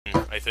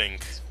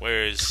think.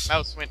 Where's...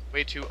 Mouse went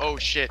way too... Oh,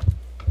 shit.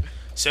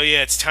 So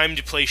yeah, it's time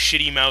to play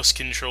Shitty Mouse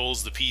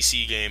Controls, the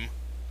PC game.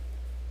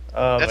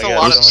 That's a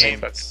lot of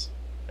games.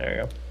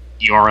 There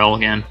you go. URL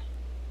again.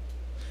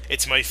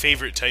 It's my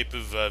favorite type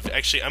of...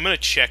 actually, I'm gonna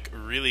check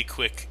really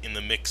quick in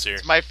the mixer.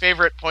 It's my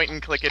favorite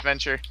point-and-click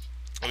adventure.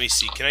 Let me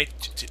see. Can I...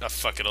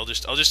 fuck it. I'll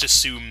just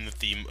assume that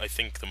the... I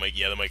think the mic...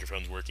 Yeah, the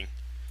microphone's working.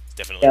 It's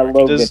definitely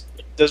working.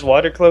 Does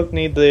Watercloak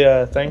need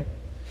the thing?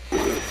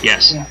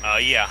 Yes.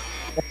 Yeah.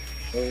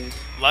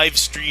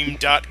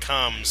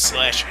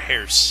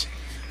 Livestream.com/Herse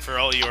for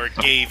all your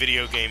gay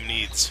video game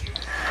needs.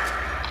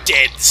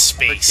 Dead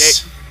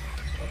Space.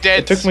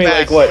 It took me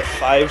like, what,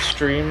 5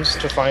 streams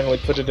to finally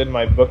put it in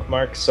my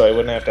bookmarks so I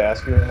wouldn't have to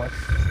ask you anymore?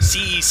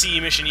 CEC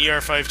mission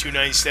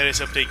ER529 status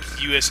update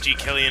USG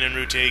Kellyanne and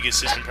Routeg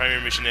assistant primary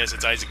mission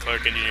assets Isaac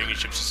Clark engineering and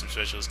ship system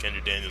specialist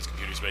Kendra Daniels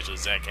computer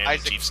specialist Zach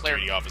Hammond chief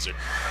security officer.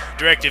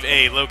 Directive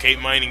A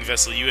locate mining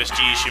vessel USG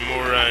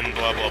Shimura and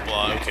blah blah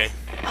blah. Okay.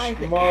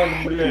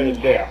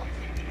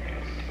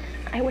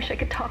 I wish I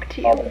could talk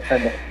to you. I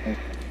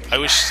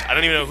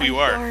don't even know who you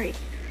are. Sorry.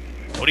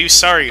 What are you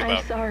sorry about?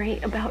 I'm sorry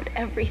about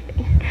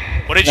everything.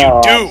 What did you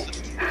do?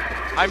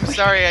 I'm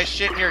sorry I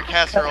shit in your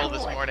casserole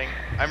this morning.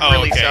 I'm Oh,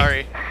 really okay.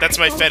 sorry. That's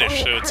my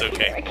fetish, so it's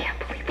okay. I can't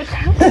believe this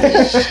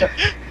happened.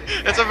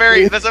 That's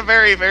a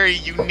very, very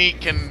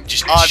unique and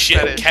Just odd shit,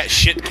 fetish.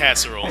 shit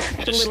casserole.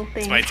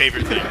 It's my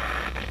favorite thing.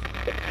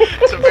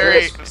 It's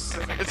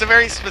a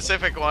very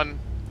specific one.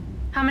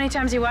 How many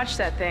times you watched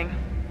that thing?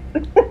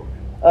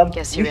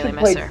 Guess you we really should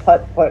miss play her.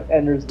 Putt Putt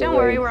Enters the Don't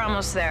worry, Raid. we're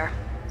almost there.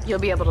 You'll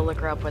be able to look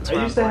her up once we're I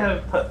on used to board.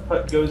 have Putt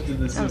Putt Goes to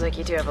the Zoo. Sounds like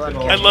you do have a lot of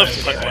I love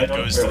characters. Putt Putt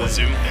Goes to the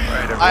Zoo.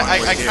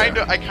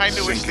 I kind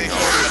of wish they did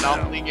a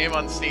Monopoly game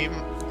on Steam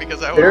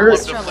because I would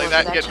love to play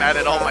that and get mad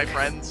at all my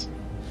friends.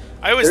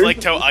 I always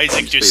liked how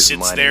Isaac just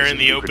sits there in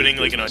the opening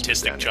like an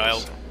autistic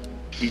child.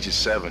 Aegis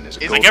 7 is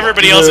a Like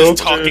everybody else is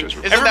talking.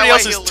 Isn't Everybody that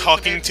else why is he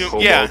talking to him.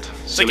 Cobalt, Yeah,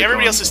 it's like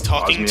everybody else is silicon,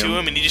 talking to osmium.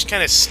 him, and he just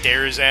kind of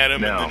stares at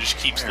him and Now, then just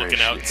keeps there looking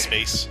she out at is.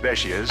 space. There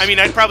she is. I mean,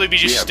 I'd probably be We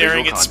just have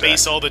staring at visual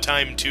space contact. all the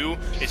time too.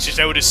 It's just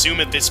I would assume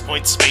at this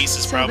point space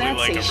is So probably that's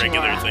like a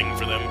regular Ishimura. thing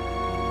for them.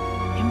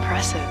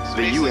 Impressive.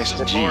 The Space is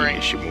just USG boring.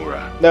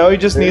 Ishimura. No, he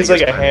just needs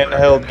like a Biggest planet in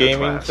handheld that gaming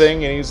class.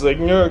 thing, and he's like,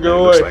 no, It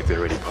go looks away. like they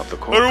already popped the I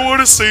cork. don't want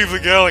to save the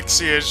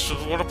galaxy. I just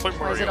want to play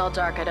Why is it Mario. all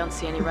dark? I don't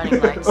see any running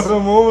lights.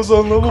 I'm almost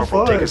on level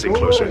Corporal, 5. take us in go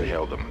closer away. and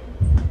hail them.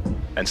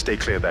 And stay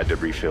clear of that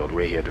debris field.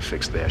 We're here to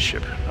fix their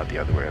ship, not the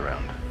other way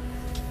around.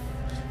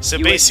 So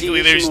USG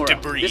basically, there's Ishimura.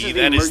 debris. This is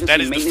that is the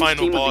emergency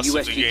final maintenance boss team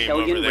of the USG game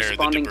Kellyanne over there. The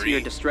responding to your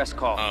debris. distress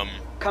call.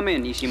 Come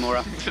in,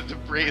 Ishimura. The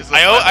debris is the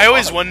I final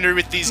always boss. wonder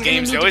with these You're gonna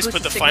games, need they to always boost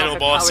put the the signal final for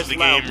boss power of the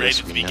low. game right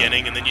at the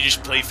beginning, and then you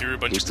just play through a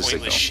bunch Boost of the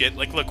pointless signal. shit.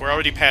 Like, look, we're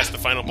already past the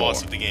final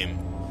boss of the game.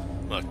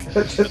 Look.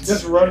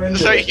 Just run into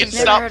So it. you can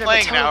Never stop heard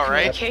playing of a now,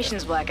 right?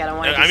 telecommunications blackout on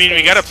one of I these mean, we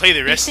things. gotta play the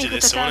You'd rest think of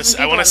with this. a I thousand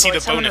wanna people see on the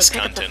board, someone bonus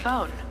would pick up the content.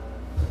 phone.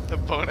 The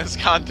bonus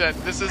content.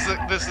 This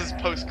is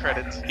post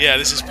credits. Yeah,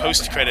 this is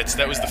post-credits.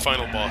 That was the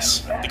final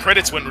boss. The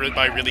credits went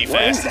by really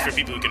fast for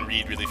people who can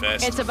read really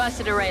fast. It's a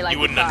busted array like You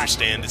wouldn't we thought.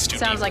 understand. It's too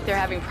Sounds deep. like they're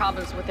having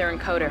problems with their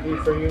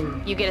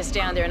encoder. You get us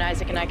down there and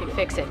Isaac and I can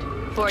fix it.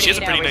 48 She has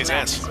a pretty hours nice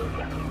max. ass.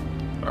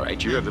 All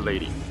right, you have the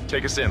lady.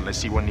 Take us in. Let's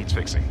see what needs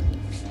fixing.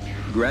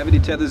 Gravity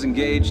tethers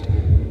engaged.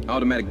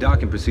 Automatic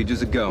docking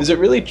procedures a go. Is it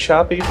really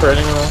choppy for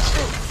anyone else?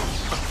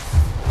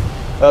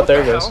 Oh,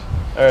 there it goes.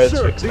 Alright,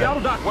 it's fixed now.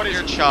 What is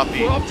your choppy?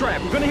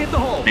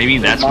 Maybe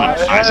that's when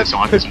Isaac's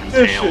autism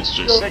entails,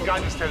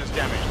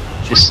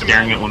 just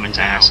staring at women's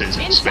asses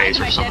in Inside space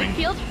my or something. depth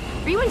field?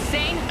 Are you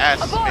insane?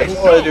 Ass Abort! space.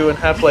 That's what I do in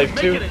Half-Life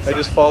 2. I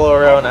just follow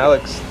around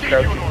Alex.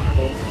 crouching.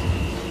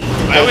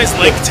 I always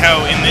liked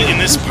how in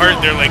this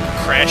part they're like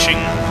crashing,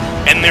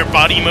 and their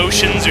body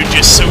motions are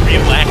just so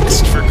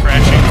relaxed for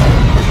crashing.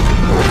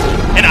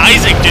 And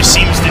Isaac just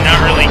seems to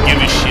not really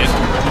give a shit.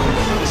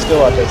 He's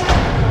still autistic.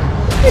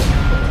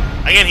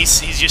 Again, he's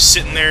just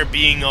sitting there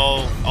being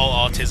all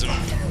autism.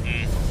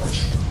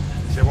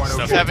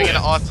 He's having an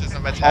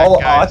autism attack. All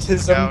guys.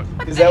 autism? Out.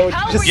 Is that what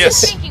How you were just you Yes.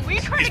 said? thinking? Were you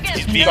trying to get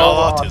He's us being killed?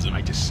 all autism.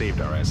 I just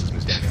saved our asses,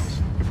 Miss Daniels.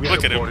 If we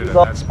Look had at him. aborted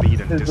at that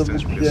speed and Autism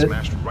distance, we'd have shit.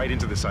 smashed right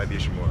into the side of the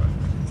Ishimura.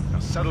 Now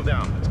settle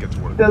down. Let's get to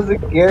work. Doesn't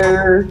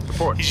care.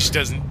 Report. He just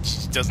does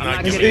I'm not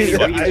not give getting a any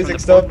fuck. reads from Isaac, the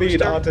stop port being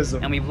booster,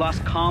 autism. And we've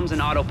lost comms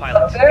and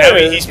autopilot. Now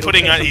he's It'll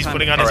putting take on some he's time.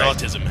 putting on his Alright.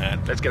 autism hat.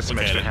 Let's get some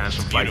Look extra at it. hands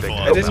from It's flight beautiful.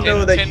 deck. I didn't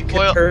know that you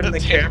Tinfoil- could turn the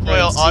camera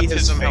tinfoil and see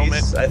his autism face.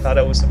 helmet. I thought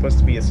it was supposed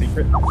to be a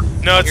secret. No,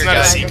 it's Here, not a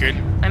guys. secret.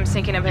 I'm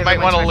sinking up You might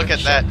want to look at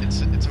that.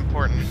 It's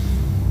important.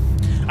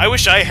 I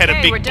wish I had a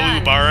Hey, big we're blue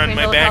done. bar on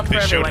my Rainbow back health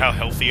that for showed everyone. how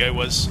healthy I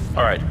was.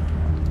 All right.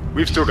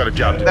 We've still got a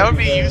job to do. That would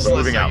be useless.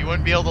 Moving Though. out. You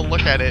wouldn't be able to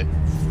look at it.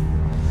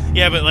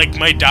 Yeah, but like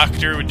my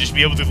doctor would just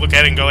be able to look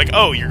at it and go like,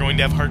 "Oh, you're going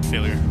to have heart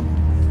failure."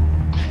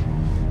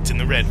 It's in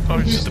the red. Oh,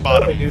 it's at the I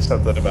bottom. knew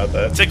something about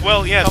that. It's like,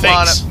 well, yeah, Come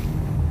thanks.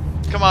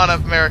 Come on,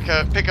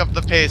 America, pick up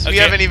the pace. We Okay,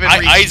 haven't even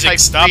reached Isaac, type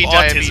stop 3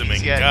 diabetes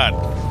autisming. yet.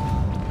 God.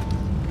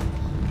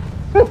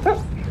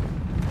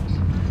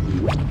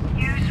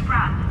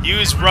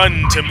 Use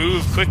run to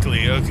move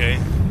quickly. Okay.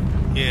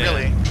 Yeah.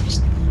 Really?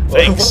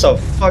 Thanks. What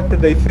the fuck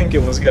did they think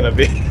it was gonna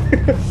be?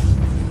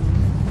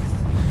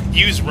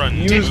 Use run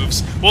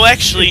moves. Well,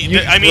 actually,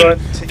 I mean,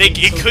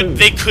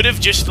 they could have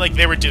just like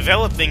they were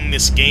developing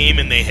this game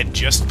and they had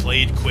just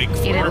played Quake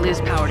 4. You didn't lose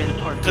power to the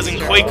port. Because in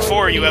Quake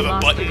 4 you have a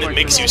button that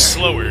makes you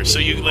slower, so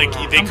you they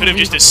could have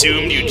just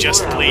assumed you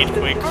just played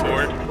Quake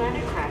 4,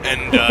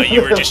 and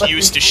you were just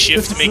used to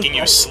shift making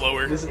you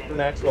slower. This is the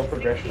natural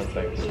progression of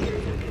things.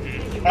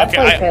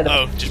 Okay,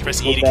 just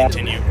press E to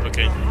continue.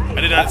 Okay,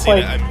 I did not see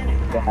that.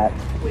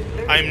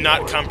 I'm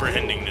not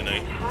comprehending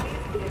tonight.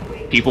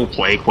 People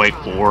play Quake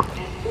 4.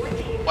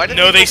 Why did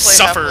no, they play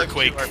suffer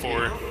Quake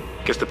 4.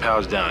 Guess the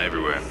power's down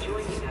everywhere.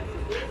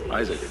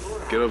 Isaac,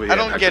 get over here. I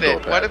don't get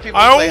it. Why do people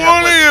I play don't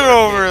want to get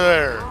over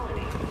there.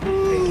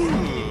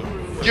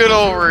 Get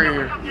over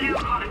here.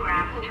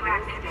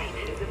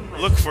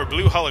 Look for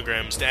blue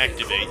holograms to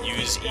activate.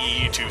 Use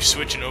E to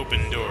switch and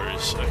open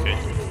doors. Okay.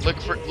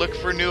 Look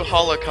for new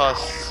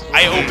holocausts.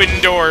 I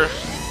opened door.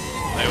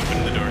 I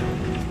opened the door.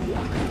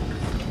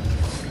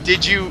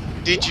 Did you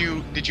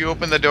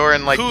open the door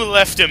and like who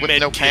left a med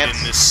no kit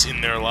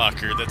in their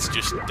locker? That's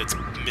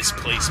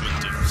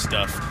misplacement of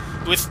stuff.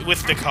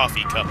 With the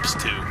coffee cups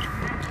too.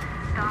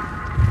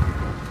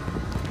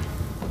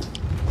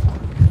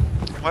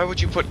 Why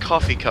would you put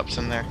coffee cups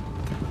in there?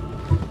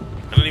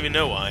 I don't even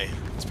know why.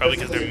 It's probably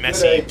because they're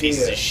messy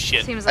pieces of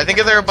shit. Like I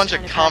think they're a bunch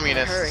of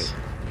communists.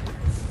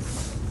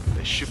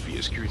 There should be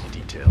a security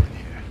detail in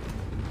here.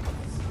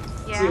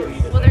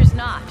 Yeah, well there's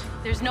not.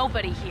 There's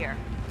nobody here.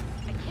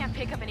 I can't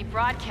pick up any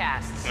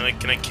broadcasts.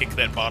 Can I kick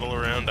that bottle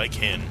around? I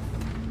can.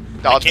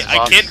 I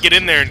can't get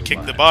in there and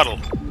kick the bottle.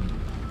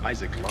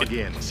 Isaac, log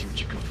in and see what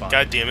you can find.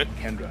 God damn it.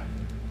 Kendra,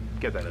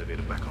 get that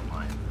elevator back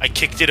online. I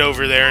kicked it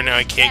over there and now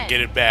I can't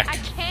get it back. I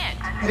can't.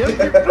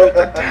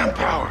 The damn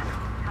power.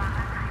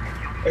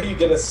 Are you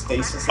gonna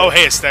stasis? Oh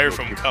hey, a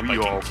styrofoam cup I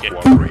can kick.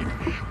 Cooperate,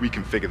 we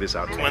can figure this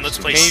out. Come on, let's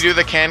play. Can you do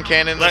the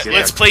cannon?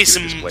 Let's play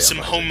some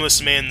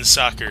homeless man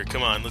soccer.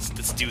 Come on, let's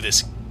do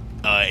this.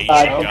 Asian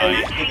guy.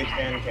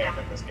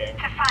 In this game.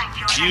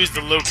 Use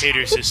the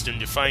locator system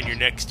to find your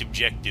next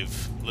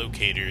objective.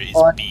 Locator is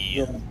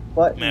B.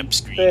 Map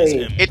screen is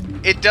M.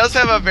 It does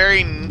have a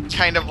very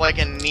kind of like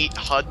a neat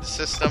HUD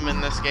system in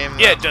this game.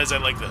 Yeah, it does. I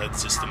like the HUD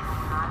system.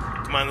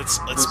 Come on, let's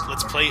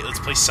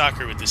play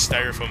soccer with this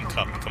styrofoam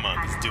cup. Come on,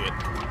 let's do it.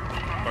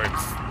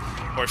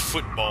 Or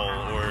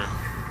football or.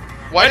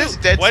 Why does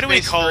Dead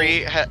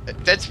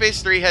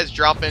Space 3 has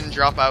drop-in,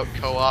 drop-out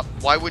co-op?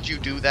 Why would you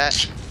do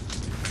that?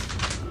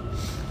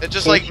 It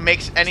just like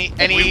makes any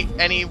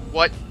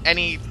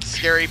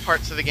scary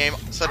parts of the game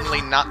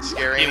suddenly not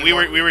scary. Yeah,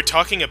 we were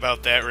talking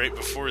about that right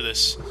before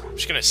this. I'm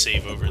just gonna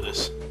save over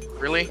this.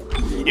 Really?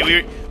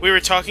 Yeah, we were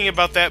talking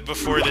about that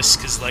before this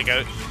because like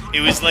it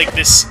was like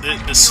the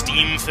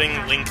Steam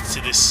thing linked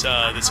to this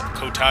this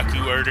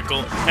Kotaku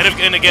article,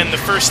 and again the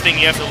first thing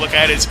you have to look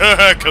at is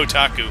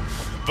Kotaku,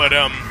 but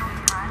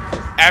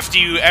after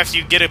you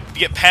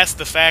get past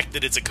the fact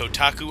that it's a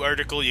Kotaku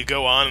article, you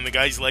go on and the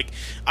guy's like,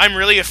 I'm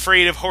really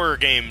afraid of horror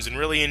games and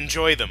really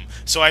enjoy them,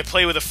 so I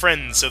play with a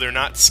friend so they're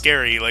not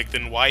scary. Like,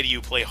 then why do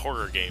you play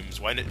horror games?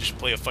 Why not just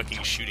play a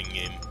fucking shooting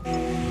game?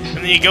 And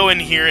then you go in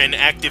here and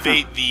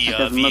activate the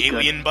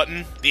alien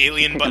button. The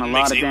alien button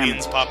makes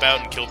aliens pop out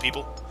and kill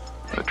people.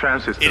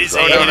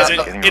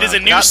 It is a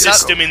new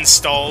system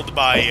installed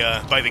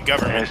by the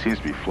government. It seems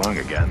to be flung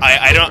again.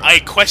 I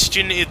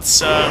question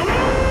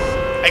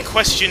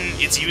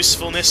its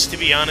usefulness, to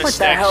be honest. What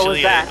the hell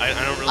was that? I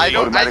don't really.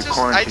 Automatic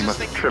quarantine must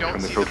have tripped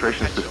when the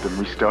filtration system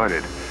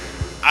restarted.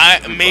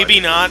 Maybe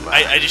not.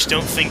 I just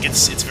don't think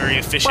it's very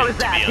efficient. What was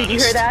that? To be honest. Did you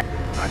hear that?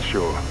 Not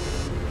sure.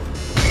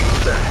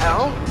 What the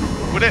hell?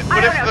 What if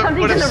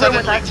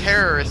suddenly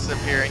terrorists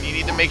appear and you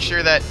need to make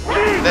sure that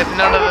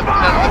none of the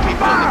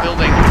people in the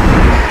building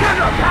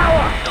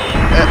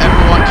ever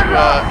want to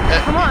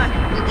Come on.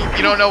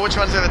 You don't know which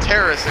ones are the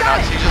terrorists or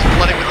not, so you just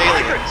flood it with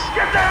aliens.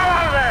 Get the hell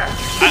out of there!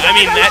 I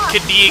mean that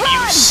could be a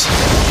use,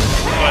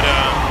 but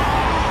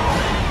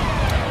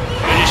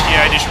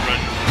I just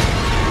run.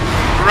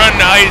 Run,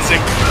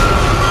 Isaac.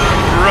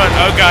 Run.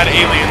 Oh god,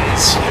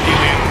 aliens.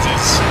 Aliens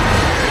is.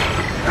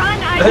 Run,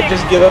 Isaac.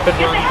 Just give up and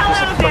Get run. the hell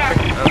out of there!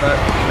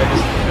 I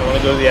just don't want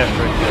to go to the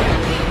asteroid.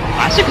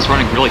 Isaac is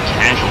running really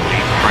casually,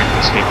 trying to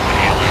escape from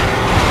an alien.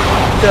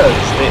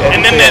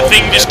 And then that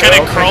thing just kind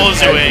of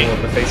crawls away.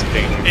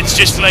 It's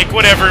just like,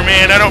 whatever,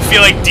 man. I don't feel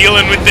like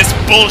dealing with this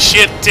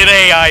bullshit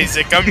today,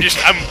 Isaac.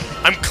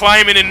 I'm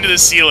climbing into the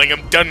ceiling.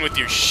 I'm done with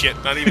your shit.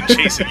 Not even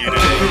chasing you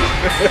today.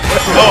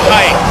 Oh,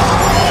 hi.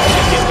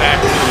 He's back.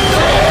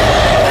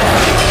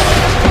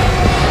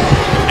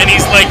 And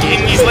he's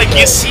like,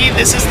 you see,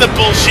 this is the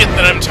bullshit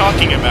that I'm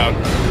talking about.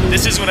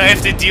 This is what I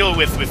have to deal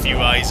with you,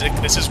 Isaac.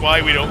 This is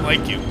why we don't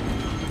like you.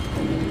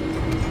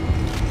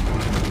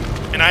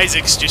 And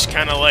Isaac's just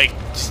kind of like,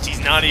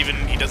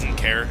 he doesn't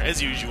care, as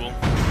usual.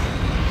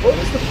 What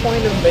was the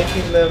point of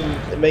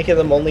making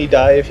them only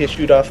die if you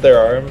shoot off their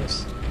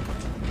arms?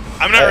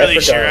 I'm not really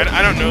sure.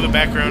 I don't know the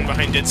background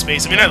behind Dead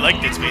Space. I mean, I like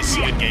Dead Space. It's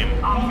a good game.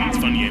 It's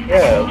a fun game.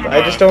 Yeah,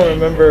 I just don't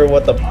remember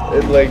what the,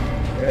 like...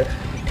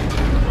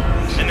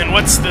 And then And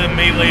what's the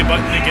melee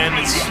button again?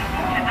 It's...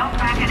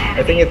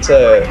 I think it's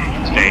a...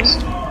 Space.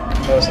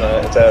 No, it's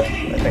not. It's F,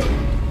 I think.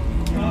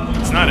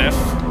 It's not F.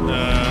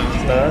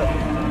 It's not?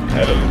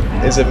 I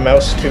don't... Is it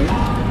mouse 2?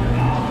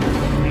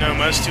 No,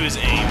 mouse 2 is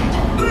aim.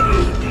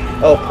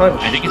 Oh,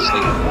 punch. I think it's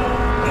like...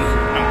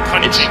 I'm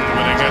punching,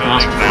 but I gotta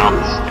mouse like...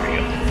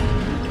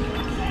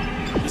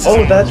 balance.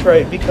 Oh, that's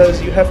right, because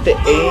you have to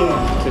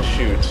aim to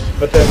shoot,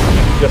 but then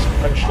you just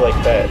punch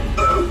like that.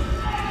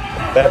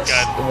 That's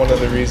one of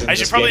the reasons. I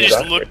should probably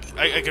just look.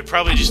 I could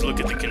probably just look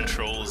at the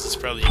controls. It's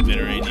probably a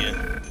better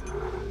idea.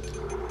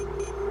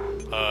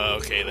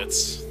 Okay,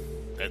 that's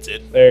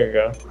it. There you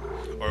go.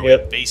 Or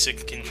wait,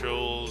 basic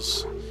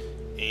controls,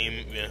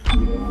 aim, yeah.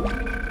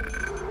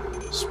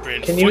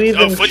 Sprint. Can you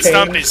even foot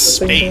stomp is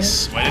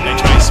space. Why didn't I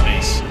try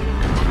space?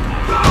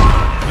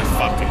 Oh,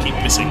 fuck, I keep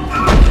missing.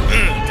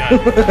 God.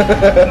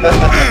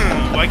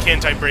 Why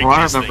can't I break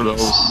these things?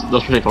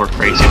 Those particular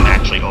crates didn't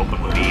actually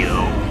open with E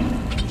though.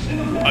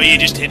 Oh, you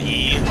just hit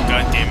E.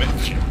 God damn it!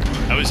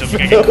 I was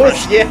hoping I could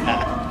crush.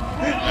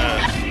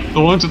 Yeah. The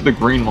ones with the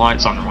green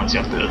lights on the ones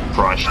you have to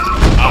crush.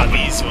 Ah,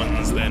 these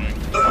ones then.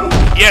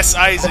 Yes,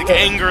 Isaac,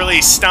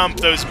 angrily stomp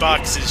those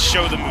boxes.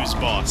 Show them who's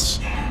boss.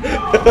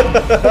 Yeah,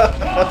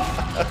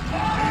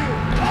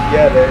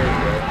 there you go.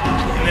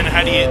 And then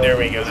how do you? There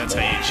we go. That's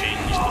how you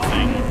change the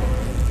thing.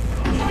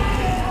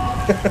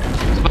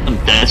 In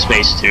Dead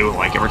Space 2,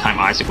 like every time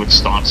Isaac would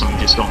stomp something,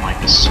 just go in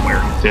like this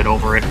swearing fit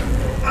over it.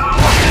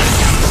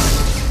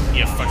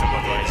 Yeah, fucking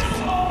love Isaac.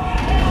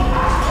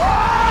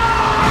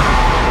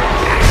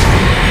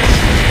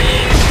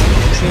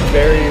 You seem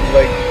very,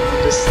 like,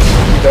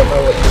 you don't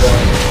know what you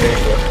want to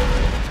take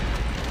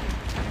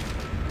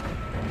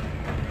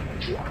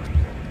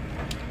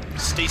with.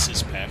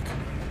 Stasis pack.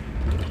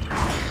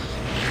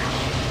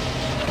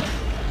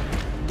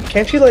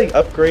 Can't you, like,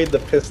 upgrade the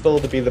pistol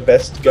to be the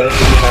best gun you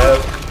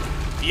have?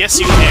 Yes,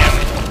 you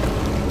can.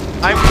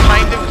 I'm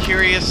kind of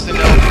curious to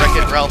know if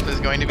Wreck-It Ralph is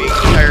going to be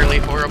entirely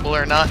horrible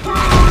or not.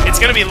 It's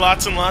going to be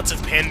lots and lots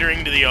of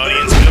pandering to the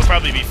audience, but it'll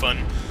probably be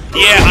fun.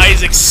 Yeah,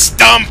 Isaac,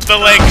 stomp the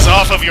legs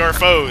off of your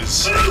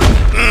foes!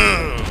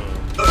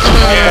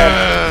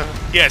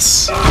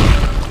 Yes.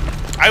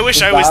 I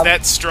wish I was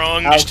that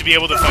strong just to be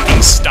able to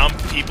fucking stomp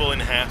people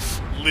in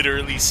half.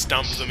 Literally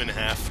stomp them in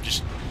half.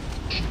 Just...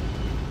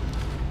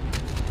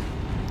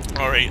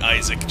 Alright,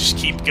 Isaac, just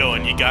keep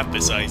going. You got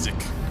this, Isaac.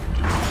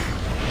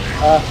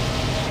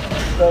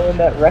 So in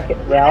that Wreck-It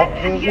Ralph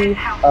movie,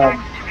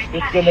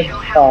 it's gonna,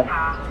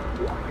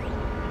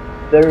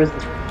 there's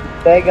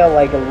Sega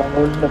like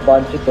loaned a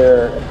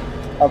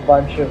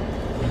bunch of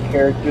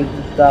characters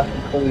and stuff,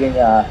 including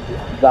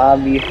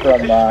Zombie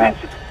from yeah,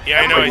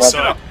 I know, I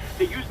saw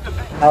it.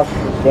 House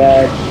of the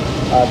Dead,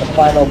 the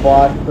final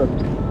boss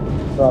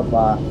from I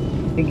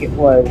think it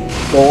was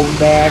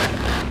Golden Axe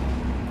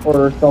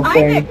or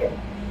something.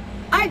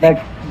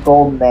 Next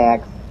Golden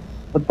Axe,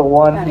 but the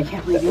one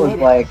that was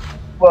like,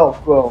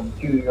 welcome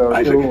to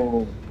your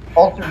doom.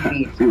 Alter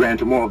Beast. We ran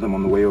into more of them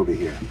on the way over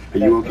here. Are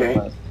you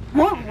okay?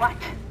 More what?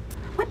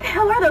 What the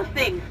hell are those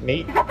things?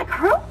 Neat. Is that the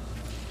crew?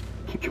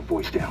 Keep your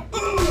voice down.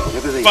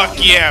 Fuck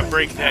yeah,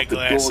 break that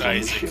glass,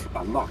 Isaac.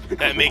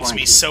 That makes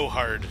me so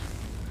hard.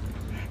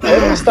 I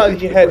always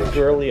thought you had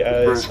girly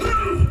eyes.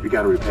 We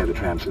gotta repair the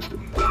tram system.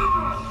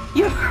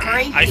 You're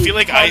crazy. I feel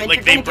like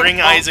they bring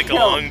Isaac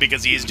along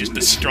because he is just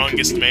the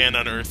strongest man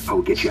on Earth.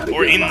 Or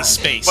in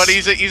space. But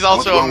he's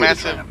also a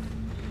massive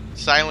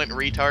silent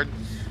retard.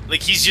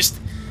 Like he's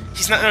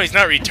not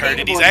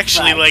retarded. He's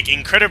actually like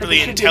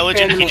incredibly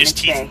intelligent. He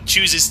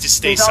chooses to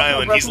stay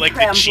silent. He's like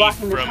the chief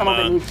from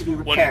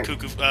One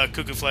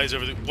Flies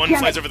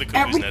Over the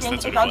Cuckoo's Nest.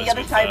 That's what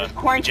it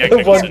was. Jack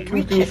Nicholson.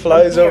 One cuckoo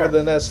flies over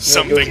the nest.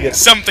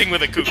 Something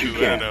with a cuckoo. I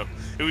don't know.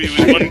 It was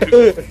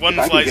one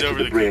flies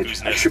over the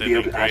cuckoo's nest. I should be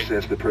able to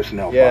access the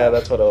personnel. Yeah,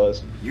 that's what it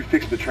was. You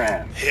fix the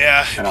tram.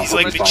 Yeah, he's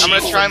like the chief. I'm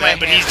gonna try my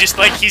but he's just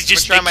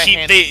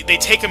they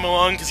take him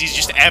along because he's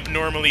just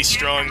abnormally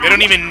strong. They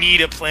don't even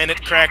need a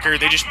planet cracker.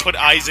 They just put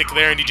Isaac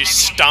there and he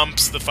just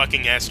stomps the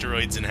fucking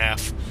asteroids in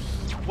half.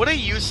 What a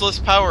useless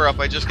power-up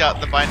I just got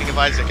in the Binding of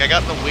Isaac. I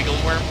got the Wiggle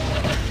Worm.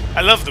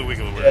 I love the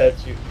Wiggle Worm. Yeah,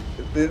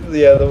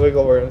 the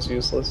Wiggle Worm's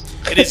useless.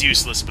 It is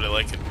useless, but I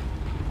like it.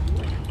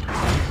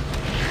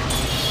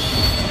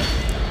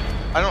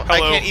 I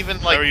can't even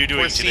like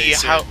foresee today,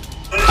 how.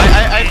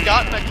 I've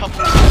gotten a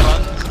couple of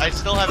runs. I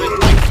still haven't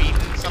like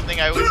beaten something.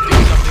 I always do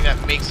something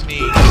that makes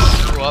me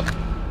screw up.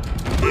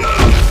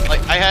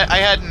 Like I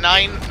had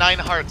nine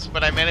hearts,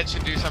 but I managed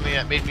to do something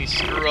that made me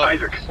screw up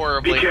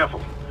horribly. Be careful.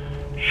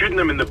 Shooting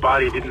them in the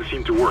body didn't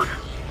seem to work.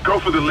 Go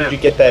for the limb. Did you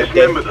get that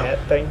dead cat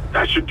thing?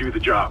 That should do the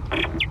job.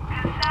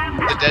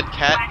 The dead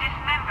cat?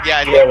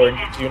 Yeah, yeah, where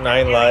you do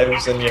 9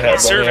 lives and you have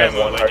only have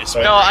 1 heart.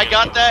 No, I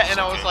got that and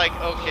I was like,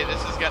 okay,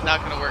 this is not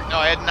gonna work. No,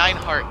 I had 9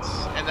 hearts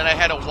and then I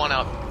had a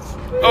 1-up.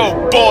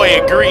 Oh boy,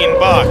 a green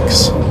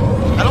box.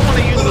 I don't want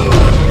to use the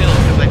pill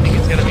because I think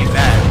it's gonna be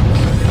bad.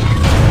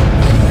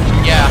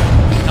 Yeah,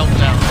 help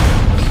out.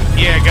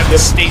 Yeah, I got the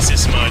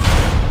stasis mod.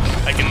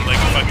 I can like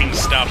fucking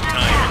stop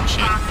time and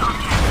shit.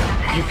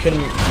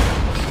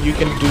 You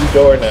can do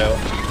door now.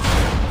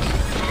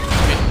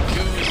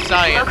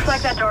 science. Looks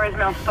like that door is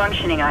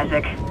malfunctioning,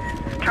 Isaac.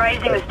 Try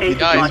using the station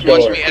Guys, module.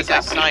 watch me as I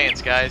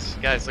science, guys.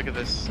 Guys, look at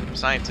this. I'm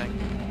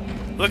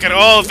sciencing. Look at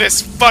all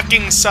this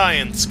fucking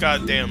science,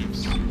 goddamn.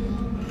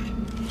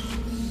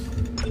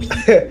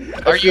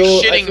 Are you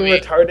shitting I feel me?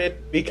 retarded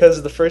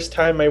because the first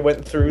time I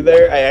went through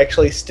there, I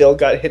actually still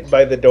got hit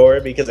by the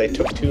door because I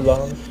took too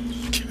long.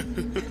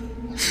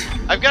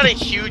 I've got a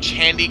huge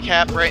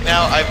handicap right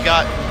now. I've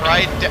got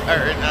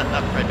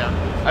not pride down.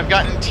 I've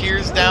gotten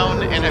tears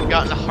down and I've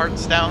gotten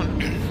hearts down.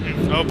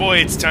 Oh boy,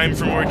 it's time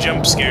for more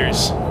jump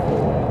scares.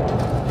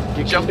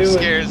 Jump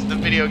Scares, the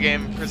video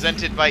game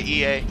presented by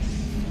EA.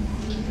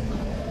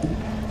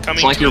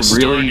 Coming to a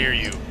store near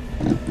you.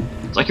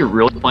 It's like you're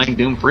really playing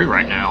Doom 3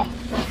 right now.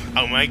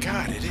 Oh my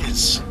god, it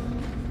is.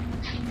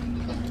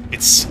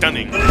 It's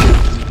stunning.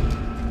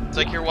 It's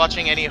like you're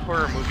watching any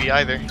horror movie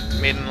either.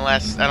 Made in the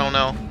last, I don't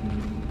know,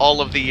 all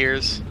of the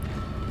years.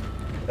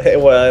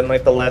 Well, in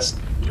like the last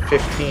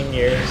 15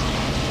 years.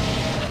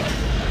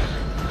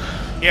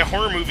 Yeah,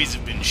 horror movies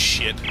have been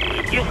shit.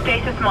 Your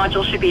stasis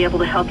module should be able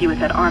to help you with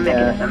that arm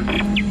mechanism.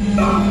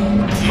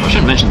 I should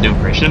have mentioned Doom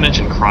 3. I should have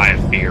mentioned Cry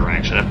of Fear,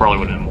 actually. That probably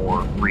would have been a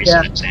more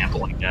recent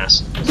example, I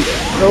guess.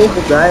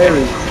 Noble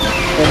Diary.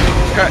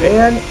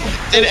 And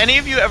did any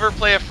of you ever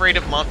play Afraid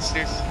of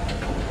Monsters?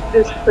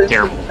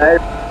 Terrible.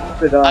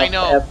 I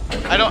know.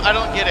 I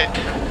don't get it.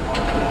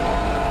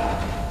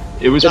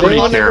 It was Did pretty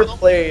anyone ever terrible.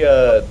 play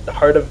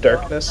Heart of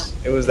Darkness?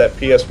 It was that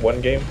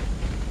PS1 game.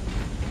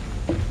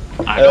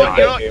 I You know like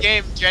that what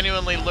game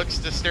genuinely looks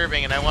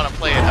disturbing and I want to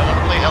play it? I want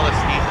to play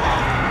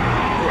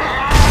LSD.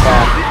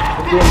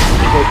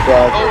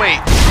 Oh wait.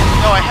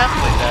 No, I have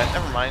played that.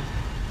 Never mind.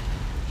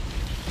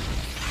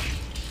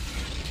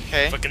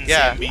 Okay. Fucking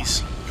yeah.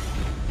 zombies.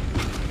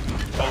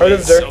 Heart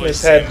of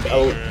Darkness had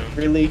a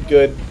really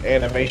good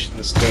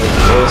animations too.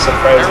 It was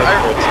surprising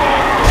good.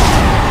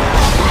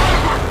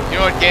 You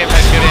know what game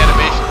has good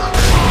animations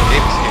for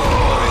Ape Escape? I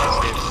love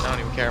Ape Escape. I don't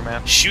even care,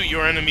 man. Shoot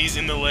your enemies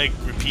in the leg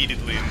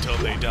repeatedly until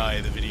they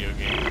die, the video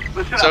game.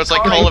 So it's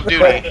like Call of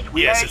Duty.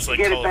 Yes, it's like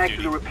get Call it back of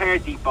to Duty. the repair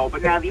depot,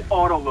 but now the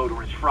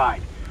autoloader is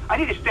fried. I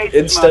need a stasis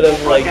Instead of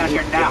module like down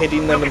here now.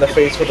 hitting them in the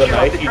face with a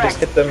knife, you just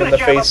hit them in the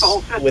face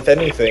with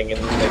anything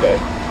and they die.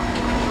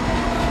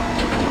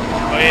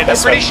 Oh, yeah, I'm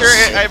pretty sure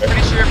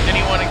if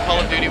anyone in Call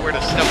of Duty were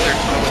to stub their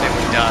toe, they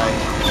would die.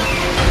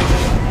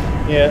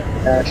 Yeah.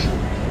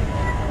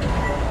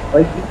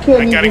 Like, you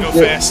can't I gotta go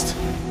even get fast.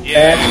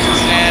 Yeah.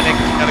 Sanic,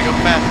 gotta go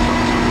fast.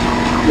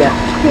 Yeah,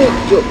 you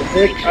can't get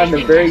hit on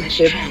the very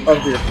tip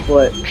of your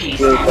foot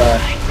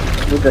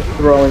with a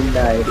throwing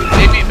knife.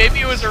 Maybe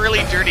it was a really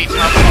dirty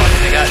tomahawk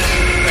and they got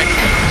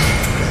infected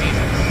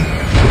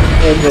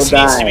diseases. And you'll This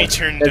needs to die. be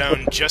turned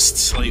down just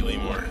slightly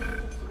more.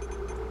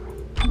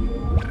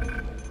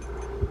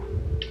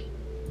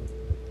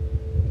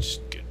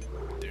 Just good.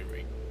 There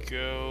we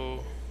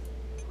go.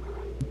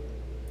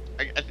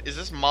 Is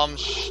this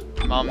mom's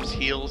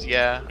heels?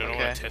 Yeah. I don't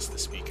want to test the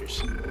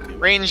speakers.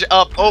 Range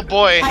up. Oh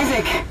boy.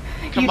 Isaac,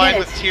 Combined you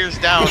with did it. tears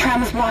down. The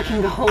tram is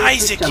blocking the whole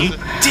Isaac, system. you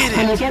did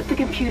When it! you get the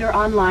computer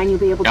online, you'll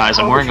be able to Guys,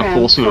 I'm call wearing the a tram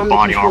full suit from of the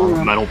body control armor,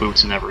 room. metal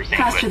boots, and everything,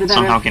 Faster the but better.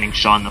 somehow getting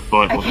shot in the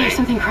foot I with hear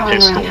something a crawling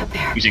pistol around up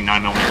there. using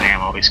 9mm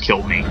ammo has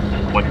killed me.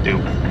 What to do?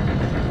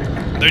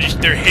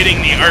 They're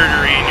hitting the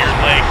artery in your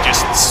leg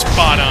just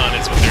spot on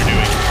is what they're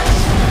doing.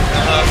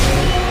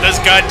 Those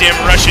goddamn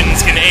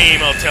Russians can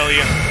aim, I'll tell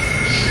you.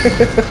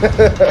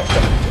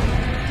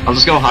 I'll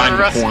just go hide in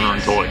the corner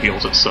until it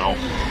heals itself.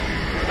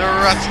 The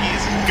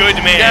Ruskies. Good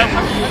man.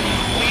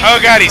 Oh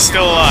god, he's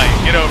still alive.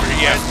 Get over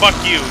here. Yeah, fuck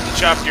you.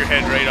 Chopped your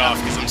head right off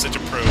because I'm such a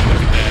pro. Look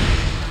at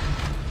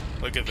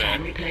that. Look at that.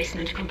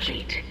 Replacement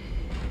complete.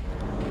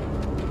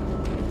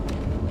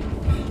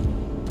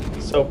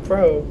 So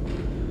pro.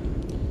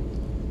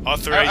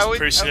 Authorized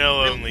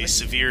personnel only.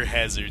 Severe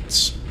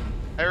hazards.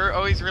 I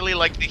always really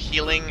liked the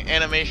healing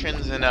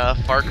animations in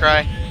Far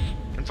Cry.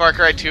 In Far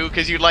Cry 2,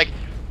 because you'd like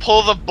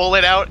pull the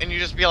bullet out and you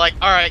just be like,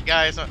 alright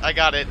guys, I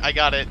got it,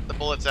 the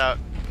bullet's out.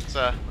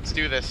 Let's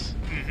do this.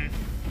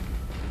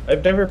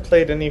 I've never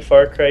played any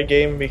Far Cry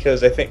game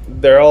because I think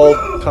they're all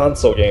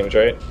console games,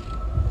 right?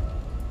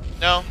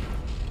 No.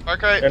 Far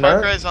They're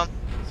not? Cry's on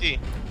PC.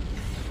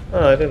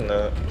 Oh, I didn't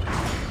know that.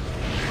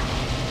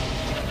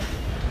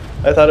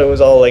 I thought it was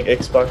all like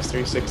Xbox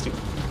 360.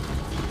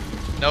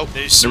 Nope.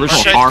 There's some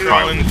original shit Far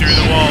Cry crawling through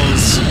the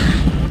walls.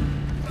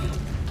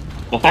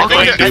 Well, Far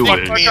Cry 2 I think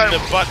is... me in the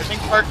butt.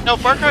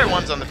 Far Cry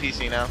 1's on the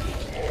PC now.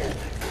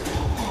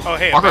 Oh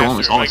hey, a Far Cry 1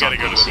 was bathroom. I always gotta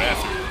on go to the PC.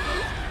 bathroom.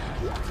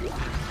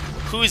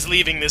 Who is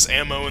leaving this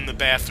ammo in the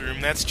bathroom?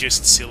 That's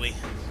just silly.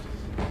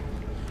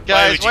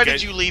 Guys, why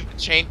guys- did you leave the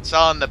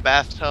chainsaw in the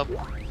bathtub?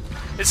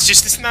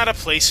 It's not a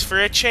place for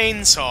a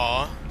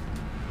chainsaw.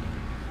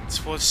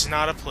 It's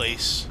not a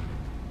place.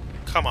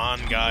 Come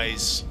on,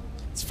 guys.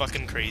 It's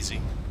fucking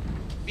crazy.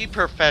 Be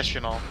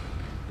professional.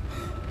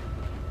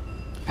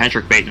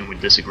 Patrick Bateman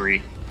would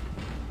disagree.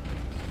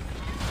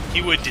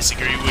 He would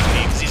disagree, wouldn't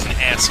he? Because he's an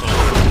asshole.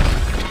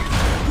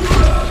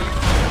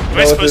 Am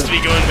I supposed to be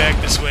going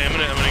back this way? I'm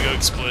gonna go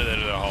explore that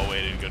other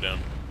hallway to go down.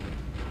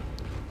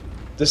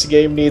 This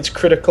game needs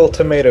critical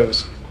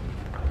tomatoes.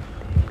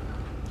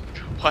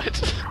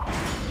 What?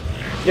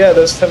 Yeah,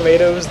 those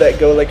tomatoes that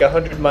go like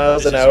 100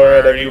 miles an This is hour where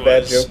at every it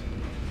bad was. joke.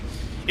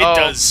 It Oh.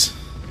 does.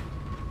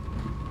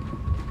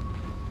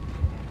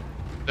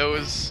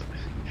 Those...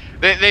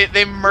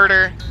 They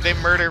murder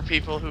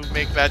people who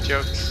make bad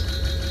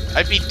jokes.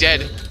 I'd be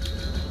dead.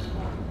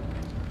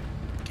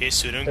 Okay,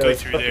 so don't They're go like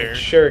through fucking there.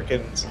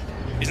 shurikens.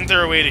 Isn't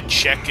there a way to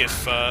check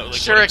if like what I'm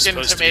Shuriken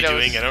supposed to be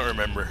tomatoes. doing? I don't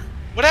remember.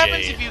 What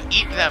happens J. if you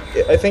eat them?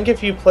 I think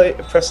if you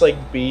press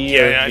like B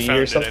or Yeah, I V found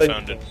or it, something. I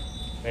found it.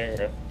 There you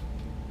go.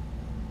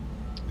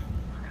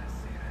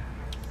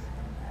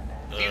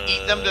 If you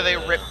eat them, do they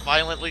rip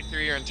violently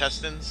through your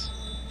intestines?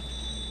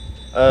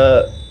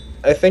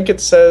 I think it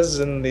says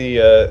in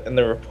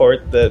the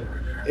report that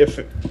if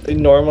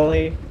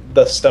normally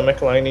the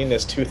stomach lining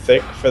is too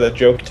thick for the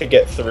joke to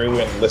get through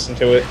and listen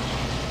to it,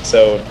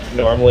 so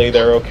normally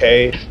they're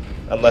okay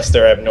unless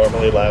they're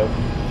abnormally loud.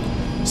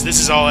 So this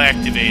is all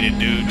activated,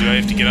 dude. Do I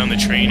have to get on the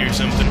train or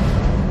something?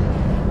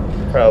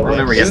 Probably.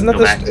 Remember, you have Isn't to that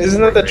go back to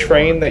isn't that the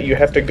train that you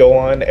have to go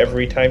on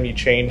every time you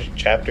change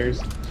chapters?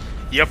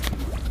 Yep.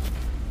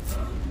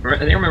 I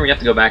think remember you have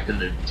to go back to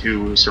the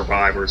 2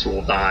 survivors who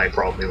will die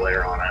probably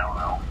later on. I don't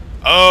know.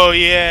 Oh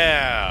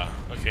yeah.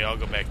 Okay, I'll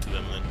go back to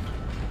them then.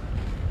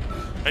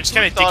 I'm just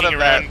kind of digging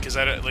around because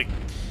I don't like.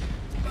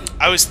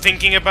 I was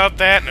thinking about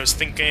that, and I was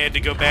thinking I had to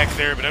go back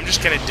there, but I'm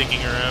just kind of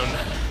digging around.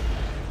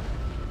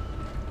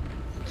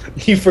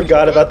 You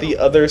forgot about the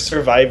other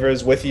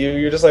survivors with you.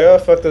 You're just like, oh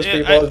fuck those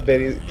people.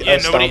 Yeah,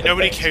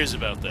 nobody cares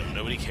about them.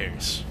 Nobody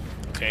cares.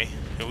 Okay,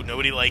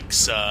 nobody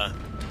likes that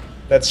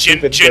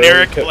stupid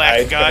generic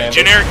black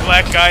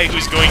guy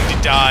who's going to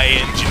die,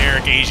 and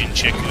generic Asian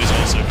chick who is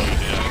also going to die.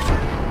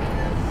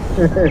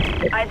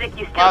 Isaac,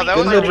 you still wow, that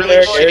was a really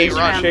shitty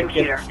run. Chick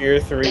in Fear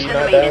 3 It's in the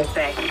not maintenance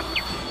die? bay.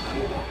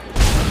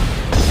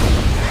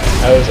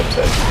 I was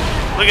upset.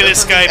 Look at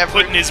this guy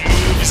putting his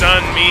moves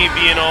on me,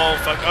 being all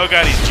fuck. Oh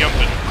god, he's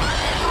jumping.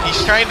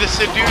 He's trying to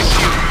seduce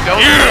you. Don't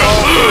Yeah!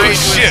 fall Oh prey to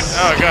shit! his-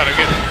 Oh god, I'm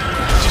getting.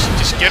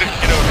 Just get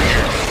over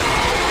here.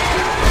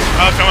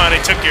 Oh come on, I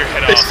took your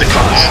head off.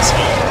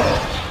 Asshole.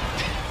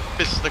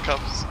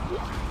 Fisticuffs.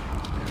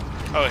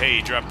 Oh hey,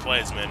 you dropped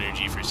plasma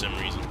energy for some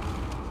reason.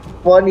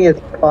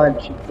 Funniest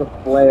punch is the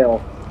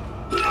flail.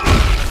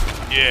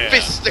 Yeah.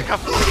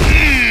 Fisticuffs.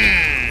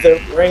 Their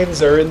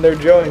brains are in their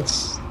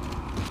joints.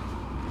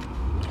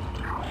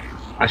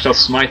 I shall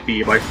smite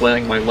thee by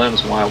flailing my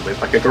limbs wildly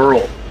like a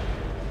girl.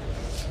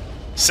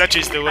 Such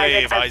is the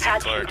way of I've Isaac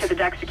patched Clarke. into the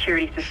deck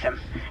security system.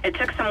 It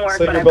took some work,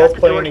 So but you're I've both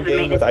got the door playing to a the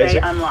game maintenance with bay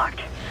Isaac?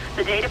 unlocked.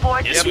 The data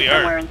board Yes, should be we are.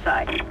 somewhere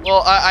inside.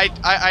 Well,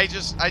 I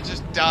just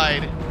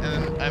died,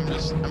 and I'm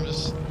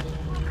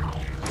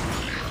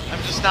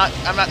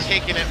not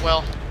taking it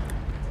well.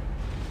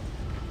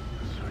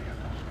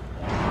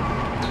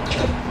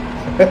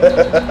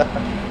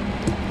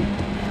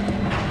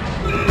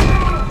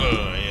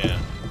 Oh yeah.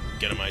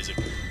 Get him, Isaac.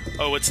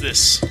 Oh, what's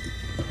this?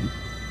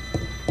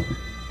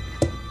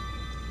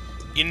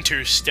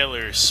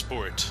 Interstellar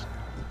sport.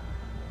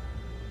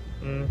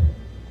 Mm.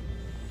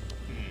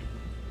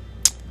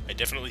 I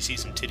definitely see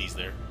some titties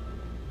there.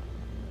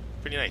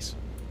 Pretty nice.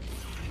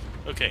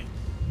 Okay.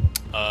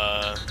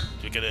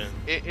 We gotta.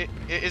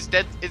 Is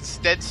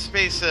Dead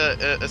Space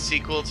a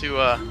sequel to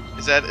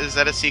is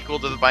that a sequel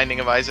to The Binding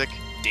of Isaac?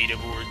 Data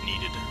board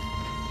needed.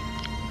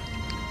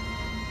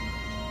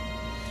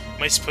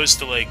 Am I supposed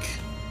to like?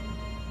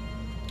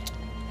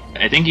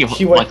 I think you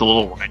like the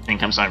little red thing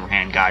comes out of your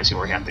hand, guys who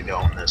have to go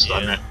on this,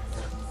 doesn't it?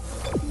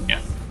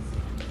 Yeah.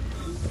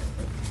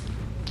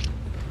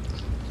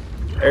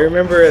 I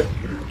remember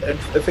I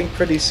think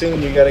pretty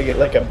soon you gotta get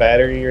like a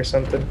battery or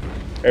something.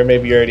 Or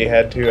maybe you already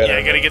had to.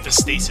 I gotta get the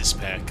stasis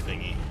pack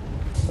thingy.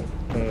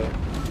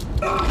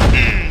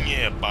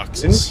 Yeah,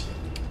 boxes.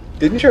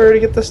 Didn't you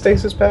already get the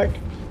stasis pack?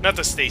 Not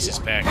the stasis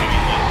pack. I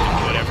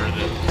mean, whatever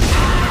the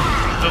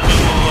little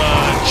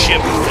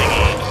chip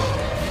thingy.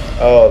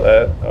 Oh,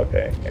 that.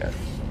 Okay, yeah.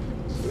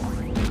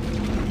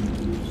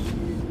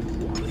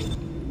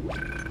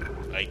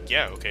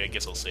 Yeah. Okay. I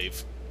guess I'll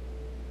save.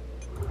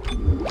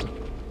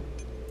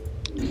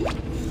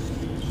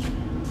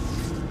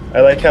 I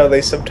like how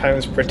they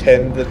sometimes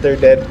pretend that they're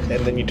dead,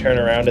 and then you turn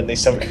around and they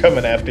start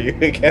coming after you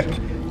again.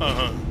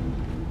 Uh-huh.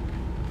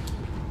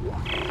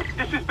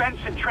 This is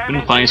Benson.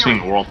 Couldn't find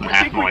swing world in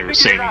half while you were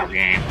saving your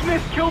game.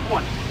 Smith killed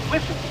one.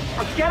 Listen,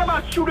 forget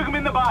about shooting him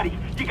in the body.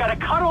 You gotta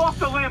cut off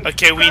the limbs.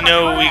 Okay, we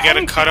know we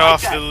gotta cut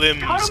off the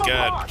limbs. Cut 'em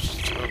God.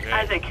 apart. Okay.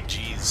 Isaac.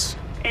 Jeez.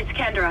 It's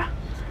Kendra.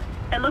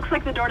 It looks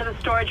like the door to the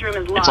storage room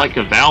is locked. It's like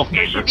a Valve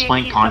There game. should They're be a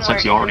explaining key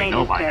concepts you somewhere already in the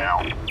know by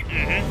maintenance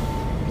now.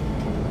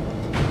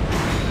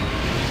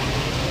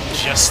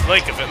 Just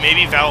like if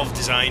maybe Valve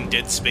designed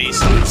Dead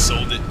Space and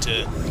sold it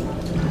to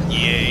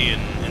EA,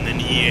 and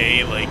then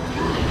EA like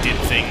did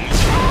things.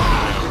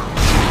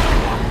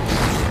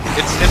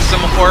 It's some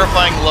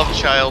horrifying love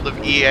child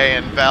of EA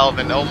and Valve,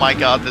 and oh my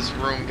god, this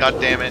room, god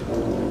damn it.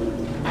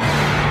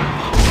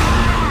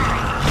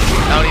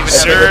 I don't even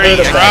Sir,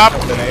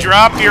 have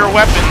drop your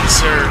weapon,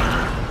 sir.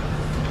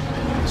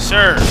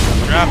 Sir,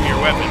 drop your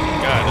weapon.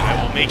 God,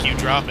 I will make you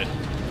drop it.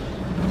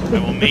 I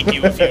will make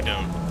you if you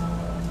don't.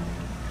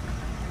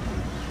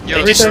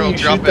 Every time you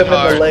shoot them in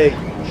the leg,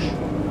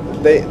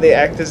 they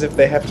act as if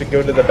they have to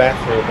go to the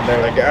bathroom, and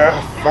they're like,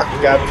 "Ah, fuck,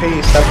 God,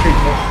 please stop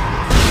shooting them."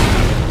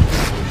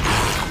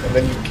 And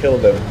then you kill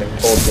them in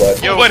cold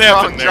blood. Yo, what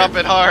happened there? Drop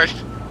it hard.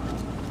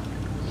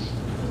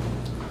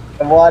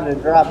 I want to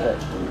drop it.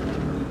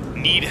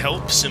 Need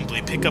help?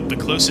 Simply pick up the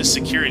closest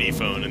security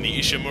phone, and the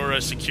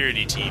Ishimura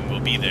security team will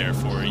be there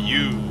for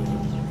you.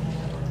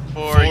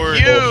 For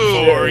you!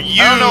 I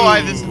don't know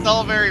why this is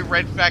all very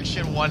Red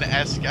Faction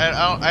 1-esque.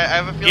 I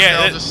have a feeling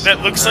yeah, just that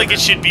looks like it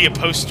should be a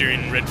poster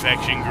in Red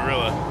Faction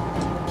Guerrilla.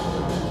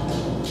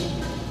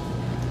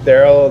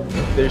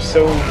 They're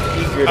so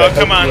eager to Oh,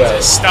 come on, help you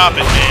out. stop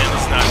it, man.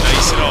 It's not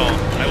nice at all.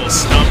 I will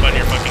stomp on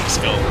your fucking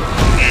skull.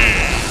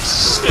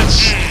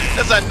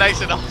 That's not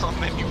nice at all,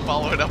 and then you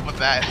follow it up with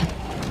that.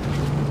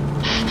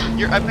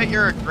 I bet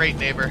you're a great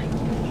neighbor.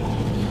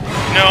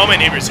 No, all my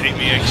neighbors hate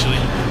me, actually.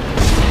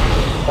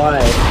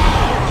 Why?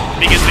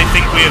 Because they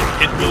think we have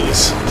pit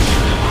bulls.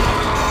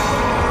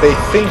 They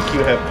think you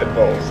have pit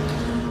bulls.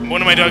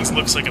 One of my dogs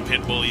looks like a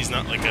pit bull. He's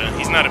not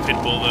a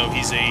pit bull though.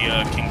 He's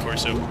a King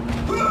Corso.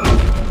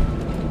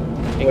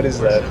 What is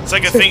that? It's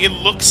like a thing. It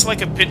looks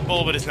like a pit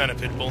bull, but it's not a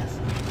pit bull.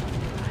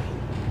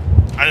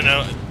 I don't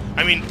know.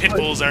 I mean, pit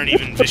bulls aren't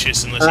even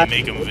vicious unless you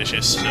make them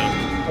vicious. So.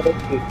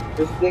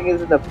 This thing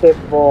isn't a pit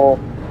bull.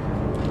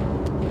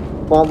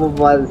 Mama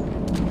was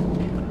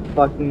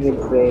fucking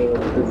insane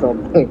or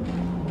something.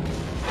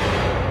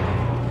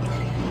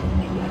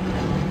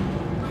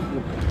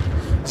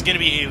 It's gonna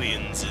be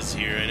aliens is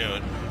here, I know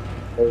it.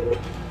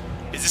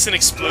 Is this an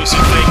explosive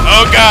thing?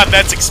 Oh god,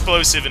 that's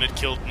explosive and it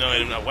killed... No, I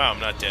don't know. Wow, I'm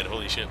not dead.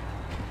 Holy shit.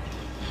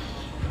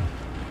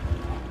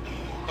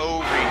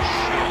 Holy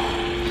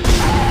shit.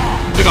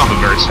 Took off a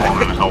very small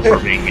amount of health for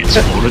being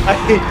exploded.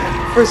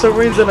 For some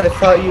reason, I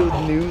thought you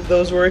knew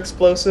those were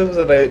explosives,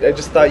 and I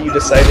just thought you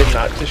decided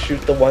not to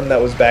shoot the one that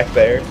was back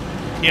there.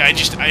 Yeah,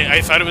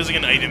 I thought it was like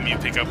an item you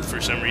pick up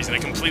for some reason. I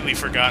completely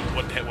forgot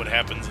what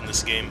happens in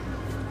this game.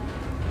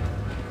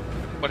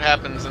 What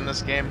happens in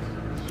this game?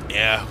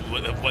 Yeah,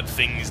 what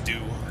things do.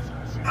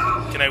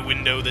 Can I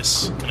window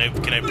this? Can I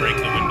break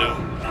the window?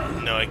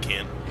 No, I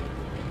can't.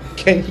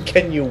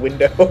 Can you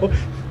window?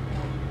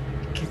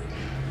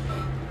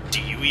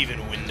 Do you even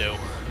window?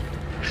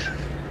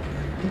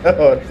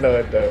 No,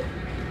 I don't.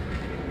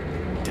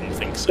 Didn't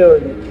think so.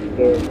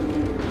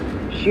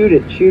 Shoot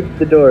it. Shoot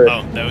the door.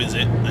 Oh, that was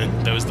it.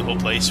 That was the whole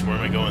place. Where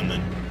am I going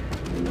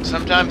then?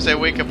 Sometimes I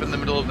wake up in the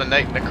middle of the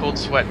night in a cold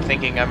sweat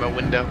thinking I'm a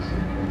window.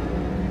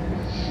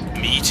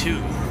 Me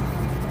too.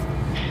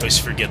 I always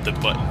forget the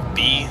button.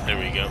 B. There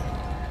we go.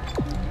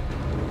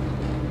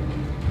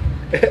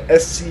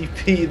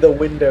 SCP the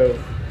window.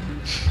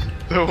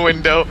 The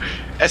window.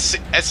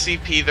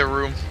 SCP the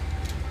room.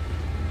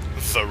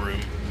 The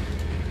room.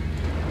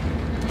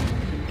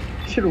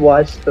 You should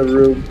watch The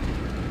Room.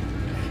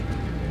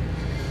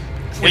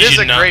 It is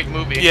a great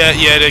movie. Yeah,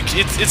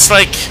 it's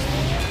like...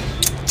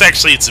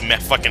 It's a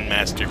fucking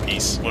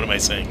masterpiece. What am I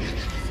saying?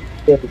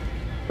 Yeah.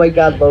 My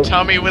God, Logan.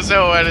 Tommy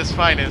Wiseau at his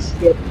finest.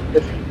 Yeah.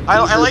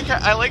 I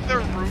like the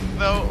roof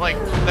though, like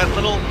that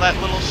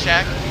little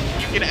shack.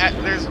 You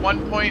can there's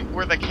one point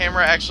where the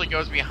camera actually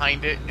goes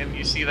behind it, and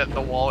you see that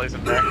the wall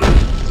isn't there.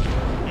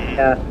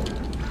 Yeah.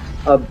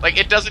 Like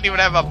it doesn't even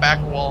have a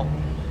back wall.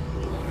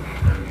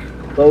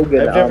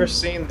 Logan. I've never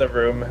seen The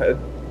Room.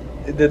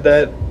 Did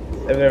that?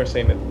 I've never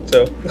seen it,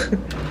 so.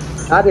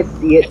 How to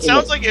see it? It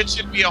sounds like it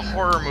should be a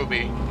horror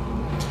movie.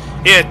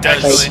 Yeah, it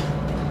does. Actually.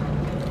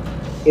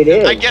 It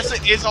is. I guess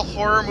it is a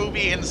horror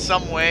movie in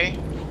some way.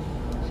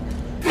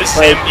 This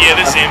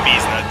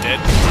Zambi's not dead.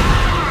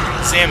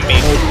 Zambi.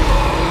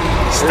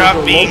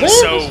 Stop being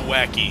so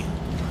wacky.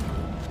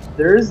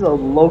 There's a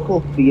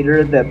local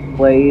theater that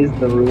plays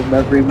The Room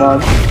every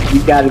month.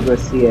 You gotta go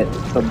see it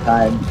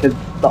sometime because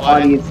the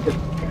audience.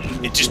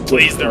 It just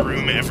plays The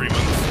Room every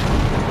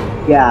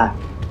month. Yeah.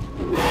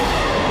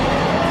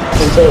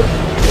 And so,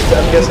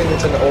 I'm guessing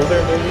it's an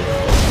older movie.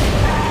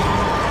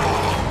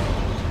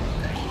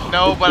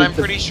 No, but I'm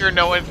pretty sure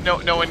no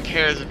one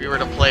cares if you were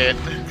to play it.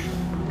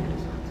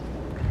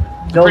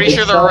 No, pretty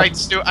sure the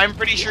rights to. I'm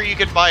pretty sure you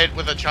could buy it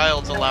with a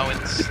child's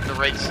allowance. The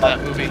rights to that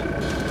movie.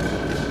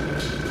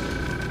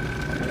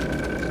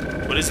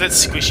 What is that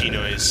squishy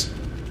noise?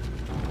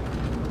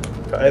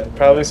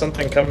 Probably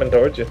something coming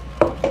towards you.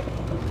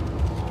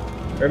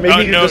 Or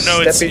maybe you're just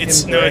stepping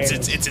in brains.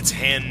 It's its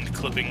hand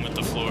clipping with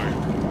the floor.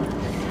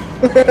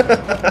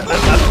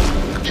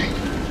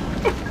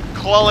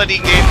 Quality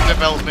game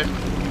development.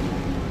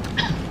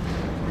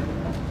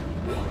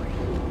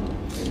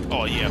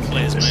 Oh yeah,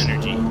 plasma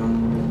energy.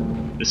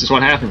 This is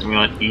what happens when we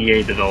let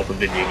EA develop a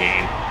video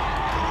game.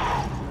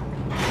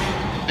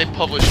 They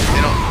publish it,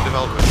 they don't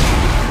develop it.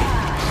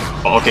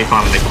 Oh, okay,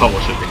 fine, they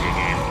publish a video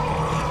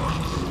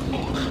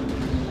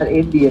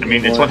game. I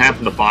mean, it's what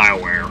happened to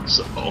BioWare,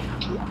 so...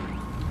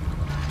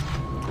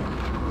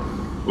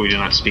 We do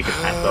not speak of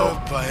that, though.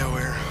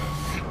 BioWare.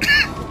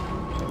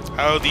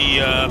 How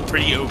the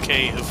pretty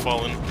okay have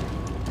fallen.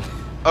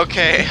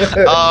 Okay.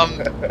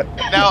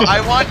 Now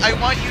I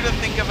want you to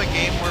think of a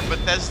game where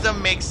Bethesda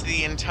makes the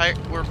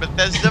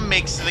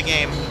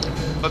game,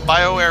 but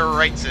BioWare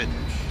writes it.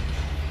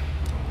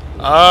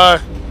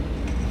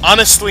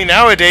 Honestly,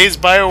 nowadays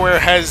BioWare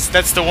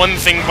that's the one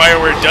thing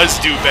BioWare does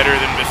do better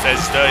than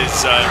Bethesda is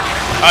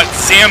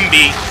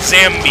Zambi.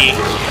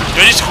 Do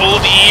I just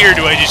hold E or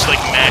do I just like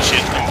mash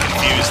it? I'm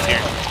confused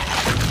here.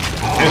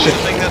 There's a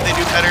thing that they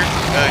do better,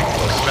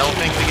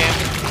 developing the game.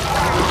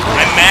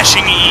 I'm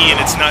mashing E and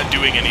it's not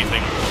doing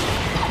anything.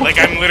 Like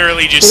I'm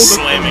literally just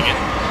slamming it,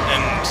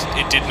 and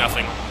it did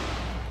nothing.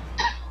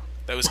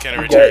 That was kind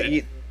of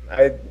retarded.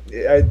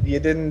 Yeah, you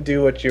didn't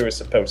do what you were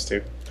supposed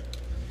to.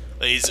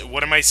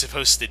 What am I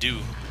supposed to do?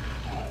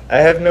 I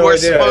have no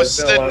idea. We're supposed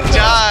to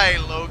die,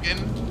 Logan.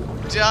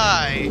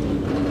 Die.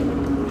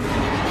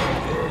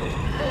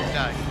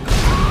 Die.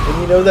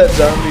 And you know that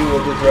zombie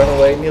will just run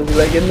away and he'll be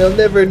like, and they'll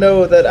never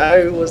know that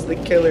I was the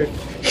killer.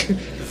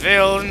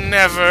 They'll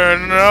never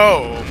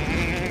know.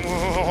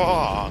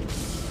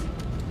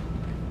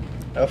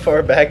 How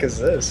far back is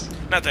this?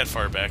 Not that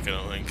far back, I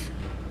don't think.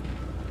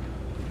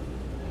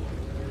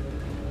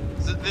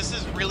 This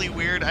is really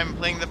weird. I'm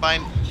playing the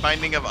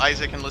Binding of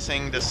Isaac and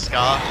listening to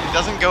ska. It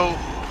doesn't go...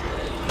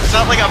 It's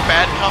not like a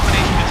bad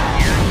combination, it's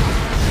weird.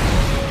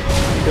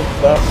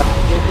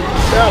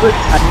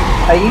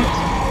 I used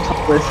to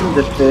listen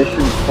to Fish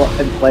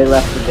and play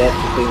Left 4 Dead at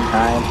the same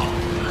time,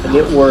 and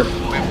it worked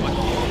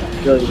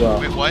really well.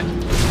 Wait, what?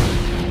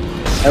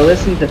 I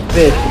listened to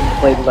Fish and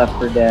played Left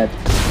 4 Dead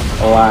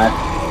a lot.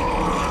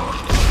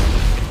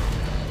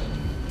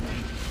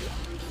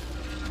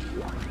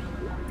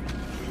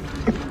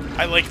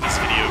 I like these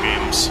video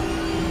games.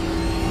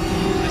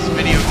 This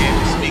video game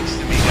speaks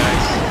to me,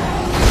 guys.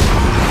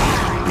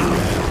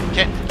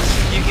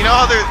 You know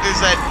how there's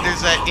that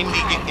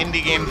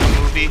indie game the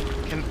movie?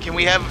 Can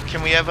we have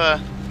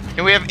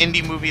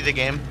indie movie the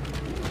game?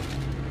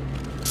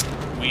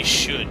 We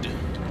should.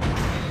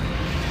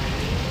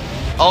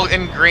 All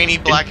in grainy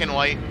black and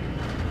white.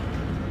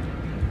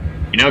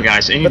 You know,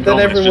 guys, indie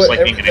development is just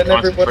like being in a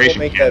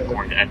concentration camp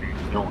for an epic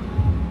film.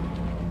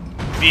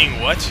 Being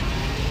what?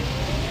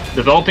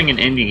 Developing an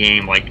indie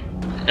game, like,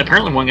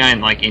 apparently one guy in,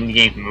 like, Indie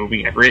Game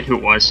Movie, I forget who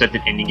it was, said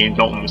that indie game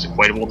development was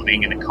equatable to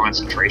being in a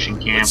concentration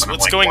camp.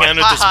 What's going on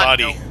with this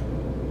body?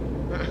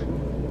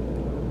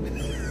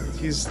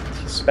 He's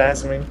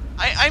spasming.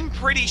 I'm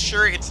pretty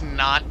sure it's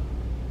not.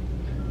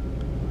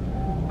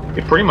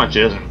 It pretty much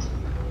isn't.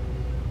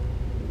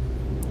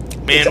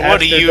 Man,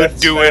 what are you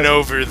doing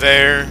over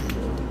there?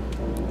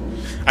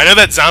 I know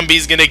that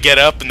zombie's gonna get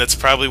up, and that's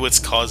probably what's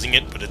causing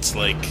it, but it's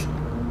like...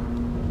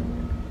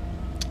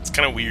 It's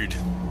kind of weird.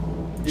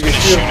 You can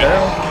shoot it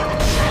now.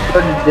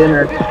 Started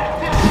dinner.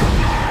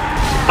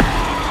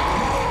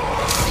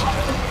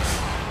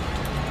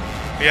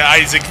 Yeah,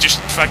 Isaac just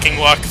fucking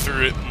walk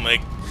through it and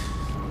like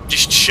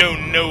just show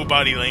no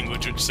body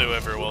language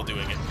whatsoever while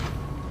doing it.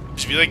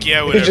 Just be like,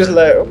 yeah, whatever. He's just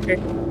like,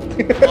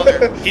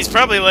 okay. He's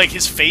probably like,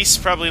 his face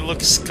probably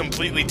looks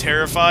completely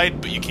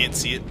terrified, but you can't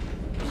see it.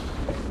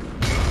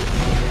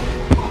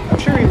 I'm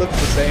sure he looks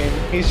the same.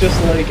 He's just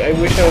like, I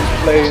wish I was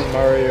playing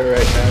Mario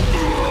right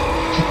now.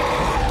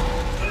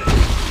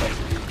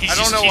 I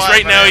don't know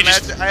why,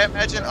 I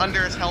imagine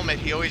under his helmet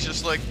he always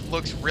just like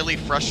looks really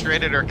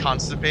frustrated or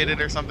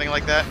constipated or something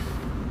like that.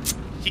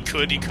 He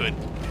could.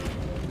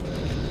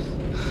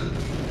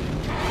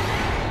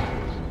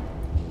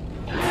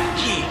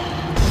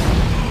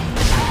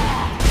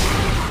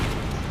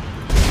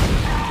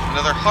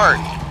 Another heart.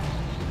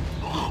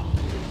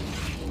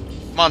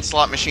 Come on,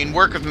 slot machine,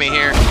 work with me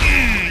here.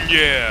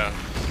 Yeah.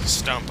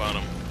 Stomp on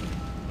him.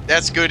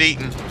 That's good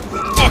eating.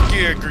 Fuck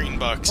yeah, green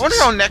boxes. I wonder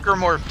how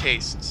Necromorph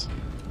tastes.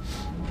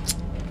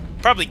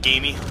 Probably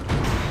gamey.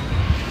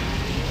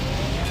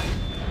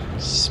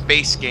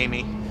 Space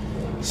gamey.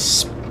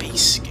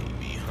 Space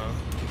gamey, huh?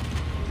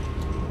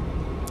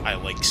 I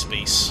like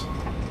space.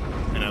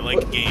 And I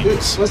like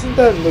games. Wasn't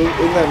that in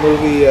that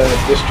movie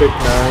District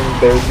 9,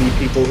 there would be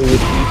people who would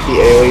eat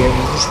the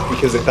aliens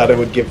because they thought it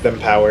would give them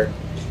power?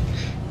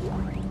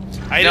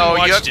 I didn't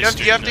watch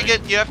you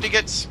have to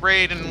get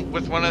sprayed in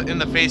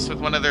the face with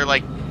one of their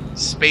like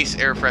space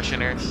air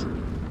fresheners.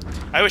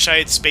 I wish I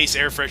had space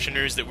air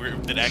fresheners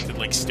that acted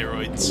like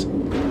steroids.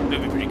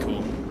 That'd be pretty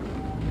cool.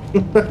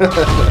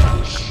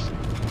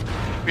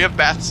 We have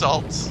bath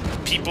salts.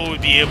 People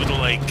would be able to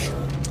like,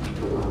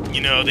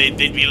 you know, they'd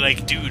be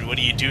like, dude, what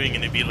are you doing?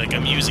 And they'd be like,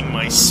 I'm using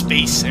my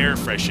space air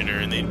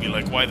freshener. And they'd be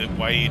like, why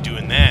are you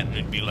doing that? And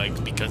it'd be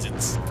like, because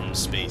it's from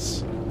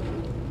space.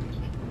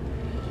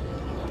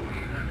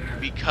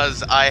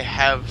 Because I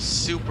have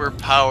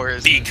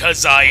superpowers.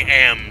 Because I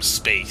am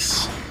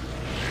space.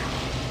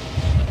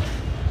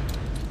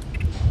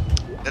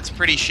 That's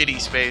pretty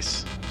shitty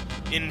space.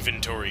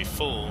 Inventory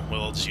full.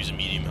 Well, I'll just use a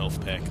medium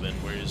health pack then.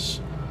 Where's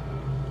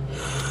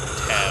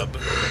tab?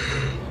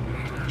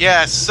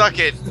 Yeah, suck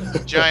it,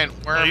 giant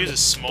worm. I'll use a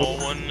small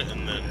one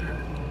and then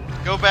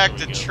go back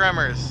to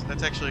Tremors.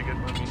 That's actually a good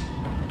movie.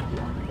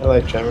 I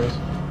like Tremors.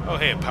 Oh,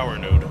 hey, a power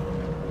node.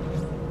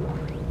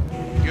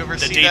 You ever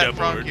see that,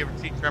 Frank? You ever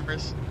see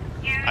Tremors?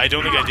 I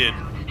don't think I did.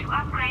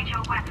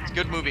 It's a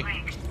good movie.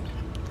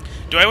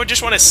 Do I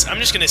just want to? I'm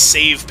just gonna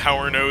save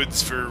power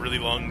nodes for a really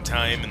long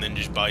time and then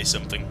just buy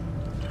something.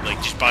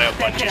 Like, just buy a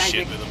bunch of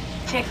shit with them.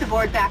 Take the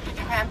board back to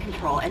command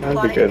control and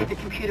plug it into the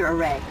computer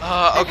array.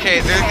 Okay,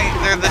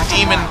 they're the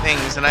demon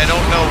things, and I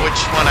don't know which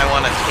one I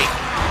want to take.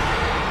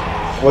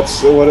 What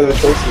are the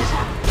choices?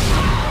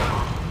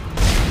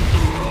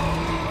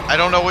 I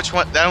don't know which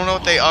one. I don't know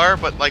what they are,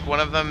 but like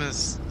one of them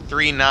is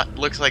 3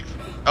 looks like.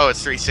 Oh,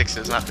 it's 3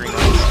 6s, not 3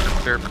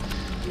 9s.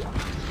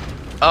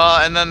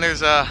 And then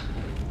there's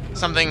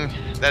something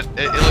that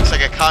it looks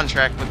like a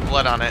contract with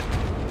blood on it.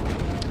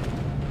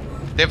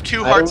 They have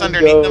 2 hearts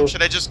underneath them.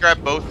 Should I just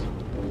grab both?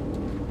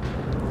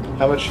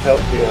 How much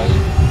health do you have?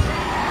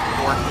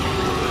 4.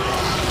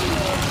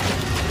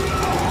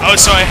 Oh,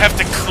 so I have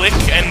to click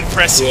and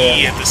press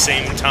E at the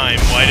same time.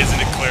 Why doesn't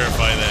it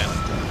clarify that?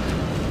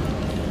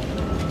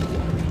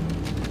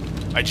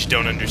 I just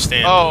don't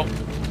understand. Oh,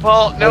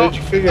 well, no. How did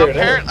you figure it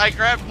out? I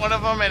grabbed one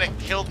of them and it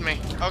killed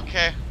me.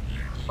 Okay.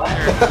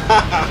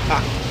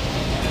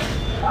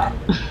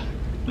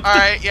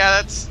 Alright,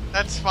 yeah,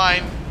 that's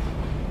fine.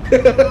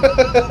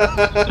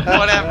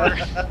 Whatever.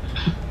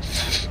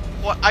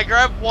 Well, I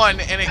grabbed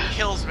one and it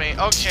kills me.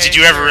 Okay. Did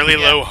you have really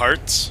low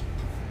hearts?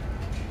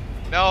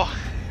 No.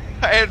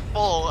 I had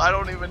full. I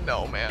don't even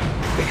know, man.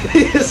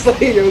 It's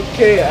like,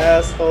 okay,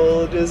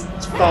 asshole, just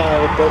it's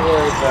fine, don't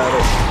worry about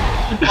it.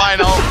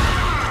 Fine,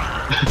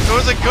 it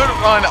was a good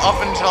run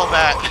up until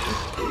that.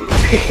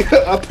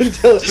 Up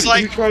until just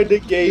you tried to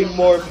gain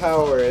more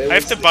power. I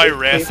have to buy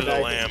Wrath of the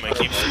Lamb, I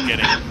keep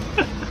forgetting.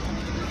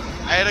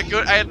 I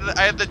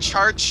had the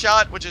charge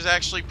shot, which is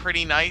actually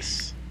pretty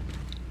nice.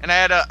 And I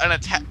had an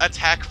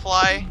attack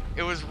fly.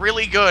 It was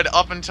really good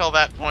up until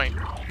that point.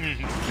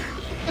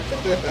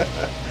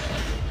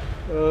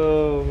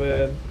 Oh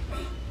man.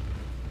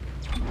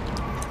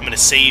 I'm gonna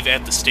save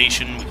at the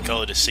station. We can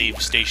call it a save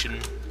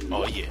station.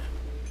 Oh yeah.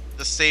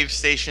 The save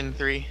station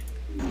 3.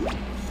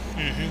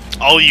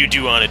 All you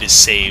do on it is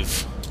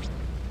save.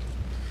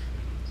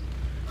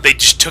 They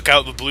just took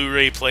out the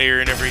Blu-ray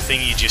player and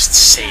everything. You just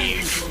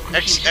save.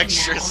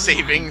 Extra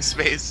saving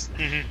space.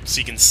 So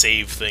you can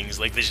save things.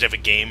 Like they should have a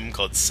game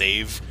called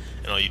Save,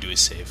 and all you do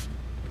is save.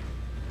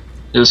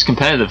 There's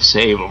competitive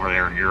save over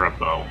there in Europe,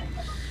 though.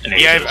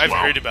 Yeah, I've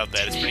heard about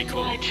that. It's pretty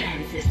cool.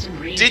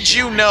 Did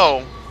you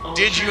know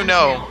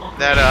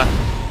that,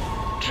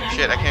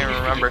 shit, I can't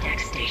even remember.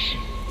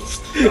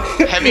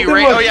 Heavy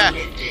Rain, oh yeah.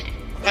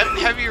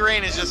 Heavy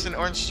Rain is just an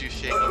orange juice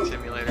shaking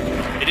simulator.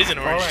 It is an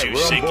orange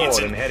juice shaking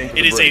simulator.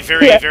 It is a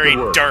very, very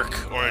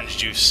dark orange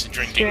juice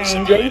drinking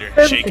simulator.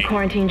 Shaking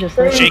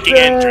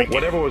and drinking.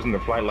 Whatever was in the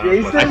flight last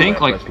night, I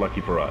think, like, that's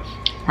lucky for us.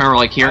 I remember,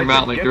 like, hearing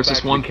about, like, there's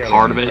this one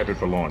part of it, I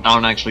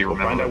don't actually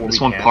remember, this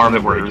one part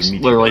of it where there's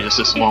literally just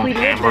this lone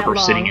hamburger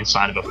sitting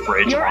inside of a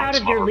fridge among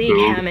some other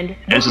food, and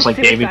it's just like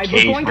David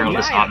Cage apparently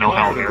does not know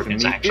how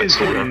Americans actually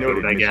store their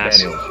food, I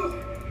guess.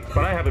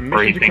 But I have a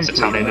Or he thinks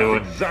that's how they do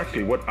it.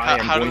 Exactly what I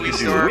am going to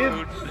do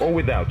with or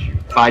without you.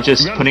 By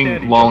just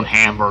putting lone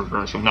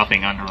hamburgers with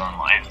nothing under them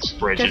in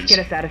fridges. Just get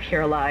us out of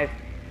here alive.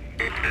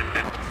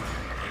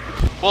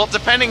 Well,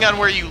 depending on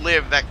where you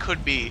live, that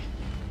could be.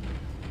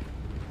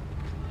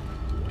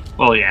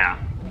 Well, yeah.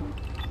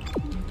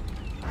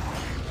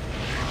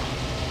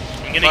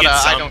 I'm gonna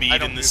get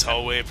zombied in this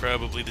hallway,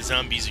 probably. The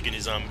zombies are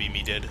gonna zombie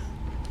me dead.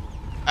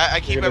 I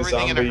keep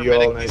everything in a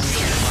hermetic.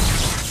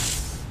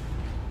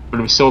 But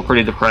it was still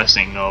pretty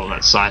depressing, though,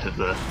 that sight of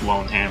the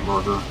lone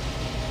hamburger.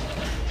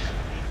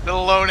 The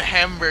lone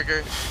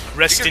hamburger.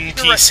 Rest in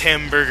peace,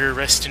 hamburger.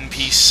 Rest in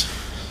peace.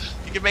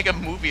 You could make a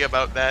movie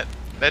about that.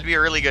 That'd be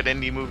a really good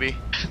indie movie.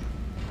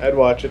 I'd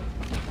watch it.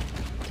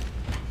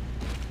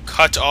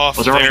 Cut off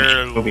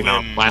their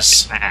limbs.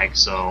 Plastic bag,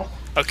 so.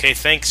 Okay,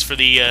 thanks for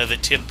the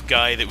tip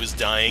guy that was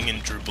dying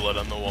and drew blood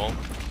on the wall.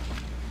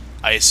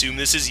 I assume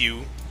this is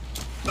you.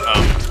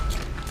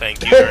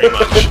 Thank you very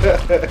much.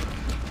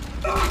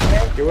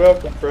 You're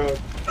welcome, bro.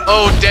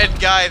 Oh, dead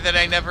guy that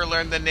I never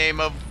learned the name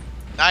of.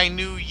 I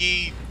knew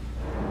ye.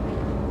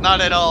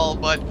 Not at all,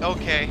 but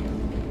okay.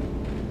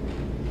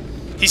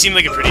 He seemed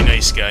like a pretty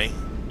nice guy.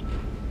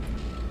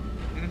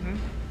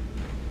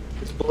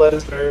 His blood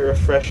is very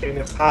refreshing.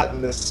 It's hot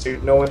in this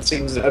suit. No one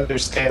seems to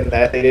understand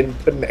that. They didn't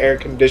put an air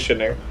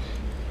conditioner.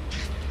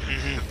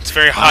 It's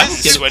very hot and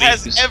This sweaty.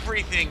 has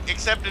everything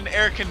except an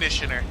air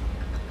conditioner.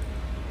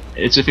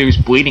 It's if he was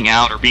bleeding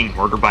out or being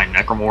murdered by a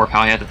necromorph,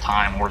 how he had the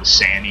time or the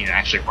sanity to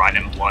actually write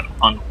in blood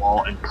on the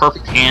wall, and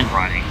perfect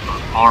handwriting, or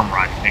arm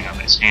writing thing on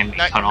his hand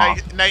being cut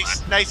off.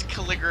 Nice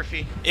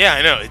calligraphy. Yeah,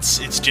 I know. It's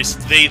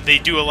just they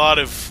do a lot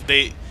of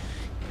it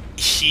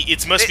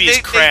must be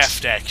his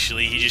craft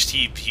actually. He just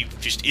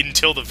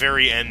until the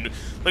very end.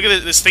 Look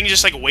at this thing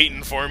just like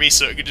waiting for me,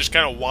 so it could just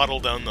kind of waddle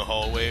down the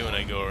hallway when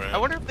I go around. I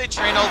wonder if they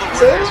train all the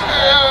workers.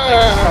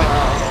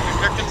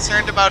 They're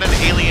concerned about an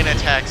alien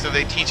attack, so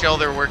they teach all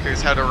their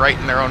workers how to write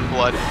in their own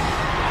blood.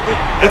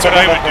 That's what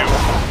I would do.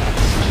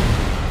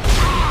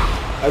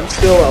 I'm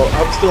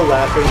still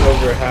laughing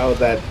over how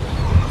that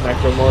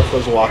necromorph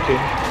was walking.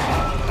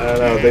 I don't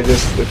know. They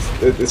just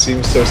it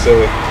seems so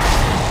silly.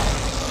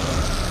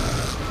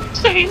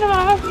 staying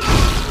alive.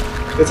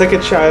 It's like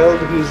a child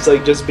who's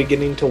like just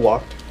beginning to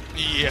walk.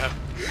 Yeah,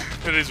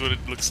 that is what it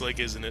looks like,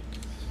 isn't it?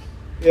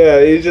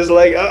 Yeah, he's just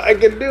like, oh, I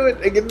can do it.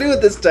 I can do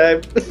it this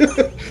time.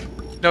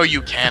 No,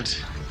 you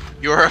can't.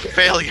 You're a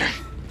failure.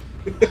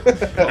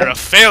 You're a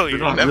failure.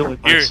 You're not really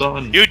my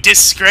son. You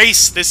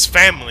disgrace this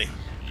family.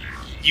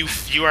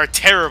 You are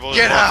terrible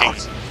Get at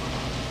walking.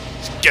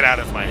 out! Get out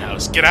of my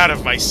house. Get out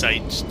of my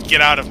sight. Get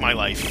out of my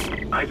life.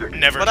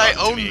 Never. But I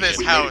talk to own me this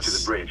again.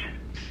 house.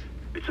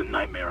 It's a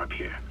nightmare up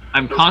here.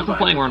 I'm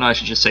contemplating whether I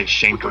should just say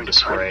shame for Going to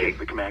try to display. get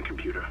the command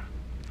computer.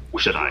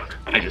 Should I?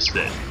 I just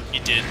did. You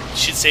did. You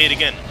should say it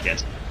again.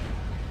 Yes.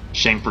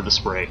 Shame for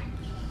display.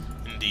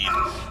 Indeed.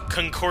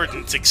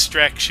 Concordance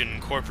Extraction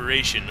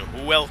Corporation,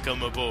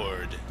 welcome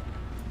aboard.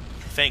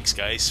 Thanks,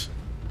 guys.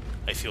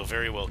 I feel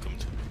very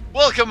welcomed.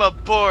 Welcome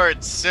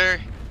aboard,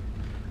 sir.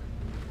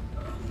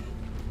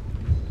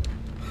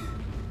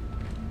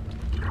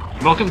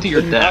 Welcome to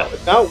your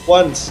death. Not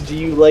once do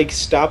you like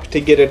stop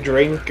to get a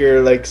drink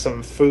or like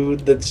some food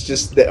that's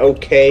just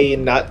okay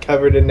and not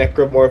covered in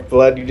necromorph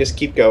blood. You just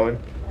keep going.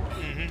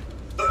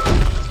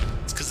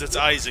 It's because it's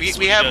Isaac.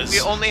 We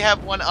only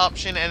have one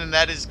option, and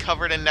that is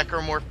covered in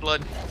necromorph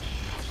blood.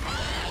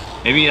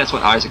 Maybe that's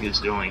what Isaac is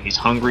doing. He's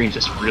hungry, and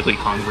just really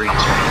hungry, and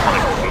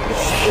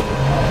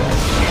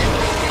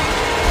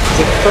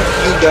Fuck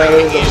you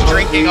guys. He's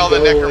drinking all the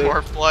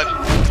necromorph blood.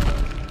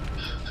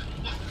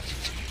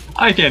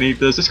 I can't eat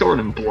this. It's covered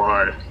in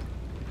blood.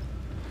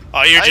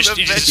 Oh, you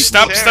just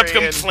stop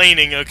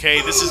complaining,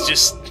 okay? This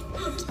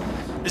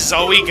is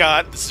all we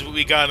got. This is what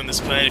we got on this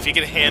planet. If you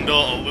can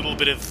handle a little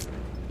bit of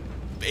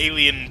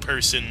alien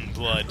person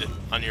blood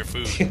on your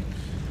food,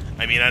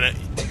 I mean,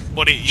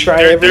 what do you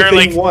try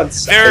everything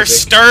once? There are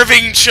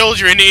starving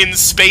children in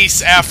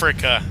space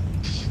Africa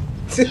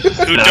who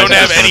don't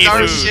have any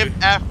food. Starship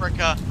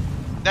Africa.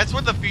 That's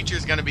what the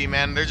future's gonna be,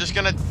 man. They're just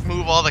gonna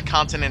move all the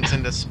continents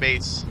into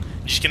space.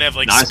 You're just gonna have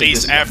like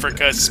Space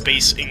Africa,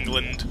 Space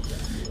England,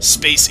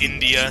 Space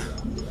India,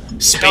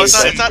 Space. No,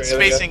 it's not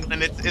Space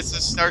England. It's the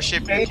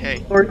Starship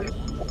UK.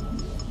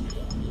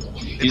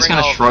 He just kind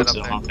of shrugs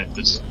it off and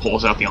just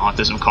pulls out the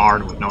autism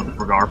card with no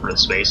regard for the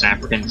space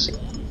Africans.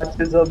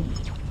 Autism.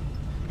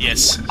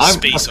 Yes, I'm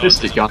space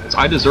autistic, guys.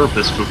 I deserve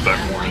this food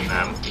better more than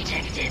them.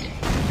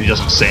 He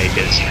doesn't say it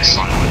because he's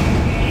silent.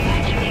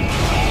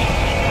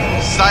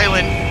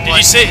 Silent.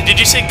 Did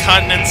you say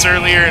continents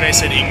earlier and I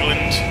said England?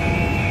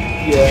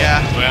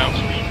 Yeah. Well,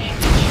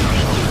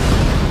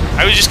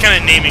 I was just kind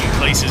of naming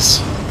places.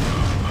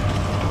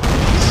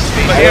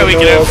 But yeah, we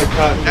can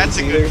have. That's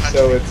a good country.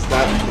 So it's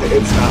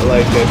not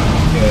like it.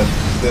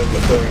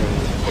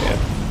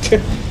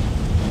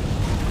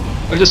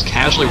 I just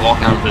casually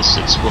walk out of this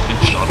six-looking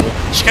shuttle.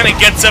 She kind of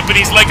gets up and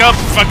he's like, "Oh,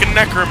 fucking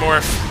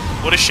necromorph!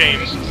 What a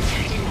shame."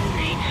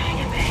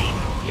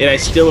 And I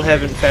still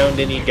haven't found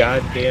any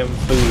goddamn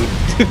food.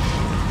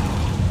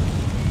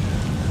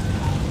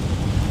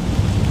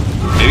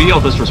 Maybe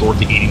I'll just resort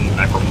to eating the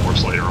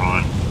necromorphs later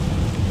on.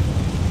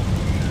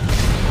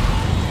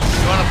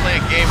 You want to play a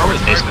game where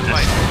it's hard to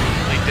find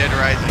like Dead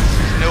Rising?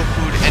 There's no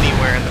food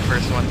anywhere in the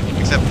first one,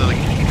 except the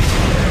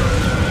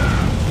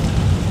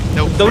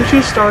nope. Don't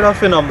you start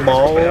off in a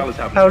mall?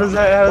 How does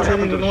that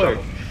even work?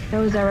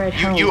 Those are at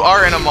home. You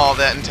are in a mall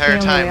that entire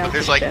time, but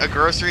there's like a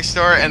grocery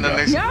store, and then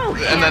there's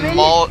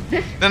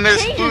then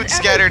there's food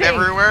scattered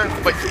everywhere,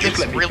 but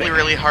it's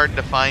really hard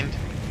to find.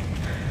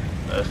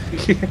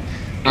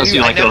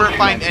 I never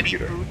find any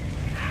food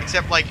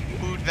except like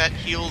food that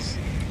heals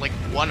like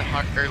one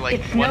heart or like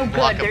it's one no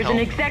block good. of There's health.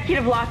 an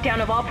executive lockdown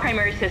of all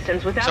primary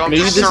systems without. So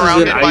maybe this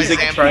isn't Isaac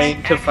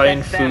trying to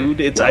find food.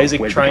 It's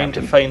Isaac trying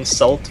to find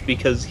salt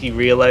because he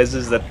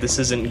realizes that this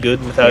isn't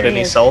good without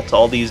any salt.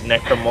 All these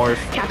necromorph.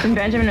 Captain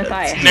Benjamin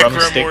Athias.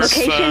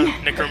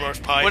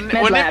 Necromorph pie. Wouldn't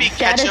it be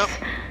ketchup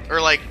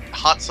or like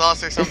hot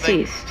sauce or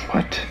something?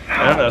 What?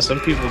 I don't know. Some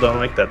people don't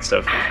like that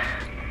stuff.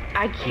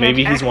 I can't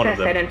Maybe he's one of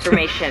access them. that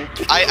information.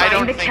 I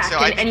don't the think so.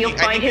 captain and you'll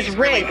find his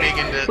rig.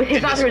 With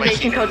his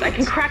authorization codes, I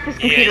can crack this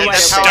computer Yeah, wide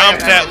stomp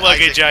open. that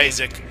luggage,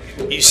 Isaac.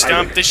 You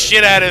stomp the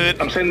shit out of it.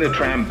 I'm sending the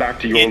tram back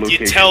to your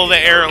location. You tell the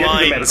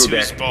airlines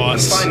who's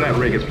boss. Find that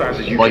rig as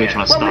fast as you Luggage can.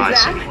 must die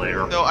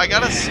simulator. So I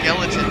got a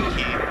skeleton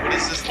key. What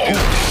does this do?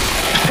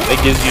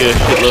 It gives you a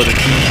shitload of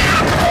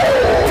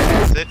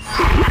keys. That's it.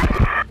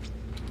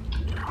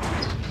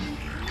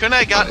 Couldn't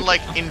I got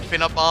like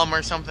Infinibomb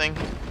or something?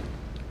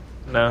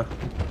 No.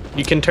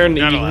 You can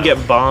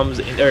get bombs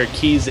or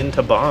keys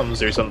into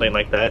bombs or something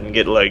like that and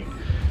get like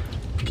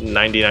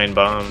 99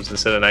 bombs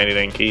instead of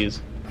 99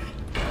 keys.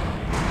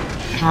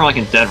 I remember like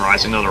in Dead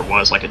Rising though there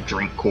was like a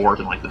drink court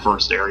in like the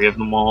first area of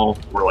the mall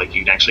where like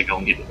you'd actually go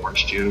and get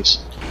orange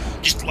juice.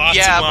 Just lots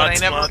yeah, and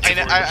but lots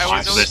I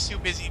was always too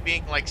busy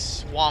being like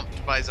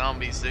swamped by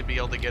zombies to be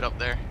able to get up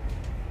there.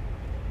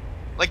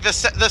 Like the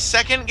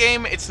second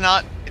game, it's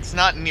not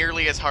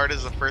nearly as hard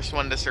as the first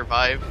one to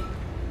survive.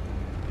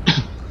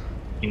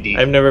 Indeed.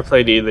 I've never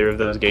played either of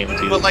those games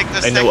either. But like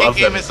the second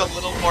game is a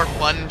little more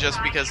fun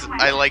just because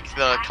I like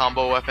the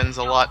combo weapons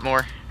a lot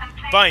more.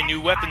 Buy new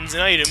weapons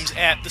and items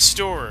at the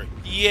store.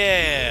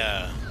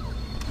 Yeah.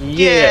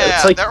 Yeah,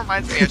 it's like that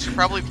reminds me. I should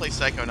probably play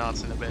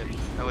Psychonauts in a bit.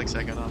 I like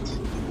Psychonauts.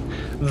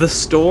 the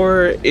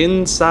store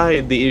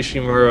inside the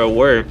Ishimura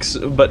works,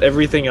 but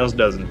everything else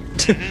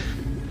doesn't.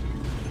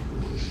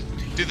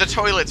 Do the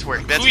toilets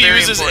work? That's Who very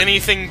uses important.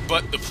 anything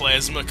but the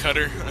plasma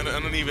cutter? I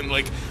don't even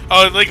like.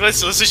 Oh, like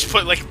let's just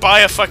put like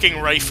buy a fucking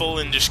rifle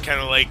and just kind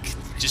of like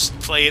just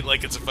play it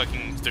like it's a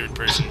fucking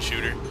third-person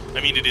shooter.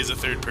 I mean, it is a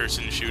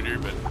third-person shooter,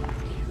 but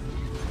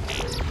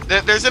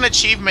There's an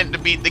achievement to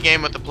beat the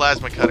game with the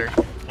plasma cutter.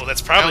 well,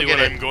 that's probably what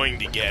I'm going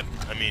to get.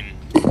 I mean,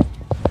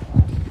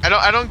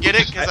 I don't get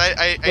it because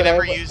I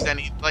never used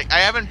any. Like, I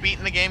haven't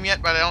beaten the game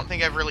yet, but I don't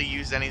think I've really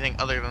used anything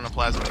other than the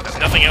plasma cutter.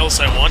 nothing else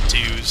I want to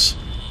use.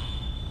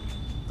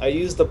 I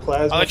used the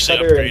plasma I'll actually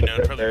cutter upgrade and now,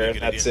 the probably Ripper, be a and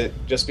good that's idea. it.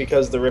 Just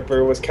because the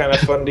Ripper was kind of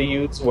fun to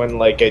use when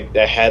like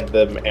I had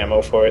the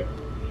ammo for it.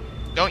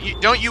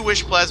 Don't you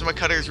wish plasma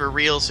cutters were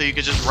real so you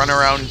could just run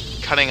around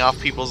cutting off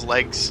people's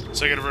legs?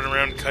 So I gotta run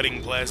around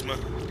cutting plasma.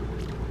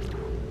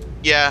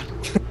 Yeah.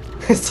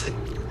 It's like,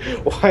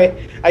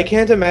 why? I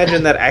can't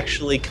imagine that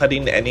actually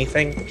cutting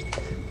anything.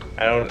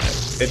 I don't.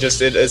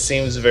 It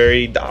seems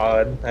very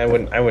odd. I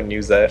wouldn't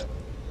use that.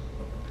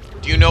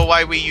 Do you know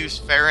why we use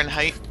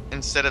Fahrenheit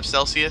instead of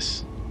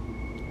Celsius?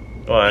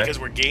 Why? Because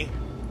we're gay.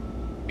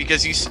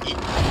 Because you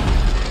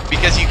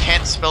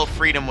can't spell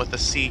freedom with a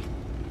C.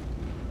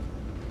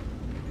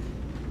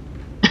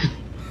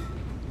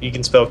 You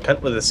can spell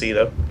cunt with a C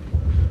though.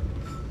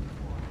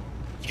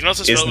 You can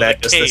also spell Isn't it that with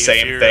a just K the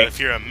same thing? if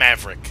you're a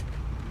maverick.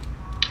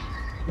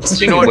 Do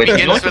you know what Wait,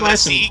 begins like with buy a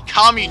C?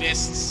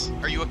 Communists.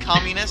 Are you a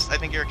communist? I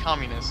think you're a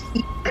communist.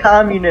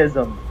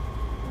 Communism.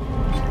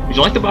 Would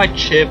you like to buy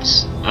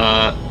chips,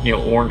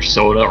 orange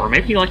soda, or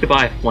maybe you'd like to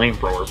buy a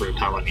flamethrower for your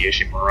time on the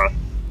Ishimura?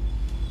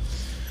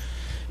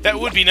 That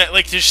would be nice.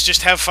 Like,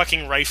 just have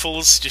fucking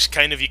rifles. Just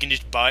kind of, you can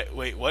just buy.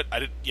 Wait, what?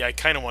 Yeah, I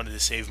kind of wanted to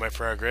save my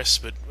progress,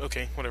 but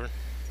okay, whatever.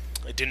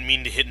 I didn't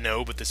mean to hit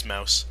no, but this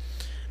mouse.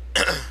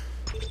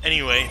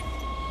 Anyway,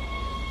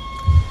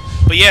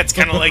 but yeah, it's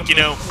kind of like, you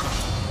know.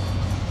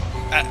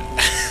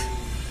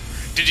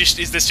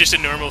 Is this just a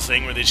normal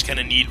thing where they just kind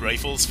of need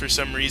rifles for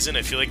some reason?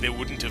 I feel like they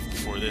wouldn't have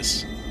before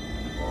this.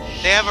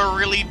 They have a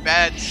really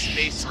bad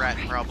space rat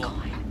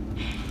problem.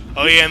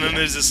 Oh yeah, and then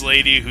there's this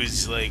lady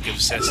who's like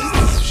obsessed.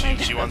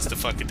 She wants to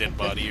fuck a dead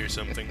body or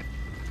something.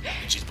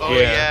 And she's Oh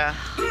yeah.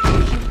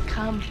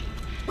 Come.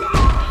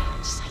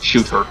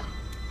 Shoot her.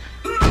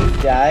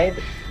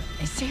 Died.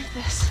 I saved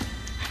this.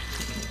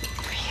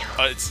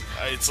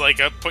 It's like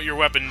put your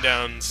weapon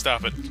down.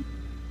 Stop it.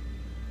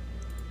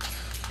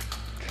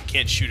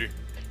 Can't shoot her.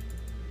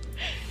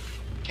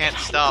 Can't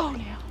stop.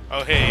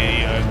 Oh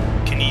hey,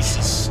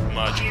 kinesis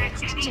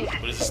module.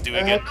 What does this do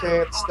again? I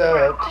can't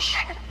stop.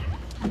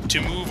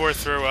 To move or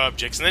throw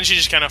objects, and then she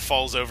just kind of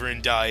falls over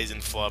and dies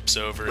and flops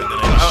over, and then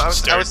I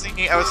was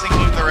thinking of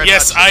the red.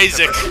 Yes, Hot Chili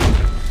Isaac.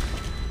 Peppers.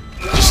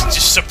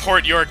 Just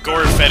support your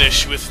gore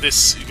fetish with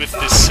this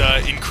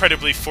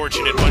incredibly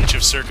fortunate bunch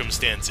of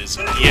circumstances.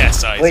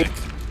 Yes, Isaac.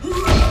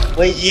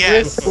 Wait,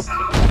 yes.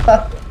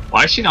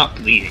 Why is she not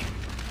bleeding?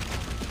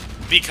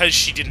 Because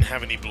she didn't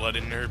have any blood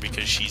in her,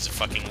 because she's a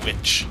fucking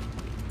witch.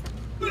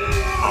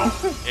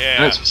 Oh.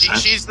 Yeah.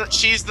 She's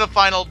the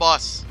final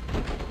boss.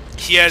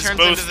 He has turns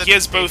both. into the He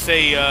has both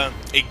a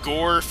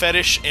gore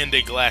fetish and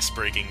a glass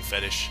breaking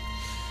fetish.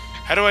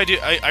 How do I do?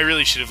 I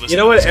really should have listened. You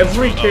know what? to this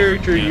Every intro.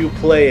 character you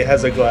play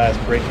has a glass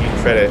breaking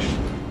fetish.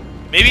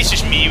 Maybe it's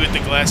just me with the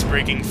glass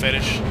breaking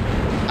fetish.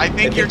 I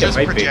think you're it just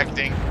might be.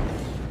 projecting.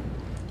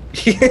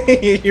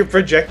 You're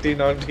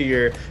projecting onto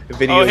your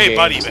video Oh, hey, games.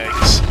 body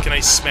bags. Can I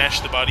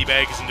smash the body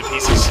bags into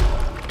pieces?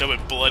 No,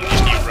 but blood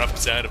just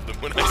erupts out of them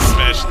when I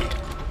smash them.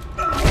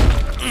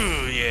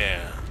 Ooh,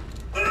 yeah.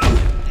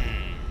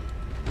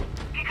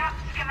 Pick up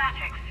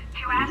schematics to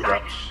add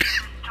items to the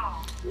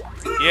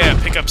store.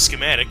 Yeah, pick up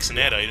schematics and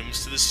add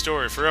items to the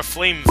store for a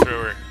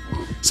flamethrower.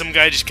 Some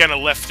guy just kind of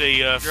left a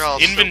You're all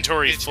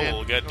inventory so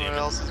full. bitchin'. Goddammit. What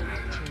else is-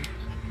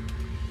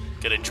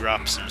 Gotta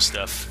drop some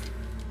stuff.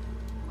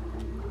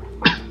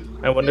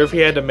 I wonder if he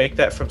had to make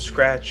that from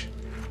scratch.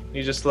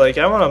 He's just like,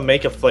 I want to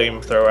make a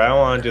flamethrower. I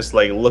want to just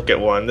like look at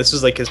one. This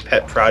is like his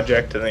pet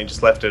project, and then he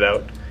just left it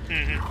out.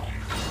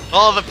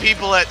 All the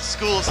people at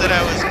school said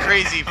I was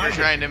crazy for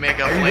trying to make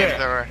a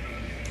flamethrower.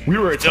 We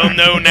were They'll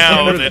know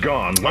now that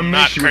gone. I'm One not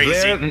minute she was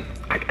crazy. there, and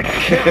I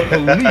can't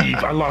believe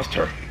I lost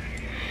her.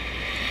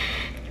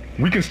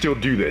 We can still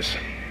do this.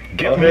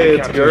 Get Oh, me hey, the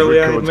it's captain's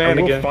girly-eyed records, man and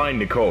we'll again. find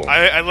Nicole.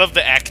 I love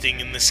the acting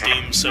in this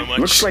game so much.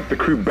 Looks like the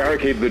crew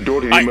barricaded the door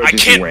to the I emergency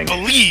can't wing.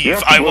 believe You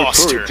have to I work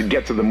lost through her. it to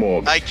get to the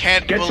morgue. I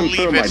can't Get some believe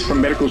thermite it. from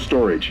medical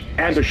storage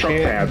and a shock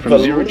pad from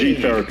believe zero-G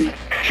it. therapy.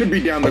 Should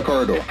be down the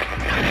corridor.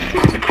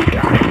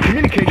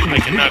 Communication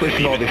is cannot useless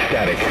in all believe this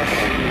static.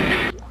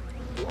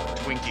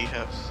 Twinkie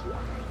House.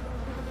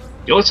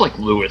 He looks like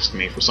Lewis to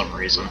me for some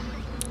reason.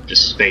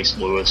 Just Space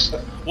Lewis.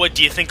 What,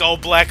 do you think all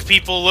black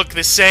people look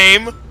the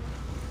same?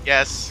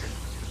 Yes.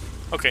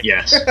 Okay.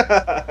 Yes.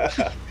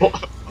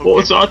 Well,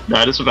 it's not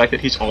that, it's the fact that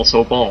he's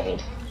also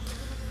bald.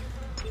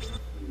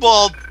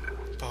 Bald.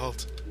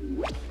 Bald.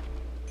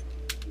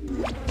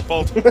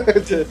 Bald.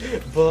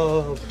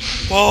 Bald.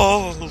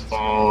 Bald.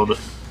 Bald.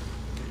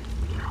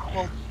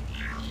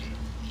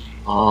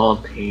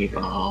 Bald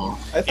people.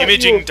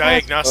 Imaging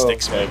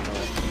diagnostics,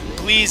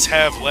 please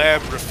have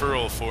lab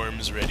referral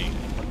forms ready.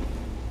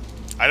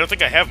 I don't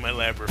think I have my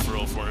lab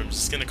referral forms.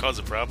 It's gonna cause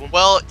a problem.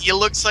 Well, it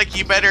looks like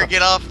you better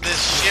get off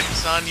this ship,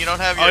 son. You don't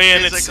have your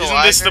physical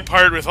isn't this the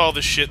part with all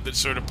the shit that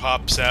sort of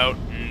pops out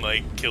and,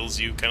 like, kills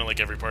you? Kind of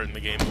like every part in the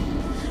game.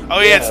 Oh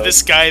yeah, it's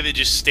this guy that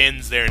just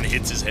stands there and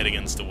hits his head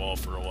against the wall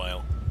for a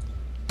while.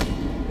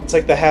 It's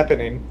like The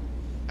Happening.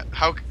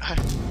 How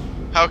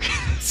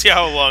See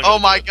how long... Oh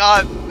my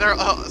god!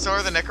 So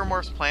are the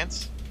necromorphs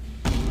plants?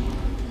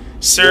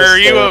 Sir, are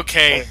you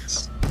okay?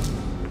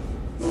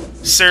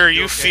 Sir, are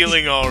you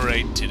feeling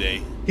alright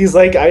today? He's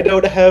like, I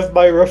don't have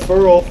my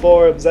referral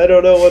forms. I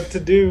don't know what to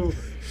do.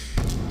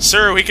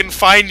 Sir, we can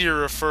find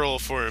your referral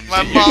forms.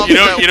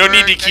 You don't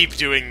need to keep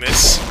doing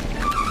this.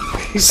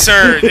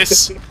 Sir,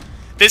 this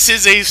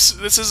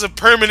is a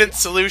permanent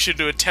solution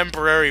to a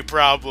temporary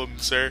problem,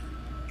 sir.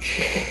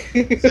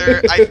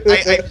 Sir,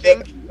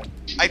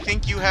 I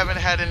think you haven't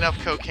had enough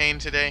cocaine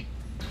today.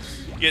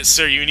 Yes,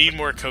 sir, you need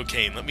more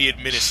cocaine. Let me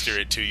administer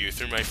it to you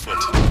through my foot.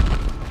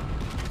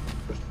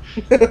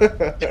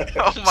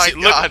 Oh my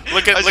god!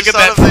 Look at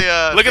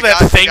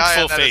that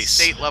thankful face.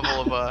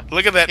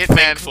 Look at that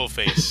thankful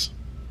face.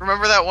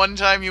 Remember that one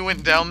time you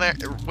went down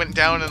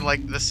in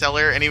like the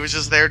cellar, and he was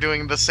just there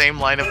doing the same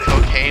line of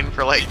cocaine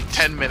for like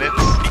 10 minutes.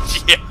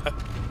 Yeah.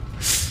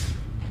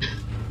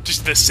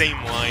 Just the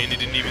same line. It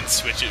didn't even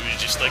switch. It was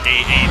just like a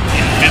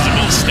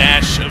invisible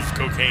stash of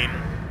cocaine.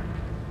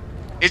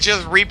 It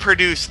just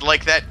reproduced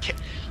like that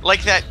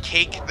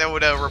cake that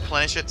would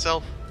replenish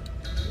itself.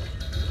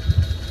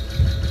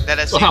 That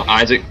has how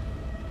Isaac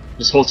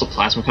just holds a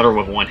plasma cutter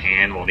with one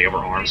hand while the other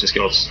arm just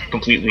goes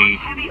completely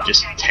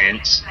just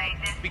tense.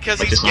 Because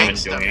like he's just not even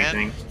gangsta, doing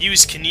anything. man.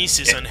 Use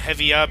kinesis on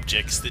heavy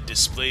objects that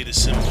display the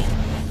symbol.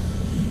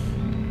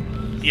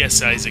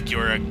 Yes, Isaac, you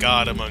are a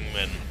god among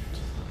men.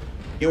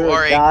 You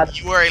are a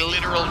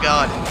literal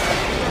god.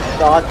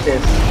 Got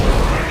this.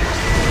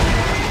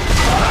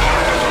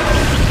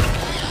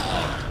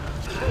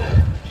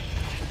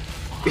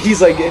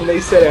 He's like, and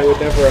they said I would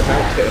never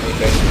amount to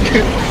anything.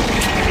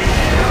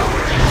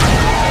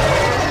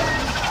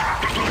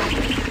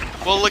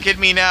 Well, look at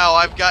me now.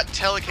 I've got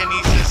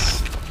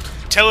telekinesis.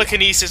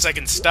 Telekinesis, I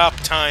can stop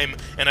time,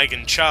 and I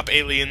can chop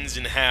aliens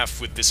in half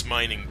with this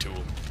mining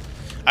tool.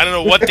 I don't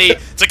know what they...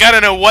 It's like, I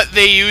don't know what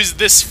they used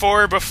this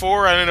for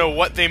before. I don't know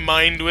what they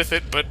mined with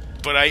it, but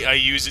I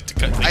use it to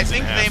cut things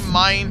in half.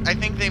 I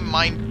think they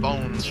mined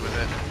bones with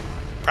it.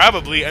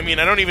 Probably. I mean,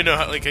 I don't even know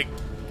how, like, I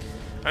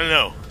don't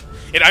know.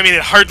 It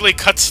hardly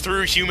cuts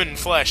through human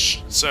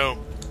flesh, so...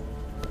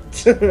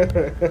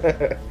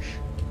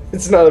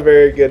 It's not a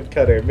very good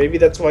cutter. Maybe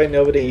that's why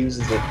nobody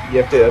uses it.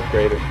 You have to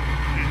upgrade it.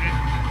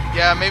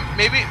 Yeah,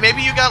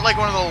 maybe you got like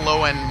one of the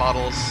low-end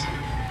models.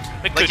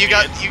 Like you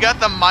got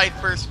the My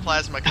First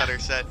Plasma Cutter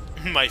set.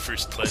 My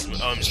First Plasma.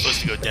 Oh, I'm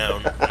supposed to go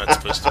down. I'm not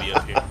supposed to be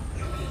up here.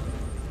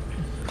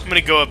 I'm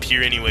gonna go up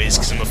here anyways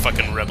because I'm a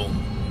fucking rebel.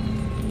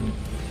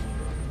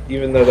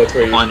 Even though that's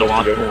where you're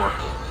supposed to go. More.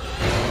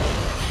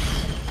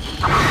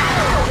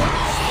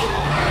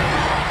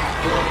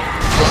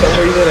 For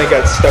some reason I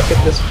got stuck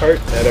at this part,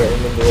 I don't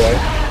remember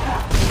why.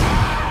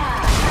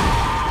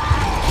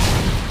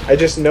 I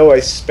just know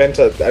I spent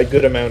a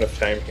good amount of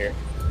time here.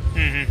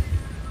 Mm-hmm.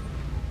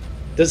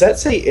 Does that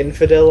say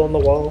infidel on the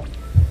wall?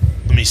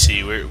 Let me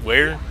see,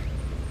 where?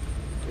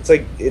 It's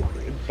like,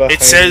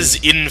 it says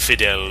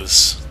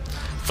infidels.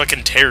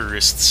 Fucking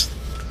terrorists.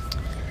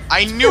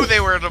 I knew they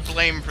were to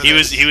blame for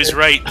this. He was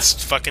right,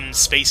 it's fucking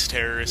space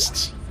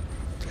terrorists.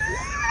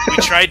 We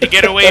tried to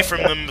get away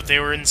from them, but they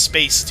were in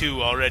space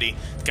too already.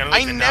 Kind of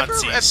like the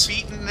Nazis. I never have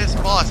beaten this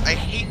boss. I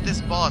hate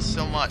this boss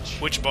so much.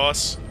 Which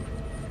boss?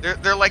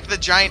 They're like the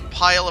giant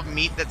pile of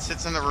meat that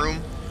sits in the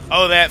room.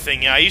 Oh, that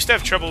thing. Yeah, I used to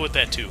have trouble with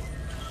that too.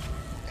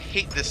 I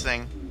hate this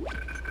thing.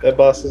 That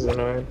boss is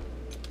annoying.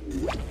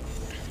 At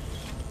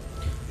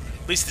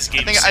least this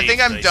game. I think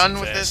I'm done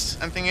with this.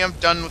 I'm thinking I'm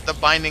done with the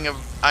binding of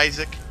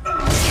Isaac.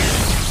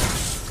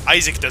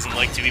 Isaac doesn't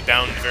like to be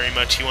bound very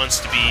much. He wants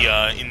to be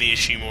in the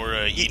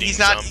Ishimura eating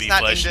zombie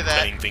flesh and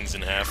cutting things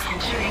in half.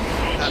 He's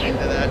not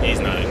into that. He's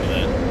not into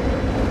that.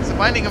 Is the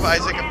Binding of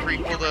Isaac a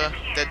prequel to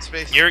Dead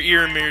Space? Your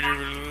ear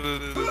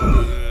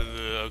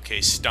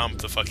Okay, stomp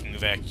the fucking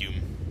vacuum.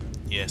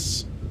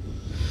 Yes.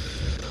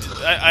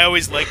 I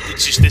always liked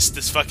it's just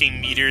this fucking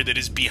meter that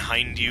is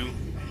behind you,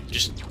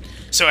 just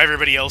so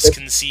everybody else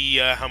can see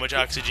how much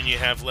oxygen you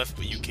have left,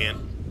 but you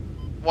can't.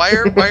 Why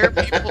are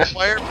people at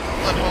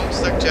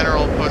Homestuck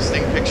General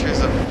posting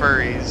pictures of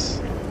furries?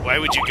 Why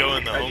would you go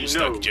in the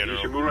Homestuck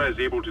General? Ishimura is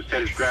able to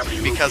set his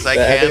gravity because I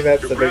can. I think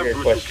that's the bigger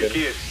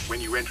question.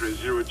 When you enter a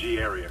zero-G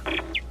area.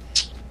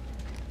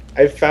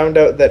 I found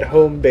out that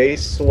home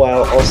base,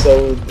 while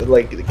also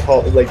like the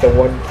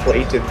one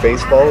plate in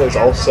baseball, is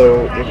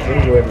also in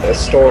England a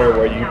store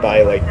where you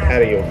buy like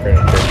patio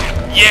furniture.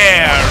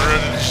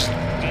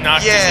 Yeah,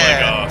 knocked his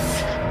leg off.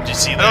 Did you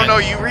see that? No,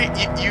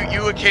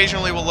 you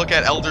occasionally will look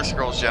at Elder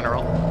Scrolls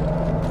General.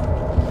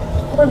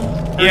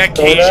 Yeah,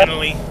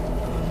 occasionally.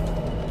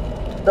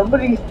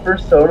 Somebody's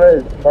persona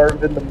is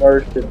Marvin the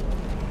Martian.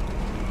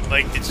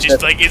 Like, it's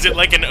just like, is it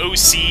like an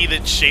OC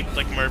that's shaped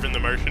like Marvin the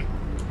Martian?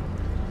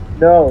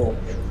 No.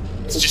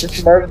 It's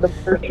just Marvin the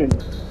Martian.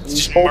 It's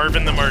just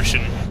Marvin the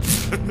Martian.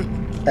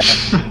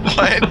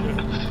 What?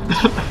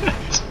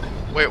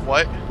 Wait,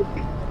 what?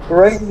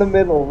 Right in the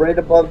middle, right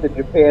above the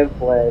Japan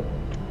flag.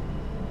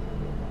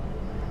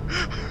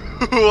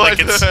 What like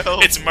the hell?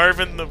 It's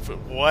Marvin the...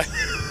 What?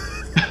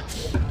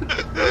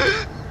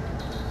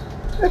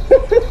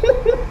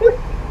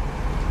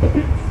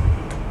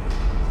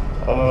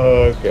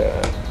 Oh,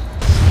 God.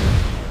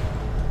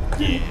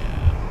 Yeah.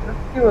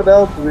 Let's see what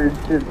else weird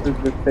shit is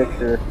in this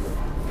picture.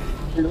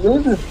 It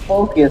loses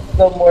focus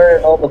somewhere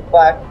in all the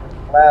black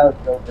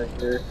clouds over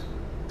here.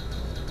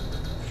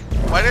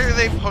 Why are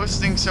they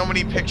posting so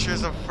many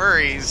pictures of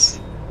furries?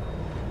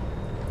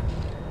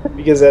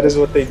 Because that is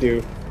what they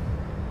do.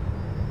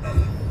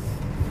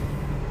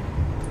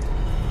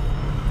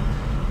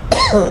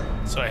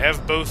 So I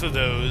have both of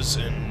those,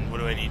 and what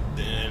do I need?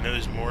 I know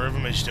there's more of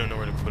them, I just don't know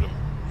where to put them.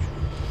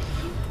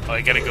 Oh,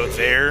 I gotta go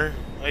there,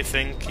 I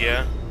think,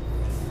 yeah.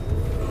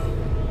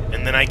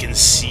 And then I can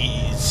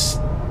seize...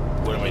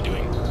 What am I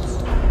doing?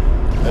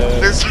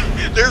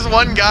 There's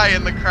one guy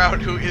in the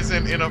crowd who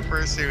isn't in a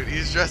fursuit.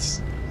 He's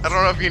just... I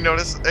don't know if you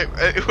noticed,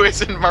 who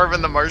isn't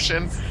Marvin the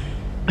Martian.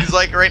 He's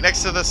like right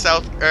next to the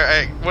South,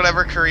 or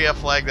whatever Korea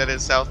flag that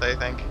is, South, I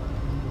think.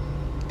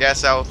 Yeah,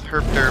 South.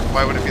 Herp derp.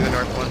 Why would it be the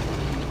North one?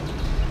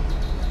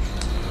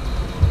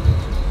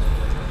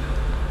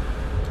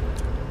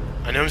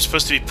 I know I'm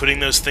supposed to be putting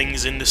those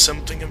things into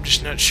something, I'm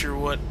just not sure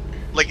what.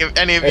 Like, if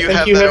any of I you think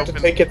have you that have open.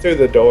 to take it through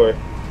the door.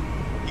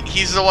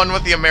 He's the one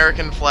with the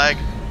American flag.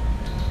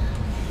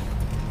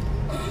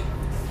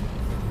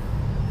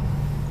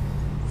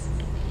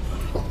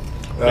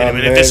 Wait a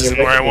minute, this isn't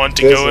where I want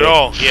to go at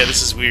all. Yeah,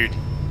 this is weird.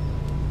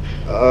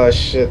 Oh,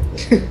 shit.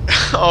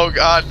 Oh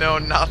god, no,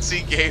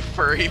 Nazi gay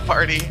furry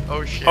party.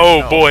 Oh shit.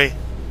 Oh no. boy.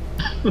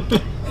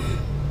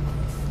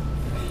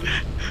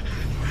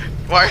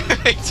 Why are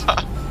they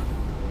talking?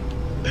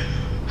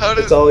 How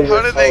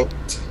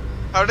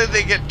did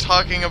they get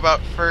talking about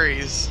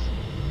furries?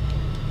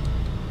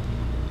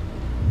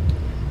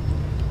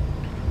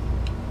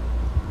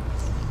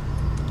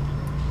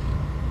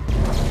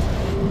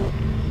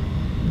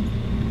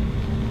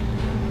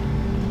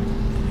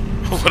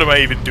 What am I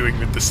even doing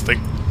with this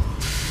thing?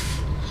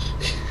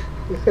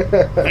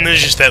 And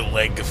there's just that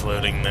leg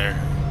floating there.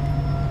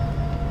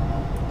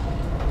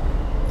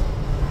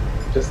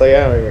 Just like,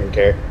 I don't even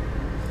care.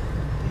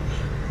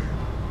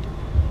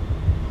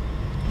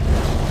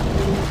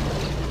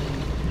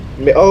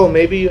 Oh,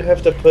 maybe you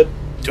have to put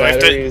Do I have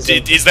to...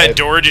 Is that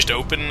door just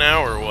open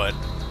now, or what?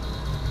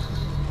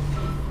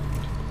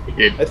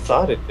 I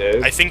thought it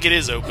did. I think it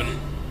is open.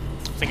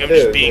 I think I'm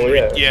just being...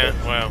 Well, yeah,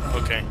 wow,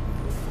 okay.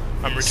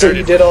 I'm retarded. So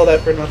you did all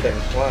that for nothing.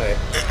 Why?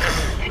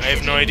 I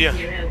have no idea.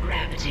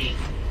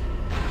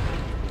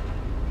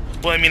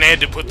 Well, I mean, I had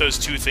to put those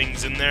two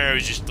things in there. I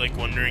was just, like,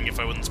 wondering if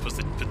I wasn't supposed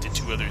to put the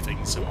two other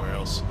things somewhere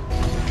else.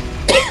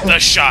 The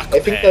shock pad. I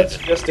think that's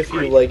just if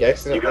you, like,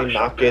 accidentally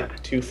knock it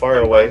too far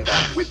away.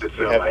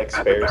 You have, like,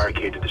 spares.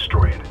 Barricade to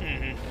destroy it.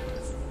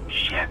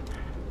 Shit.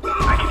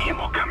 I can hear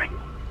more coming.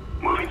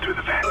 Moving through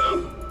the vents.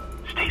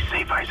 Stay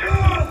safe, Isaac.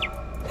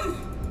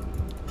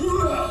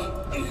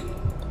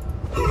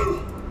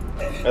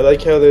 I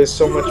like how there's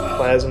so much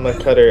plasma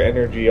cutter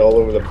energy all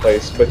over the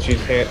place, but you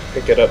can't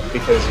pick it up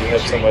because you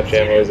have so much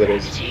ammo as it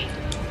is.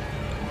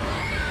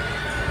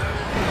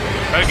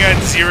 I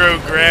got zero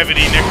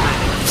gravity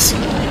necromorphs.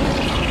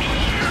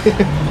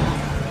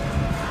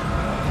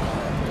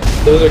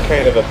 Those are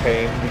kind of a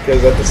pain,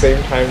 because at the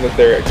same time that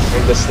they're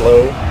kind of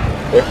slow,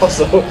 they're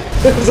also...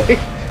 it's like...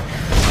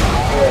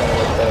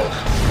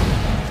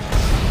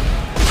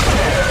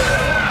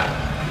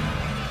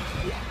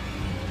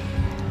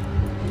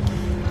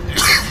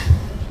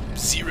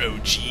 Zero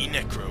G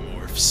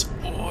necromorphs.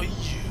 Oh,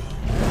 you.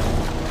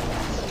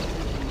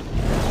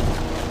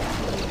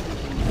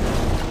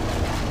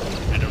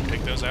 I don't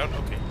take those out?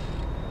 Okay.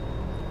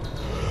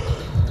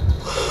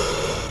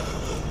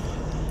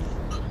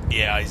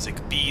 Yeah,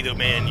 Isaac, be the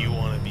man you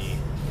want to be.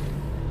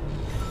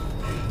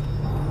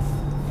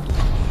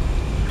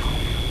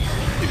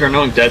 If you're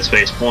knowing Dead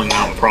Space, pulling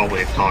out would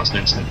probably have caused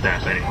instant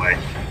death anyway.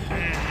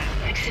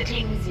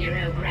 Exiting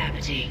zero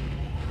gravity.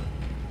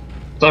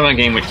 It's not a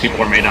game which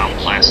people are made out of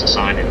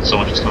plasticine and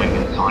someone just coming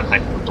in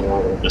contact with the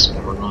door will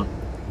discover them.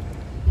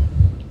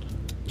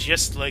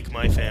 Just like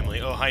my family.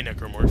 Oh, hi,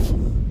 necromorph.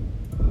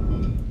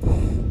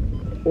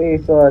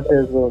 Face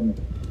autism.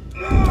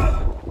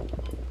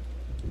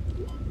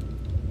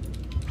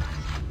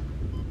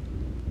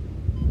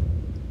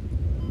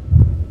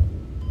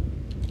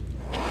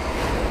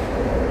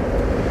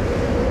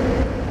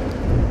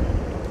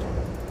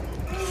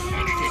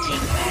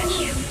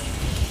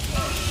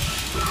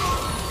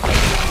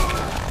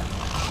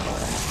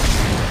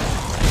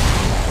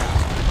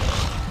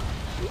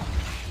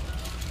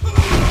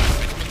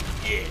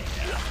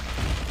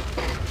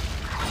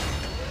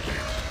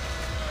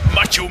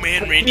 Macho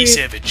Man Randy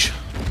Savage.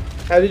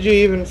 How did you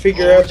even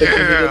figure out that you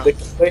needed to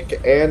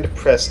click and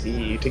press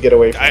E to get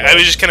away from it? I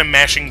was just kind of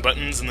mashing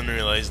buttons and then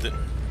realized it.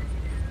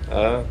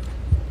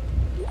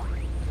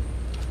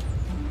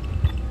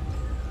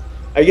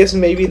 I guess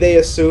maybe they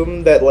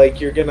assume that, like,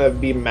 you're gonna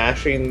be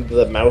mashing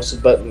the mouse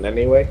button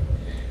anyway.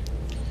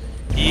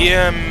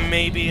 Yeah,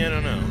 maybe, I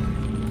don't know.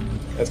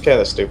 That's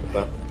kind of stupid,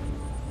 though.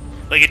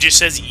 Like, it just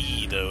says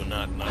E, though,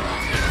 not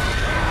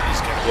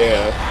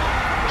Yeah.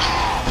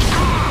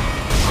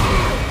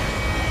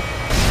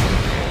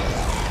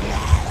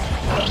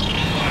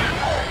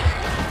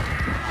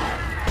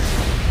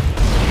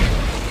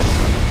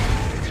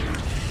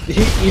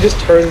 He just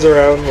turns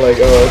around like,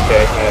 oh,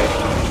 okay.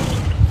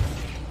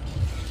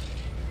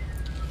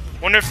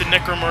 Wonder if the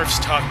necromorphs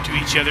talk to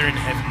each other and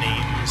have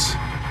names.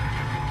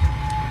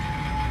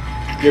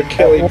 You're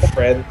killing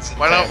friends.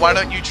 Why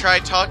don't you try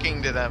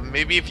talking to them?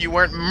 Maybe if you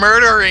weren't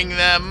murdering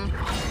them.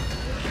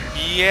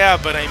 Yeah,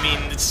 but I mean,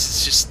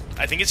 it's just.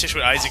 I think it's just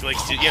what Isaac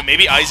likes to. Yeah,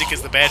 maybe Isaac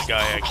is the bad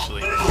guy,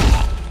 actually.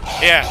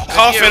 Yeah,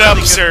 cough it up,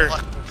 sir.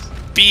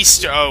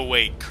 Beast. Oh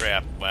wait,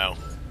 crap. Wow.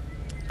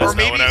 That's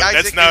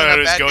not what I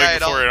was going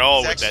for at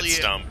all with that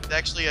stump. It's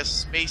actually a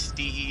space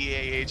DEA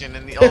agent,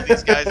 and all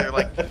these guys are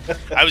like.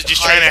 I was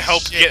just trying to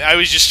help. I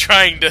was just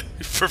trying to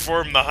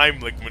perform the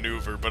Heimlich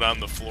maneuver, but on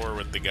the floor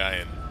with the guy,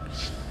 and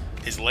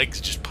his legs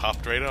just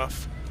popped right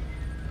off.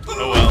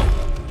 Oh well.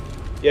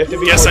 You have to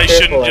be Guess more I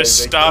careful, shouldn't just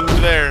Isaac. stop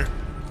there.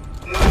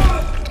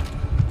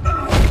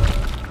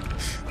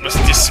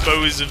 Must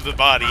dispose of the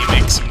body,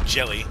 make some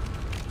jelly.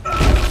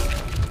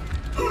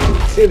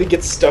 See if it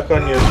gets stuck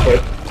on your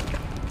foot.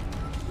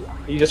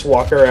 You just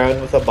walk around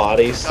with a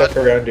body stuck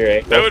around your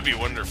ankle. That would be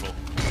wonderful.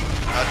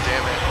 God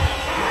damn it.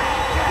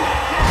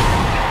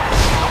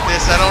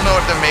 I don't know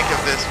what to make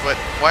of this, but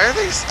why are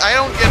these? I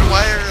don't get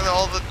why are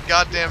all the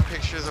goddamn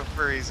pictures of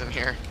furries in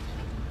here.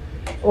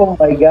 Oh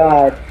my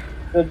god.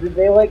 So did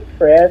they like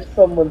crash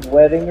someone's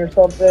wedding or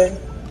something?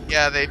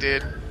 Yeah, they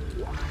did.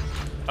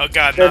 Oh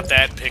god, not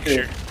that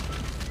picture.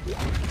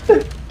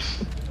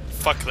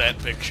 Fuck that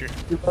picture.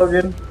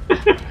 Logan.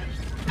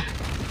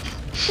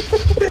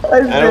 I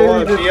don't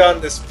want to be on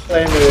this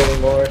planet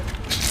anymore.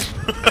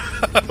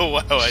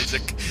 Wow,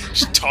 Isaac.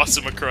 Just toss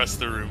him across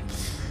the room.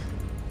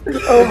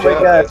 Oh my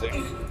god.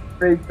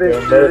 Great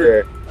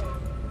picture.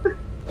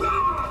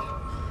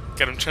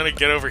 God, I'm trying to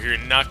get over here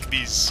and knock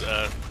these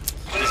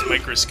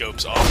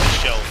microscopes off the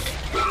shelf.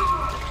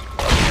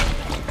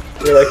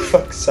 You're like,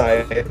 fuck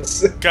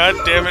science. God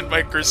damn it,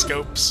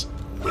 microscopes.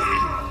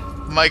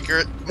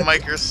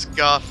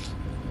 Microscope.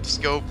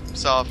 Scope.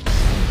 Soft.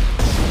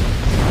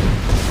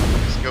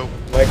 Scope.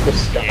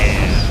 Microscope.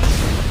 Yeah.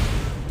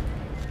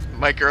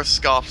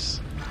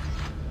 Microscopes.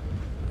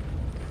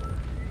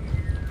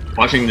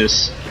 Watching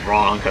this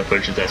raw uncut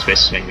footage of Dead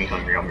Space is making me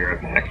hungry. I'll be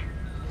right back.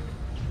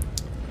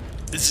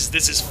 This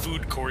is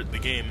Food Court, the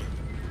game.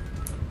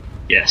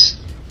 Yes,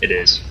 it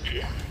is.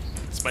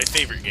 It's my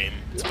favorite game.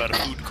 It's about a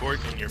food court,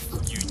 and you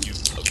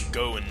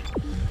go and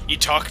you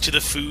talk to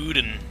the food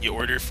and you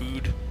order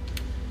food.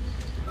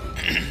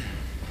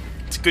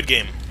 It's a good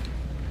game.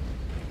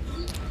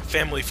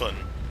 Family fun.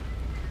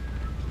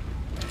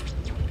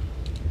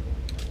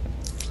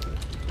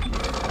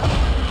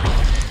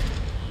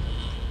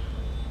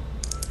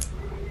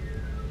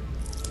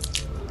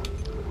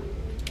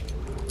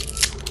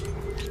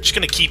 Just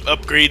gonna keep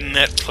upgrading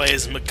that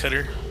plasma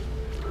cutter.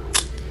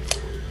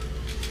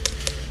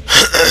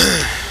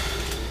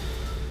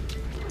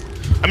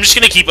 I'm just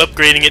gonna keep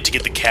upgrading it to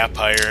get the cap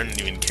higher. I don't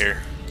even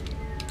care.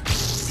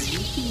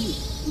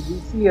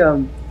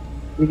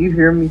 Did you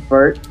hear me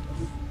fart?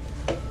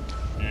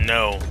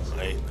 No,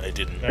 I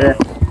didn't. Yeah.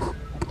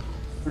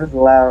 It was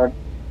loud.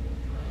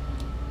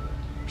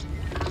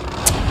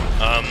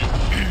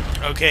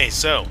 Okay,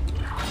 so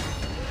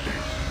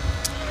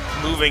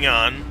moving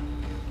on.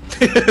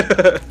 We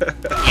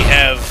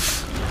have.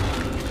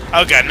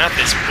 Oh god, not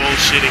this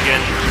bullshit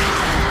again.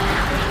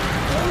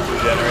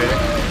 Generator.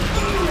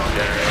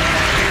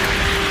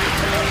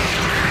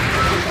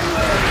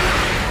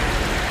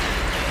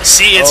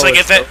 See, it's like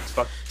at that.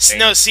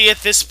 No, see,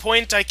 at this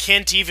point, I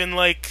can't even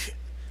like.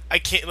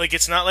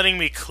 It's not letting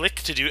me click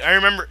to do. I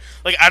remember,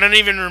 like, I don't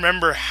even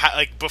remember how.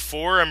 Like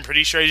before, I'm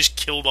pretty sure I just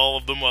killed all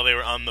of them while they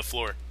were on the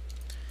floor.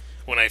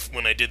 When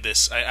I did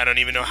this, I don't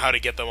even know how to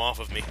get them off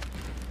of me.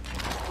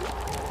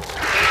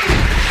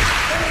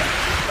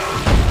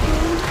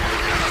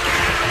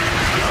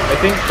 I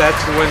think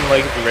that's when,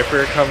 like,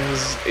 Ripper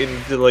comes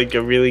into, like,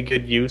 a really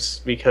good use,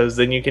 because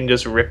then you can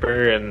just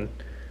Ripper and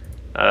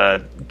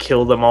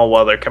kill them all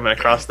while they're coming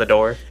across the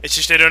door. It's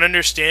just I don't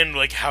understand,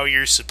 like, how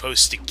you're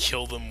supposed to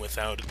kill them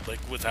without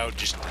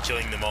just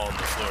killing them all on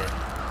the floor.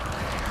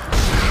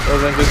 Well,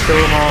 then just kill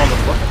them all on the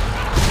floor.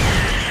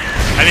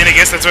 I mean, I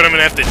guess that's what I'm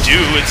gonna have to do.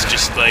 It's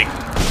just like,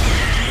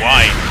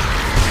 why?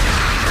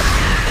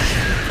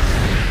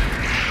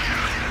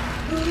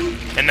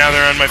 And now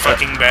they're on my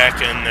fucking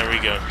back, and there we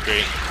go.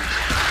 Great.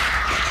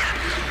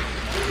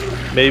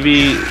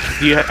 Maybe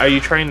are you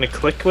trying to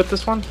click with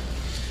this one?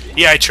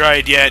 Yeah, I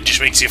tried. Yeah, it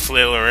just makes you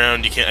flail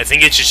around. You can't. I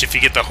think it's just if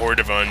you get the horde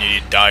of on you,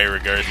 you die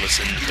regardless.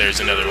 And there's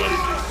another one.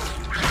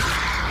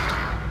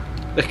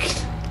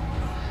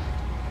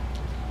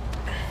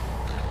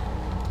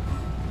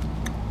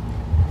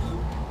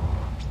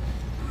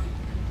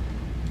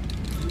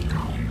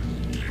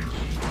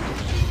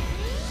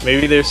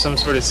 Maybe there's some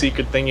sort of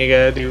secret thing you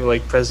gotta do,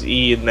 like press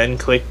E and then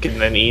click, and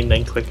then E and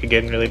then click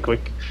again really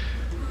quick.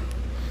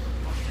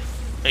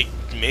 Like,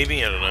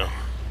 maybe? I don't know.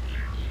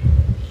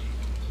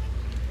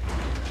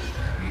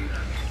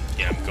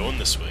 Yeah, I'm going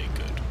this way.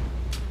 Good.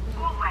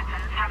 All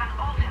weapons have an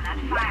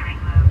alternate firing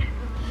mode.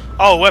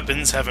 All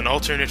weapons have an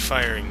alternate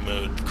firing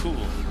mode.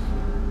 Cool.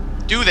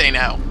 Do they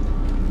now?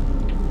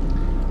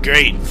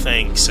 Great,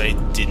 thanks. I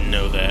didn't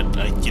know that.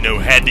 I,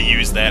 had to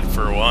use that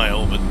for a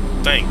while, but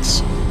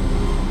thanks.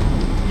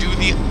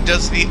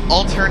 Does the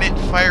alternate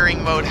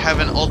firing mode have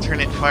an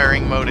alternate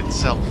firing mode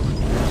itself?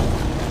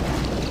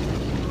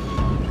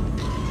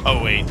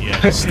 Oh wait,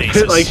 yeah,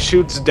 stasis. It like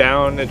shoots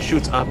down, it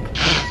shoots up.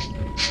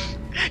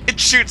 It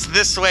shoots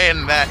this way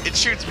and that. It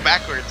shoots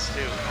backwards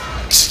too.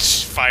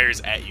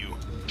 Fires at you.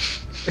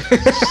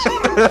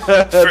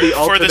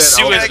 for the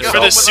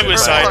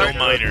suicidal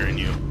miner in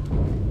you.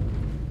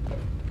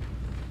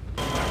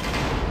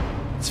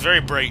 It's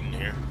very bright in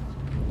here.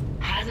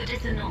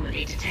 Hazardous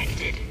anomaly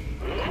detected.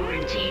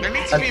 Quarantine. There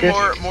needs to be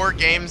more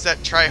games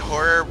that try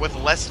horror with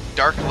less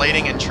dark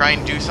lighting and try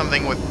and do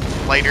something with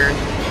lighter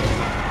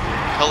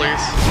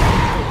colors.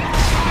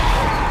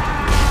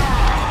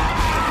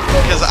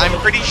 Because I'm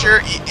pretty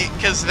sure,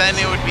 because then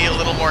it would be a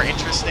little more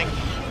interesting.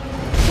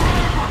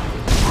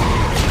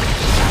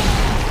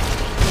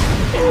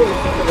 I can't really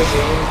think of a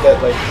game that,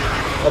 like,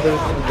 other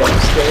than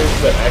jump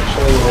scares, that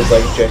actually was,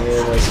 like,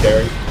 genuinely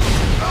scary.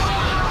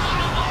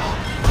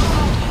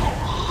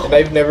 And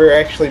I've never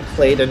actually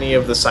played any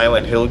of the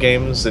Silent Hill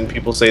games, and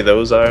people say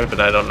those are, but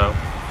I don't know.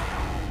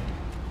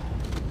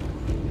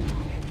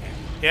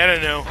 Yeah, I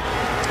don't know.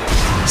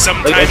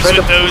 Sometimes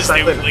with those,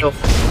 they were like.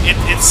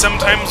 It's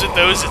sometimes with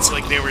those, it's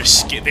like they were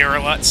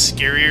a lot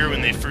scarier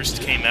when they first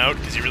came out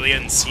because you really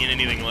hadn't seen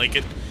anything like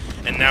it,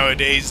 and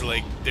nowadays,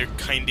 like, they're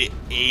kind of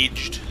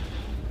aged.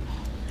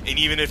 And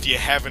even if you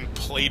haven't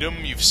played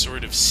them, you've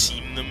sort of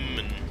seen them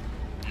and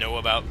know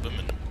about them,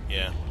 and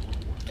yeah.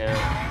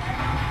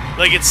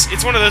 Like,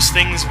 it's one of those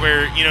things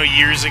where,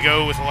 years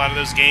ago with a lot of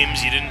those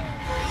games, you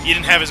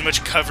didn't have as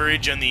much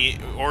coverage on the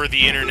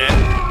internet.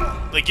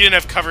 Like, you didn't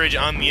have coverage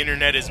on the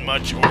internet as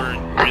much, or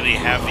really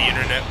have the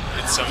internet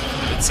at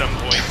some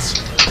points.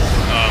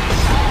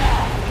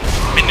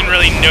 I didn't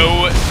really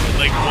know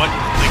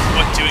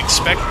what to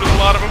expect with a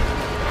lot of them.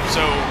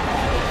 So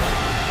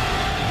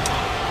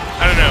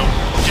I don't know,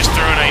 just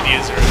throwing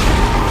ideas around.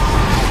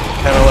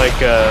 Kind of like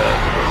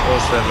what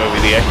was that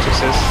movie, The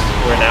Exorcist,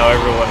 where now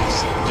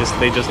everyone's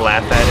they just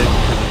laugh at it.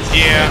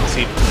 Yeah.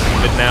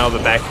 But now,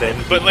 back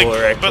then, people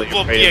are actually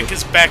afraid of it.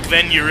 Because back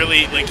then you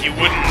really you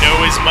wouldn't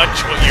know as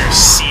much what you're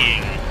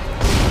seeing.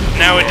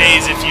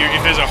 Nowadays, if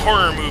there's a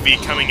horror movie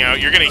coming out,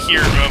 you're gonna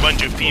hear from a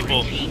bunch of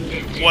people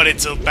what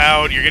it's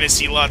about. You're gonna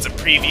see lots of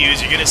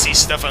previews. You're gonna see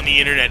stuff on the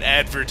internet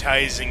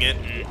advertising it,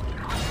 and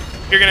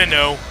you're gonna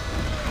know.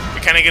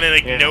 You're kind of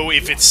gonna know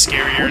if it's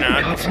scary or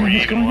not before you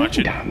even watch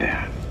it.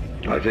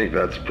 I think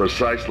that's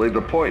precisely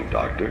the point,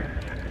 Doctor.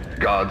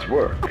 God's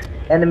work.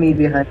 Enemy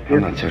behind you.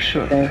 I'm not so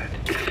sure of that.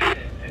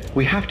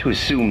 We have to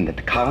assume that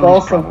the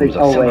colony's problems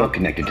are somehow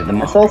connected to the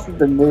mob. I saw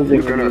something moving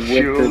You can when you went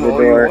through assume the all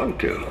door. you want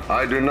to.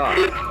 I do not.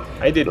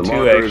 I did the too,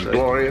 marker is actually.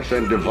 glorious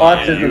and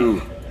divine.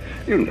 Autism.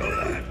 You know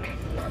that.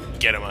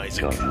 Get him,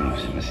 Isaac. God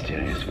moves in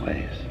mysterious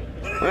ways.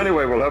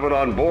 Anyway, we'll have it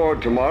on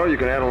board tomorrow. You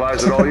can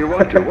analyze it all you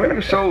want to. Why are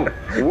you so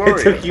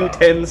worried? It took you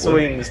 10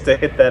 swings to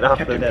hit that off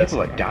the desk.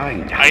 People are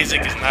dying down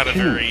Isaac there. is not a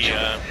very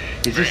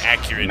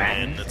accurate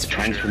man. That's for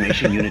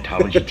transformation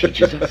unitology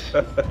teaches us.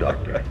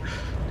 Doctor.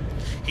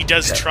 He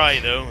does try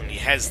though, and he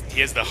has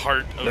the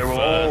heart of There will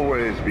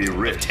always be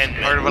risk. 10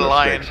 men. Heart of a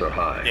lion. Stakes are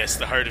high. Yes,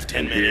 the heart of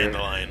 10 men and the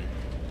lion.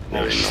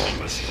 They're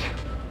enormous.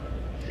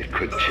 It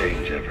could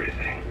change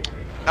everything.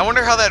 I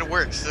wonder how that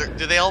works.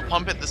 Do they all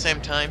pump at the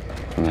same time?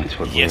 That's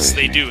what Yes,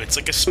 they do. It's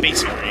like a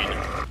space marine.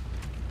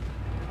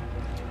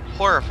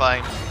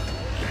 Horrifying.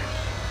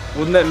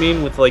 Wouldn't that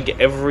mean with like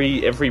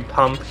every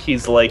pump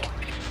he's about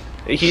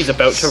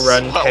to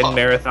run 10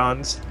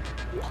 marathons?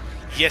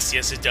 Yes,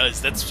 it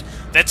does.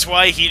 That's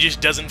why he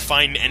just doesn't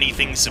find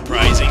anything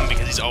surprising,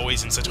 because he's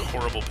always in such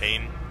horrible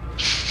pain.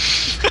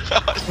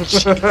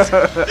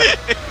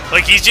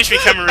 Like, he's just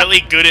become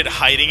really good at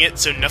hiding it,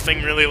 so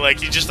nothing really,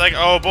 he's just like,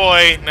 oh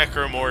boy,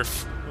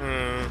 necromorph.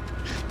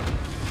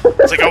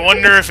 It's like, I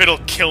wonder if it'll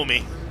kill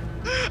me.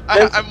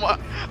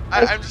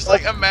 I'm just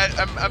like, I'm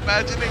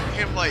imagining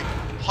him like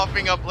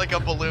puffing up like a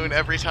balloon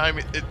every time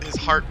his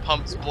heart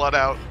pumps blood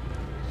out.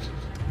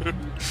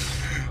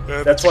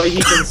 That's why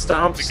he can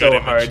stomp so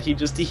hard.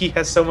 He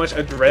has so much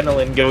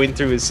adrenaline going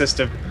through his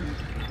system.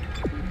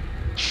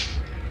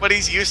 But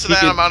he's used to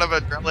that amount of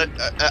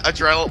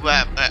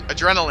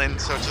adrenaline,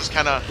 so it's just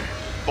kind of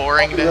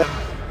boring to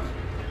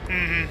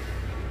him.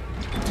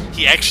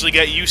 He actually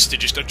got used to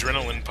just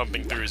adrenaline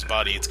pumping through his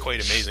body. It's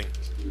quite amazing.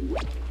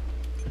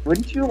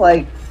 Wouldn't you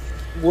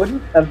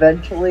wouldn't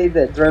eventually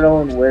the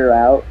adrenaline wear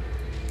out?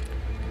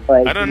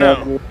 Like, I don't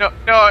know.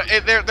 No,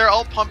 they're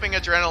all pumping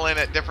adrenaline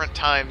at different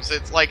times.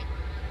 It's like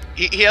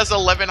he has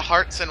 11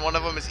 hearts and one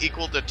of them is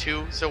equal to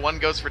 2, so one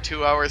goes for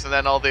 2 hours and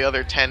then all the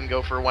other 10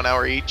 go for 1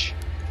 hour each.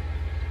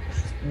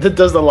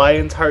 Does the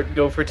lion's heart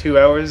go for 2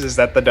 hours? Is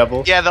that the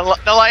double? Yeah, the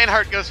lion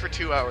heart goes for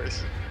 2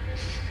 hours.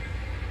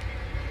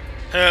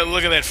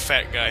 Look at that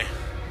fat guy.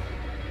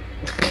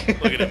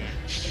 Look at him.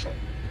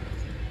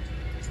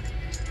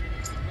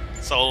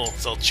 It's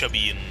all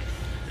chubby and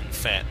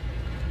fat.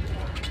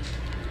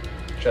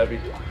 Chubby.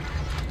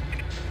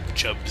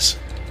 Chubs.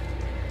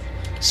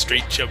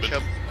 Straight chubbing.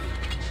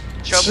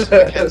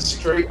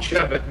 Straight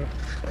chubbing.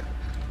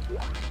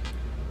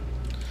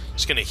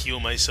 Just gonna heal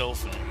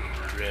myself and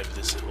grab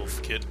this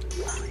health kit.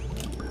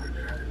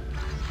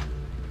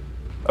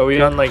 Are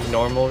we on like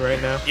normal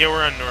right now? Yeah,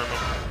 we're on normal.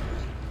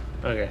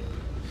 Okay.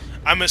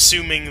 I'm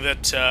assuming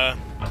that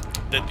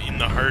that in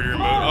the harder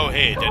mode. Oh,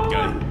 hey, dead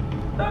guy.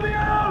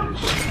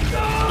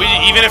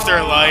 Even if they're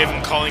alive,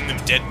 I'm calling them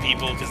dead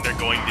people because they're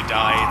going to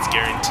die. It's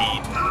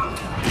guaranteed.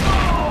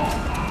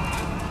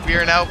 We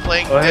are now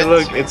playing. Oh, hey,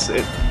 look! It's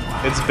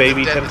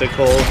Baby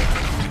Tentacle.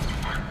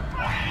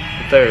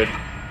 The third.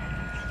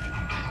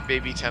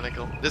 Baby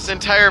Tentacle. This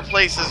entire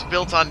place is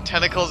built on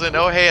tentacles, and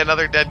oh, hey,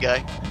 another dead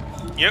guy.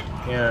 Yep.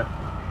 Yeah.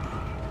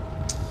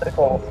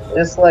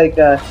 Just like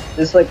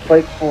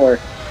Quake 4.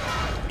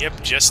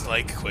 Yep, just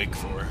like Quake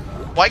 4.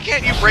 Why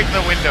can't you break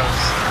the windows?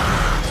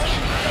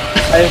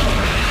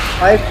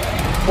 I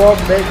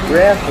 12-bit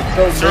graphics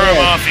so Throw bad.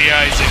 him off the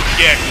Isaac.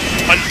 Yeah,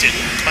 hunt it.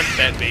 Hunt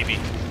that baby.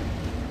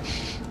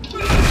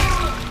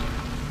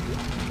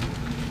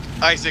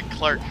 Isaac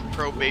Clarke,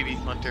 pro baby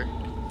hunter.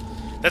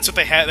 That's what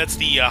they had. That's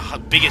the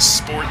biggest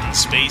sport in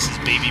space is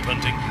baby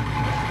hunting.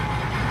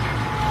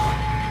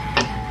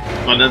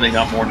 Well, then they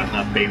got more than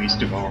enough babies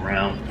to go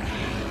around.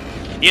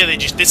 Yeah, they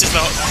just the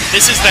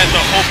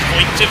whole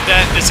point of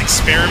this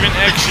experiment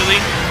actually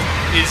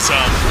is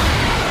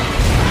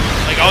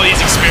like all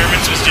these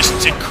experiments was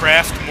just to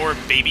craft more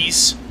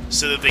babies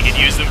so that they could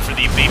use them for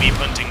the baby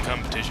hunting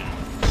competition.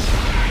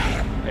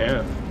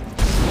 Yeah.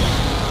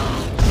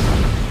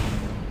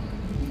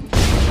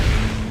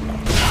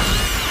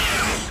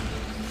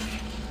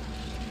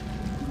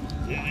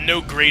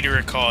 No greater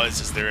a cause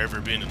has there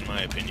ever been, in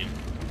my opinion.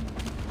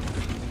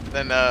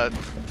 Than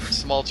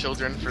small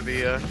children for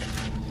the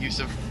use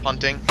of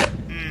punting.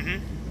 Mm-hmm.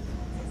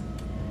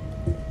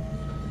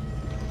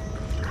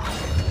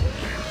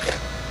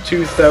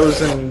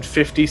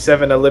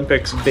 2057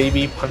 Olympics,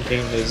 baby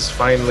punting is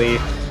finally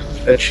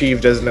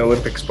achieved as an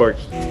Olympic sport.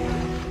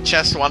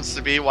 Chess wants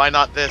to be, why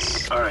not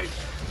this? Alright,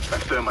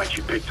 that thermite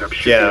you picked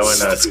up. Yeah, why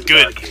not? That's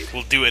good.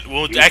 We'll do it.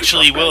 We'll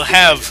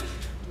have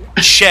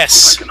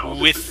chess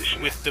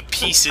with the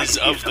pieces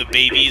of the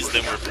babies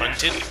that were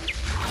punted.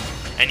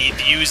 And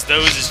you'd use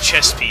those as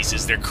chess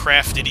pieces. They're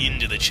crafted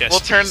into the chess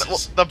pieces.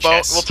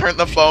 We'll turn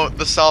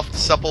the soft,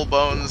 supple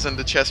bones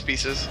into chess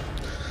pieces.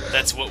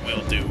 That's what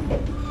we'll do.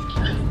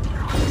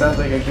 Sounds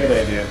like a good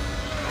idea.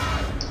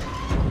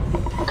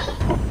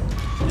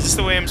 Is this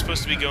the way I'm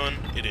supposed to be going?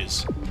 It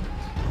is.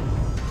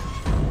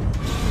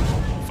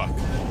 Fuck.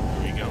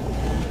 There you go.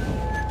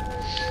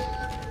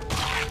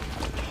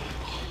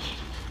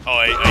 Oh,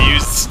 I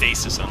used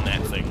stasis on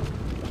that thing.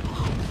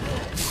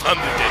 On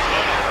the dead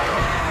body.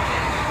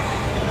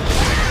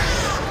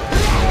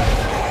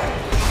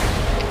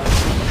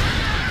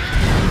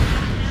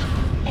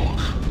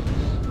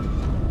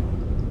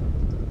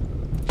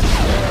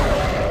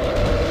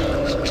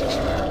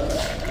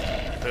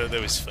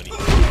 That was funny.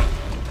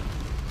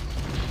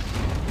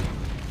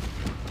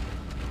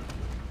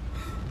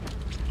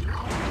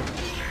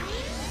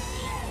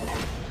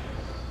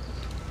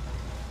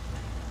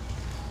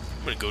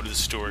 I'm gonna go to the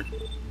store.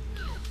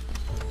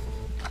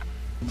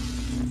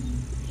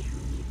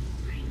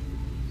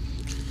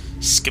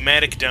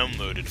 Schematic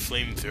downloaded.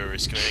 Flamethrower.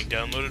 Schematic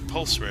downloaded.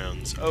 Pulse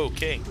rounds.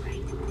 Okay.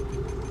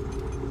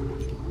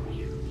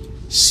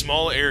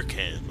 Small air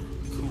can.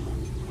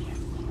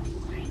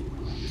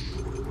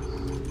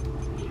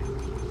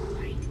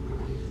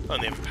 Oh,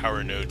 and they have a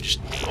power node.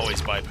 Just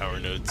always buy power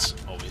nodes.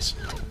 Always.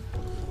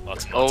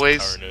 Lots and lots of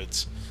power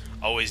nodes.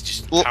 Always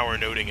just power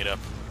noding it up.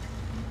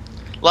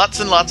 Lots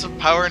and lots of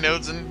power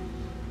nodes and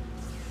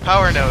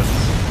power nodes.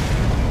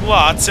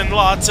 Lots and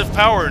lots of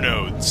power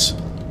nodes.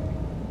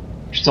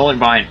 Just only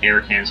buy an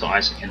air can so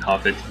Isaac can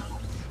huff it.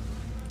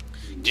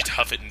 Just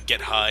huff it and get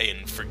high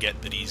and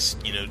forget that he's,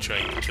 you know,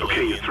 trying to kill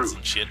aliens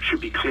and shit.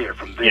 Should be clear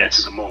from there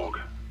to the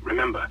morgue.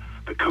 Remember,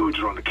 the codes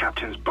are on the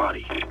captain's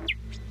body.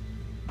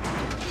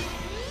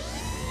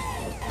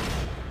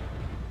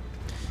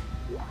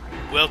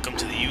 Welcome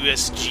to the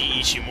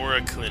USG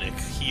Ishimura Clinic,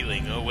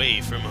 healing away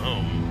from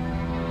home.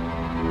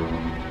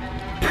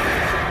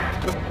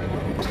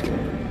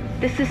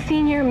 This is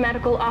Senior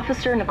Medical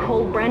Officer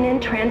Nicole Brennan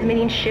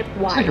transmitting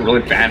ship-wide. It's like a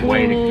really bad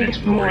way to convince need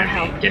people more we're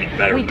help. getting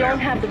better. We don't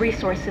have the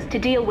resources to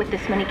deal with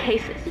this many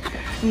cases.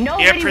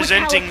 Nobody Yeah, would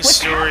presenting tell us what's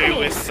story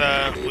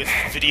happening. with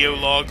video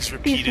logs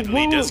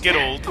repeatedly does get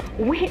old.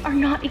 We are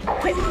not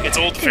equipped. It's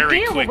old to very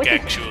deal quick, with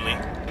actually.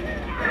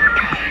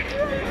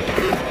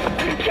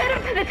 Get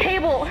up to the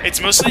table.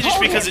 It's mostly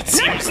just because it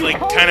seems like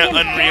kind of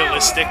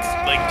unrealistic,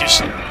 like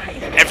just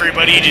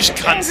everybody just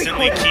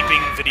constantly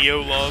keeping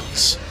video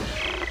logs.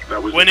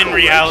 When in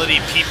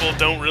reality, people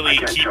don't really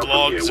keep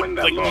logs.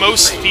 Like,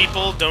 most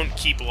people don't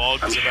keep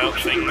logs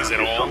about things at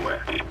all.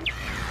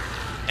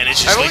 And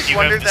it's just like you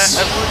have this...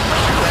 I've always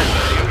wondered that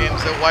in video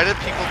games, though. Why do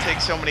people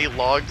take so many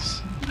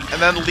logs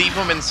and then leave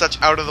them in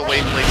such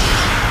out-of-the-way places?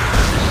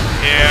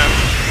 Yeah.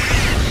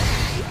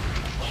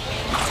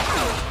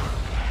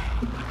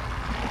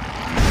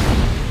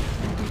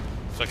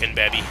 Fucking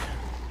Babby.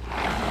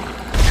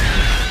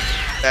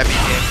 Babby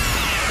game.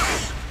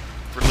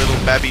 For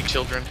little Babby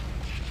children.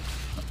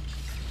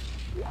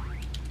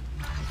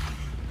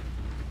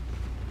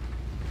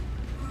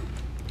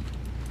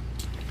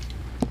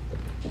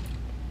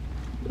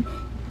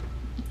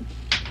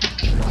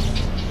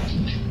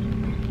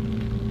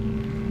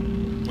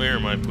 Where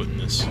am I putting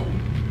this?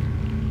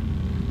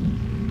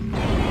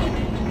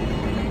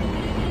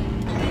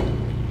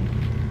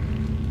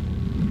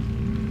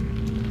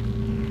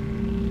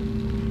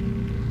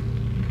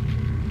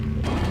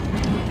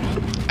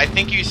 I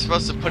think you're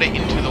supposed to put it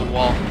into the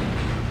wall.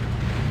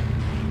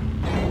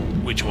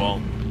 Which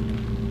wall?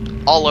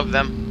 All of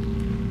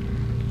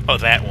them. Oh,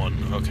 that one.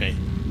 Okay.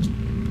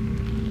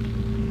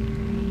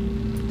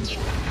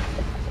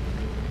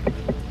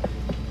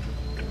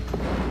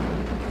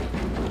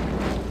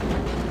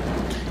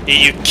 Yeah,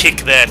 you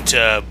kick that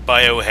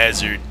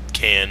biohazard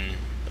can,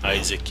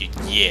 Isaac.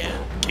 Yeah,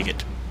 kick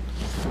it.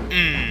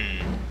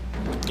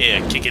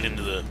 Yeah, kick it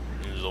into the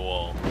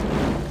wall.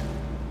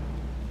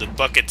 The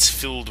bucket's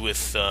filled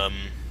with,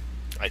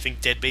 I think,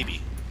 dead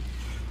baby.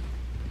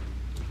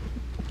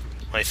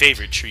 My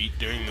favorite treat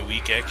during the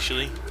week,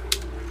 actually.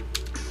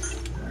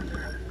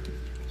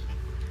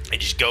 I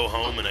just go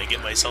home and I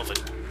get myself a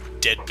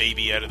dead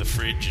baby out of the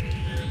fridge and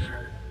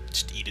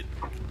just eat it,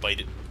 bite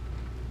it.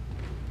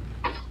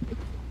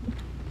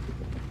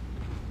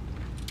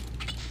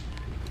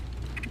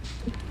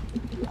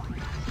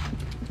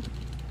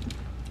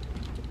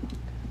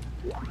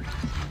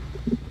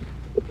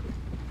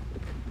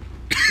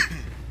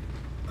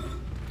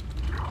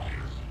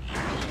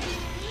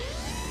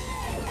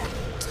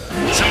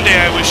 Someday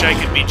I wish I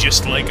could be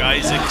just like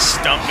Isaac,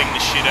 stomping the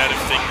shit out of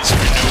things for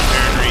no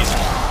apparent reason.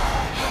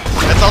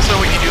 That's also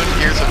what you do in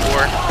Gears of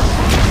War.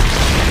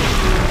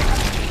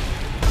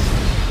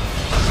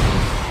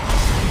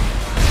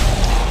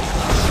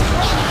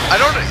 I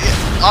don't...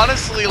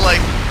 honestly,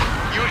 like,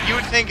 you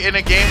would think in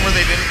a game where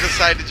they didn't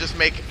decide to just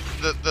make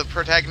the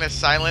protagonist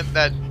silent,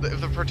 that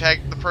the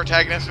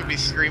protagonist would be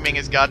screaming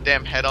his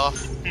goddamn head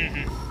off.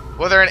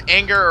 Whether in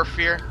anger or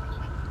fear.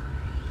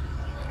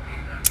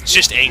 It's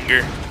just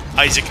anger.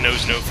 Isaac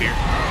knows no fear.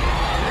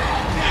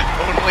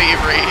 Only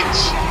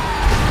rage.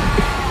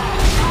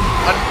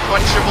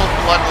 Unquenchable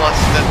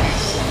bloodlust that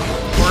these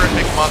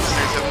horrific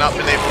monsters have not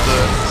been able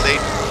to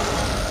sate.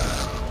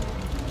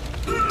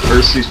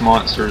 Curse these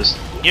monsters.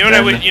 You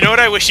know what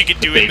I wish you could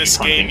do in this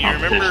game? You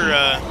remember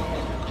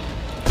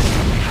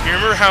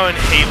how in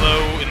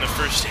Halo, in the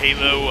first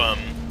Halo,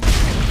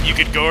 you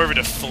could go over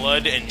to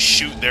Flood and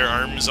shoot their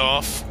arms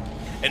off?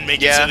 And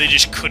make it so they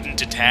just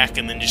couldn't attack,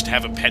 and then just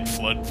have a pet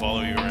Flood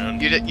follow you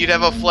around. You'd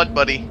have a Flood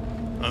buddy.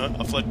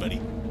 A Flood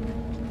buddy.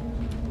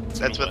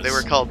 That's what they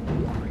were called.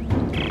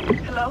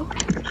 Hello?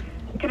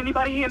 Can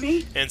anybody hear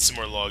me? And some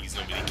more logs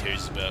nobody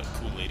cares about.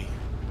 Cool lady.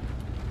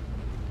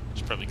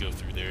 Should probably go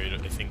through there, I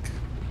think.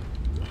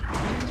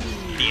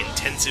 The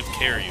intensive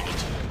care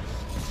unit.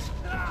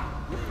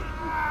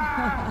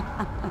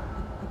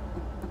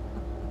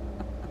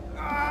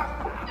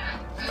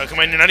 Oh, come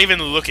on, you're not even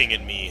looking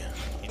at me.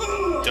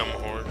 Dumb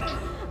whore.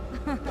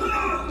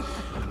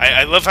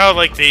 I love how,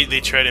 like, they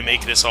try to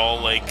make this all,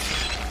 like,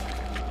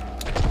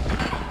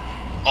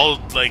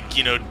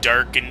 you know,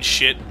 dark and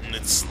shit, and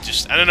it's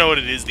just, I don't know what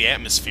it is, the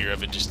atmosphere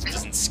of it just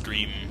doesn't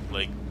scream,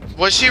 like...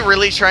 Was she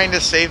really trying to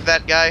save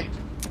that guy?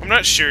 I'm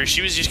not sure,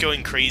 she was just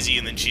going crazy,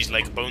 and then she's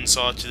like, bone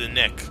saw to the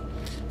neck.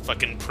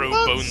 Fucking pro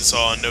bone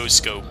saw, no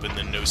scope, and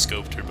then no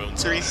scoped her bone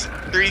saw.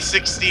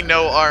 360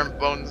 no arm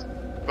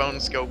bone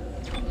scope.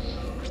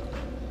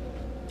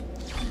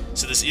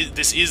 So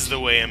this is the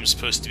way I'm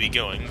supposed to be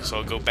going, so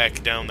I'll go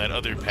back down that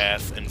other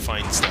path and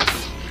find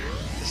stuff.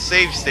 The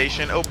save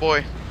station, oh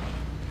boy.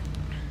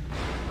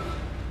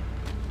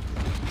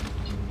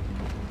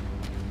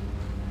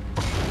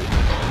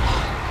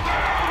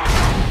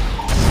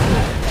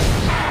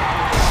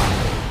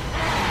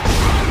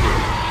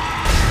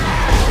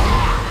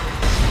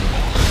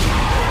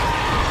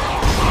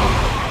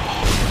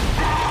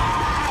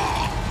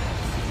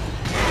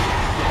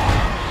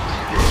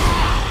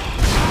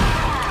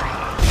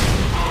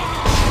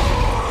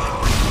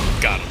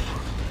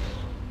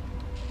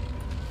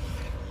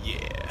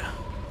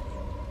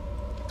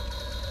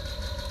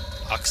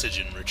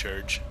 oxygen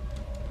recharge.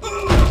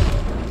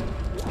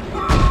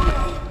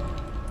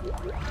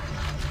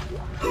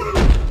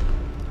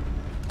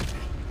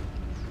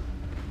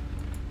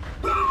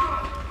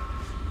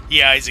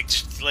 Yeah, Isaac,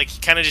 like, he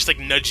kind of just, like,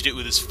 nudged it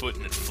with his foot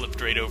and it flipped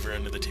right over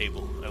under the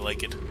table. I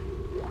like it.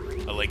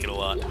 I like it a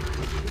lot.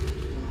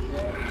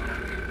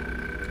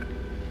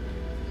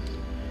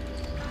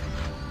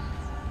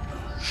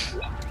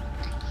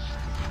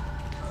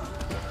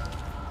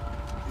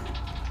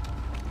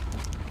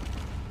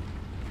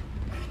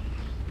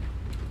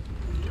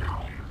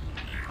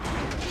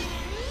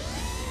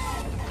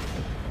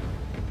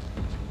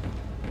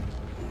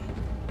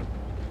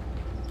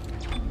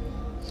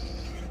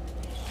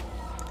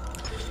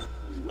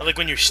 I like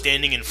when you're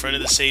standing in front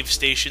of the save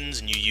stations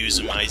and you use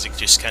them, Isaac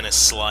just kind of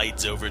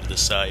slides over to the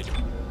side.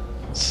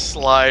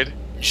 Slide.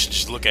 You should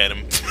just look at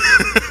him.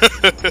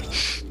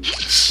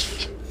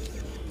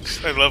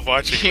 I love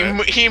watching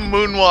that. He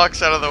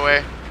moonwalks out of the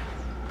way.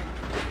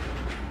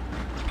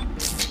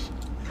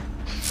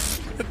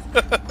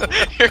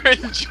 You're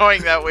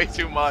enjoying that way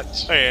too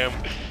much. I am.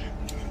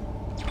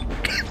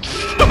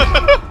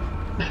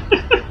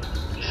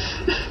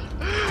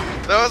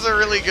 That was a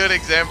really good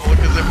example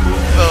because it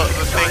moved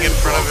the thing in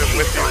front of it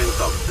with you.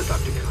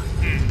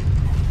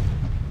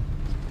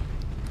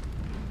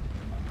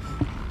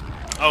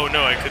 Oh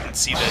no, I couldn't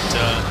see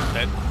that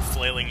that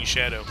flailing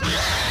shadow.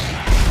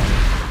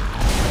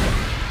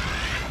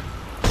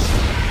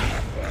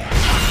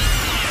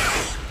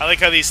 I like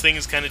how these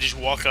things kind of just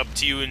walk up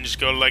to you and just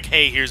go like,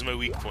 "Hey, here's my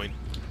weak point."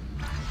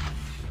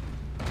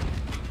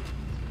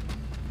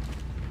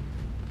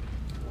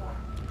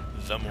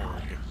 The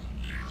morgue.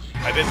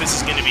 I bet this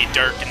is going to be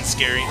dark and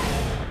scary.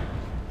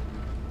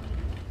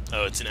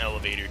 Oh, it's an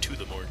elevator to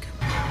the morgue.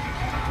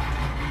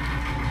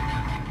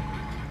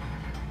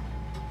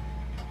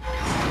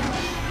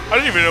 I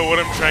don't even know what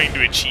I'm trying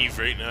to achieve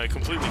right now. I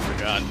completely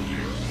forgot.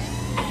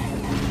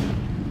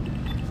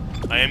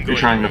 I am going. You're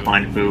trying to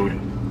find food.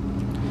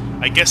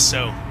 I guess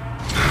so.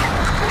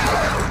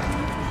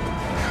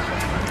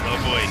 Oh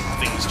boy,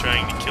 thing's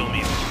trying to kill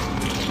me.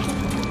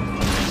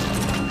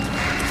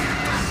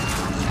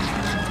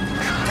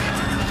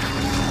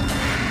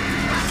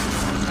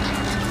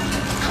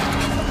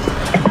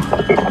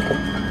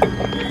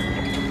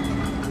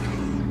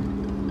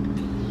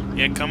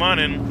 Yeah, come on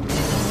in.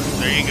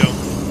 There you go.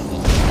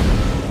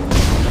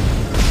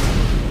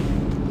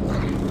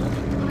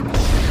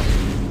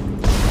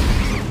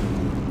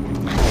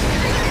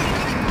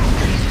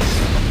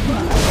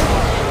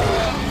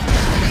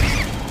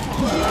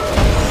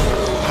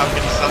 How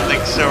can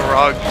something so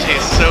wrong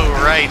taste so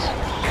right?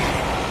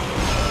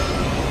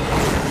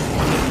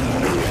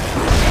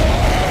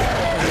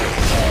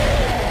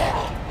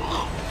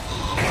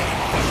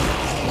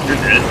 You're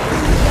dead.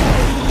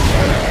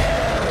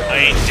 I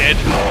ain't dead.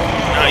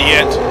 Not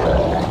yet.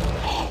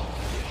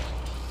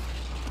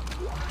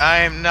 I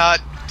am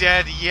not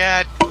dead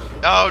yet.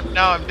 Oh,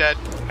 now I'm dead.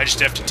 I just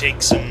have to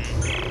take some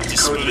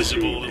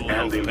disposable little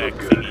health pack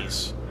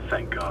thingies.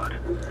 Thank God.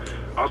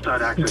 I'll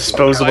start accessing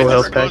Disposable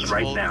health packs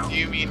right now. Do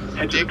you mean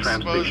Head to the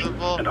train station,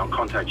 and I'll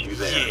contact you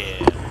there.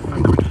 Yeah.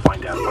 I'm going to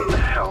find out what the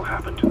hell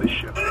happened to this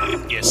ship.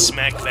 Yeah,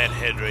 smack that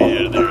head right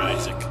out of there,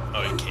 Isaac.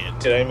 Oh, you can't.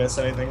 Did I miss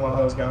anything while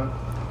I was gone?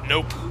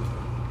 Nope.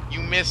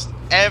 You missed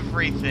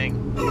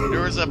everything.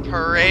 There was a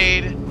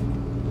parade.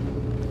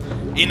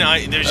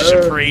 There's just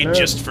a parade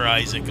just for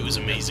Isaac. It was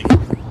amazing.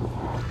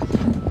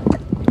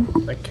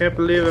 I can't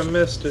believe I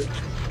missed it.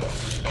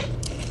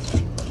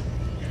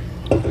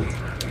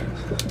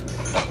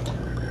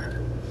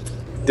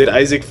 Did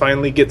Isaac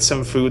finally get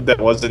some food that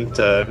wasn't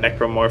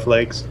necromorph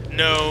legs?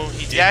 No,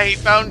 he didn't. Yeah, he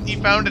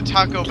found a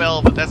Taco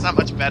Bell, but that's not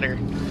much better.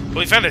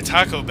 Well, he found a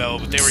Taco Bell,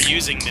 but they were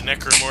using the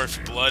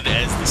necromorph blood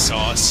as the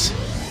sauce,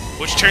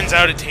 which turns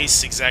out it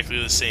tastes exactly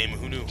the same.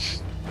 Who knew?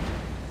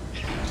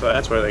 So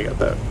that's where they got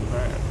that.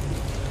 Alright.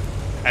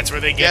 That's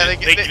where they get it.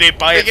 They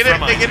buy it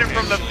from They get it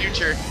from the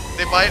future.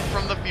 They buy it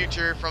from the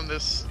future from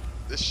this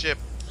ship.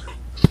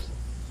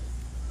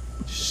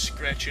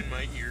 Scratching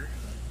my ear.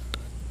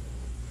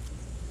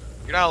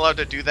 You're not allowed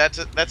to do that.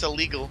 That's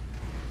illegal.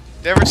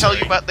 Did I ever tell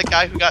you about the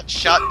guy who got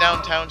shot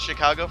downtown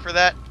Chicago for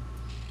that?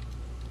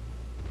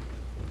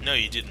 No,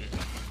 you didn't.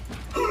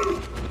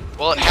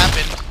 Well, it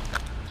happened.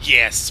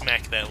 Yeah,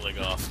 smack that leg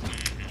off.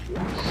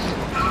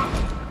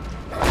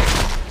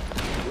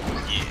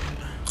 Yeah.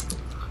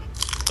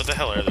 What the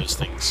hell are those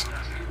things?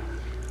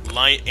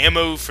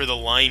 Ammo for the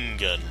line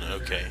gun.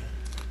 Okay.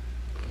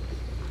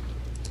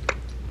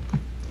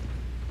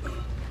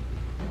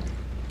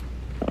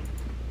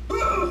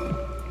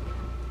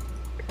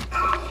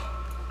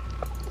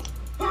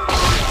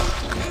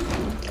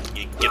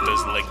 You get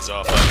those legs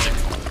off, Isaac.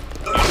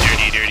 You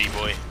dirty, dirty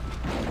boy.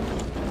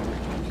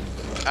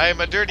 I am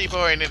a dirty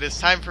boy, and it is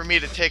time for me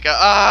to take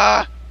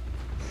a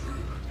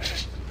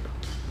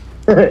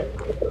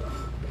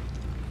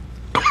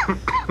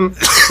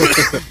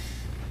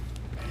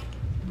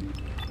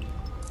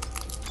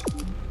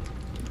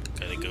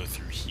Gotta go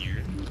through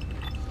here.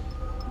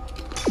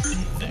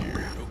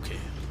 There, okay.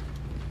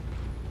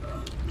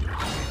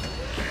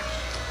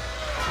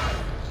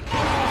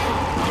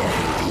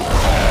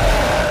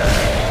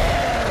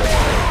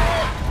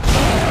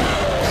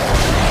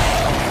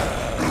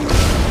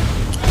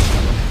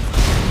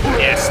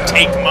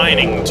 Take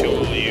mining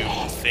tool, you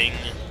thing.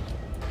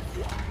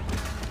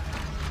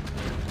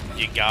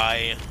 You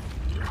guy.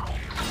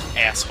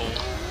 Asshole.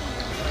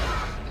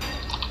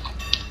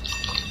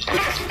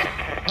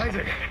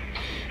 Isaac.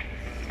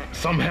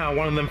 Somehow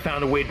one of them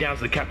found a way down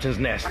to the captain's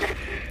nest.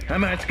 I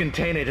managed to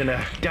contain it in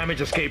a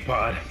damaged escape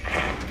pod.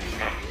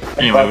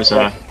 Anyway, it was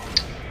fun,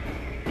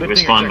 but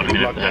I'm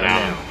gonna head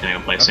out. I'm gonna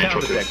play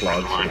Central through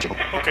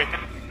Okay.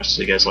 I'll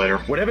see you guys later.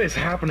 Whatever is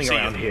happening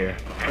around here.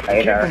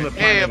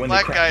 Hey, a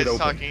black guy is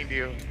talking to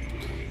you.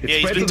 Yeah,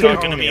 he's been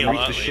talking to me a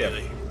lot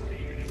lately.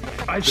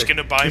 I'm just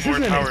gonna buy more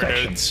power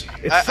nodes.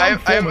 I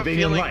have a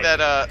feeling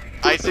that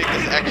Isaac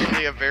is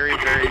actually a very,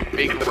 very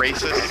big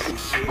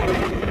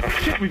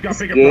racist. We've got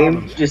bigger game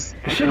problems. just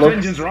the ship's looks,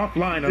 engines are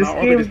offline and this our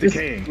orbit is game just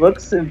decaying.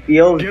 looks and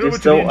feels Get over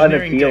just to the so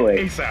engineering deck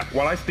unappealing. ASAP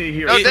while I stay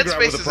here. No, and Dead figure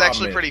out Space what the is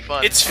actually problem pretty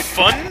fun. It's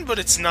fun, but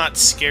it's not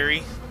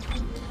scary.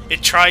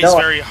 It tries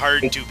very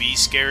hard to be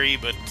scary,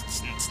 but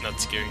it's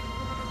not scary.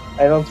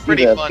 I don't see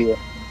Pretty the fun. appeal.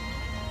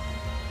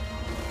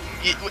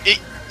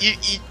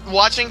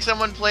 Watching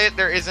someone play it,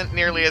 there isn't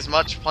nearly as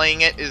much.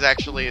 Playing it is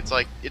actually, it's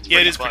yeah,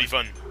 it is pretty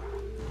fun.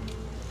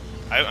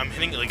 I'm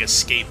hitting like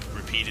escape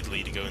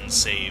repeatedly to go and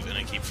save, and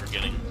I keep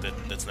forgetting that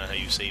that's not how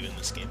you save in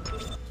this game.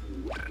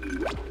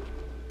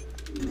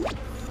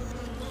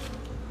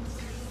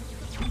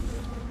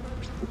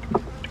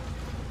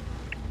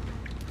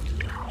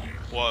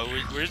 Well,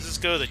 where does this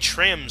go? The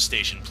tram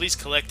station. Please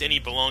collect any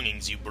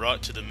belongings you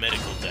brought to the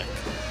medical deck.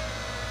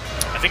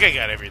 I think I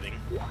got everything.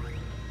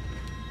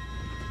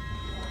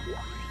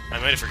 I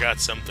might have forgot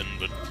something,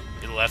 but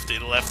it'll have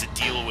to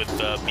deal with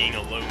being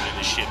alone in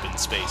a ship in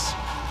space.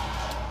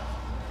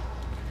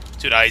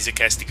 That's what Isaac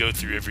has to go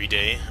through every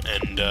day,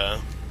 and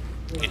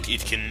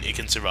it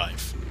can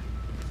survive.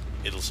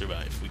 It'll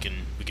survive. We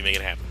can make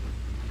it happen.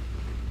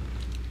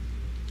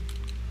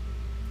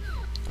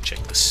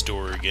 Check the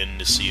store again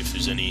to see if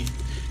there's any.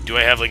 Do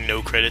I have like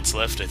no credits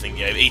left? I think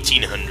yeah, I have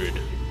 1,800.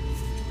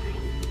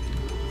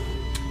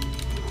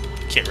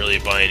 Can't really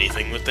buy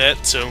anything with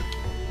that, so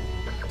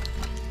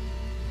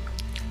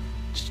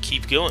just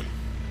keep going.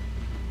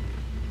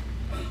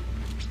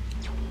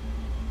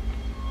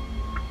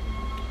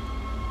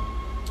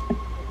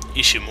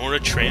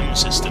 Ishimura Tram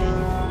System.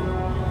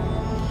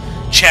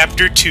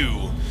 Chapter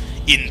 2: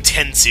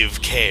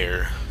 Intensive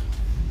Care.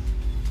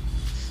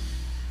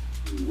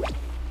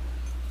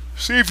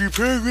 Save your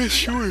progress,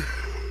 sure.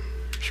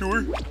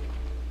 Sure.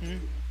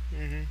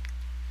 Mm-hmm.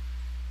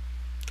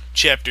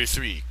 Chapter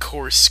 3: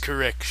 Course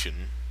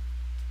Correction.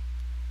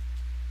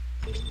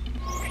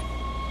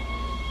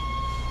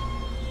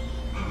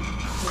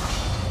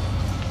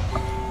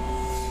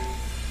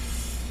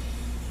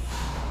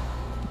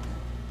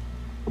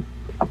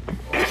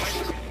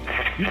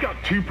 You've got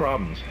two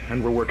problems,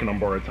 and we're working on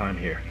borrowed time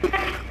here.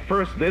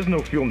 First, there's no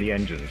fuel in the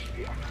engines.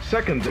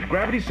 Second, the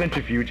gravity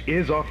centrifuge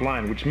is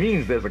offline, which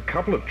means there's a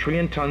couple of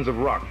trillion tons of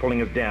rock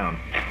pulling us down.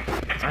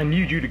 I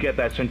need you to get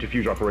that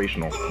centrifuge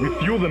operational.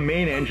 Refuel the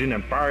main engine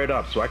and fire it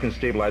up so I can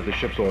stabilize the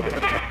ship's orbit.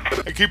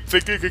 I keep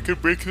thinking I can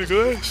break the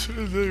glass,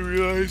 and then I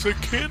realize I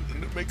can't,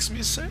 and it makes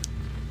me sad.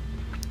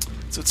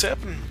 That's what's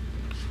happening.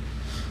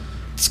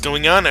 What's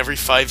going on every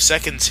 5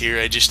 seconds here?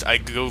 I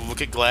go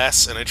look at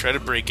glass, and I try to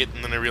break it,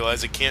 and then I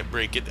realize I can't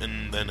break it,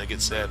 and then I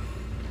get sad.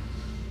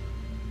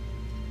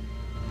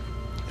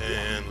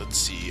 And let's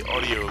see,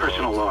 audio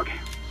Personal log.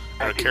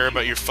 I don't care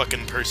about your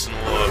fucking personal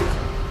log.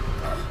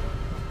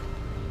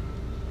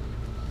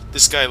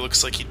 This guy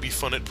looks like he'd be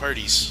fun at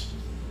parties.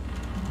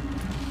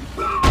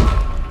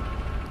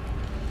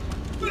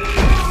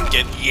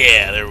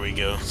 Yeah, there we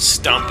go.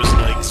 Stomp his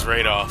legs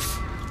right off.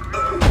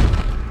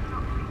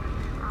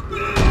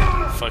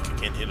 Fuck, I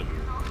can't hit him.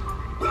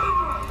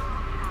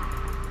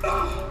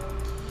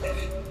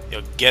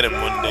 You'll get him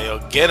one day,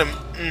 I'll get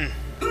him.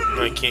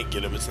 No, I can't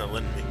get him, it's not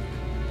letting me.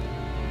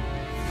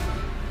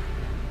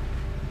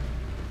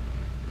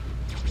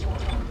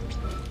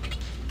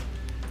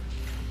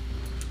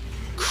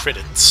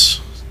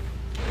 Credits.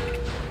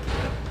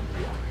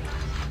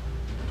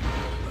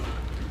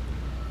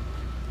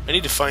 I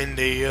need to find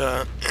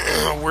a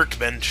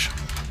workbench,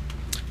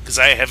 because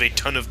I have a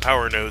ton of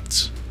power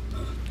nodes.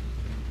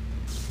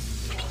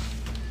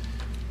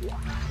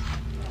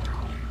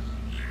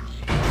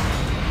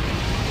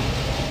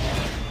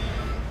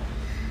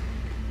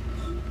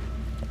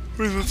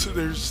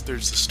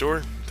 There's the store.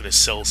 I'm gonna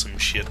sell some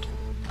shit.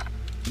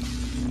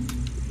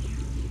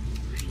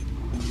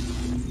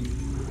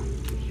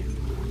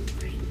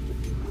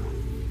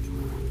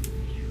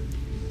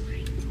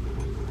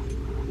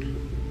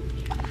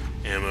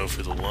 Ammo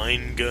for the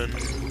line gun.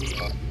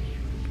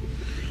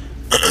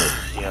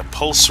 Yeah,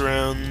 pulse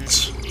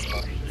rounds.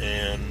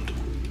 And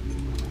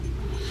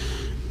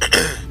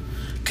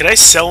can I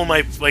sell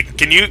my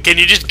can you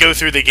just go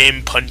through the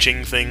game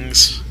punching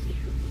things?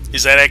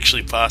 Is that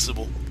actually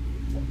possible?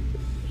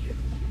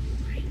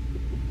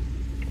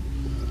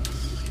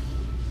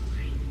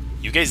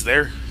 You guys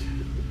there?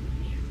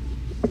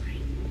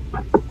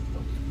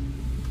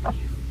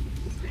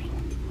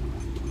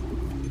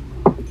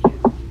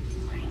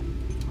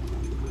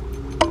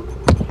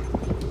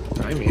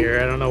 I'm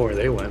here. I don't know where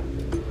they went.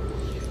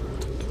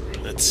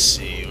 Let's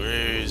see,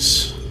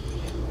 where's...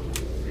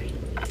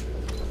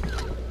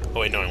 Oh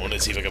wait, no, I wanted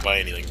to see if I could buy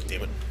anything,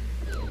 damn it.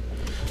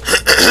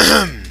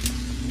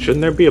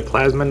 Shouldn't there be a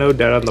plasma node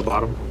down on the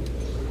bottom?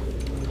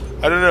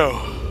 I don't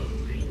know.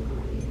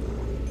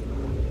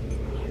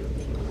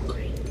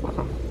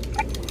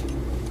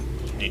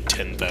 Need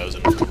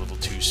 10,000 for level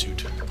 2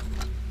 suit.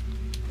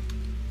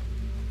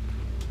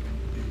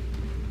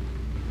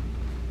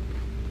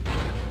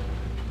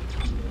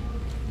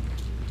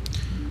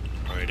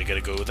 Alright, I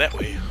gotta go that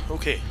way.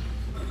 Okay.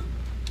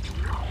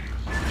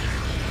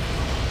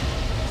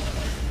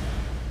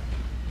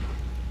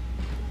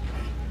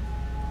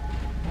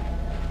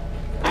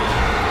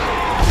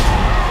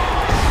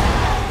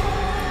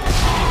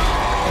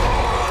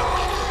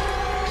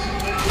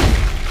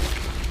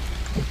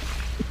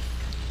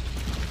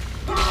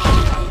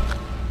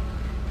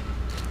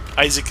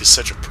 Isaac is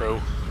such a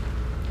pro.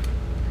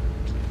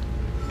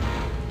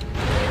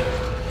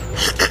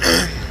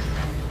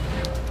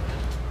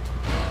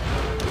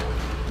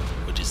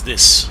 What is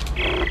this?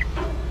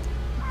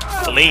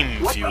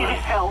 Flame fuel. What the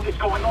hell is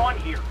going on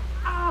here?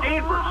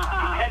 Danvers,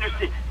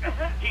 Henderson,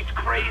 he's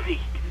crazy.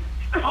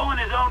 He's pulling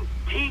his own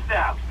teeth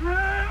out.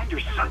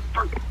 Henderson,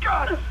 for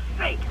God's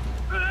sake.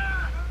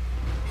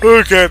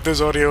 Oh god,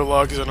 those audio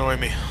logs annoy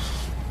me.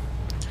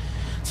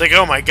 It's like,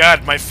 oh my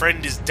god, my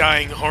friend is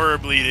dying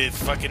horribly to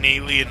fucking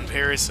alien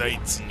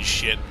parasites and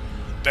shit.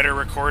 Better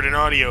record an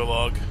audio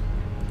log.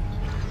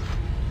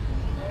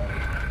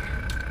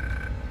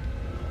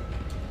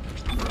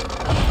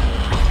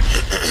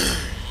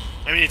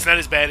 I mean, it's not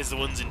as bad as the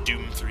ones in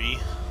Doom 3,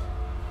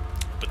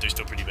 but they're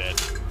still pretty bad.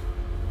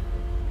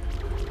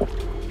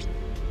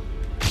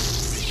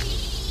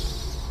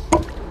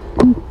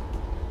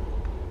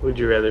 Would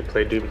you rather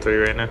play Doom 3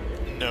 right now?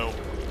 No.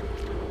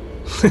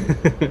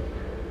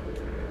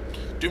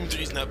 Doom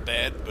 3's not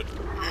bad, but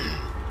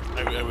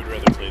I would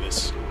rather play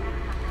this.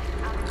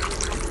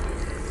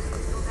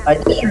 I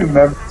just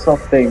remembered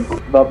something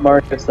about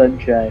Mario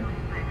Sunshine.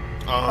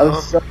 I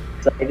was so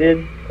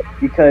excited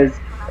because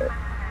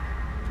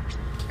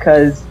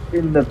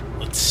in the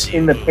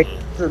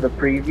pictures of the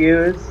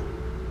previews,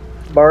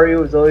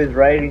 Mario was always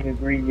riding a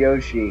green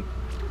Yoshi.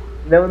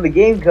 And then when the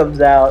game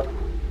comes out,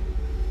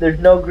 there's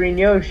no green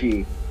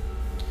Yoshi.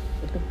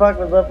 What the fuck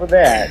was up with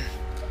that?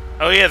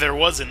 Oh yeah, there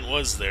wasn't,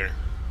 was there?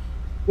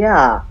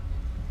 Yeah,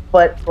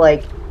 but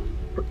like,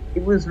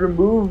 it was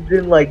removed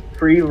in like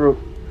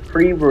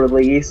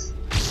pre-release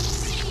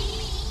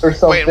or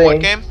something. Wait, in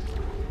what game?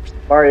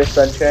 Mario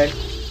Sunshine.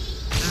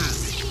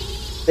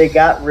 They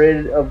got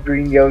rid of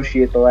Green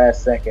Yoshi at the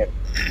last second.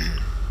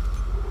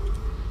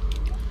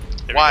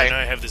 Why? Now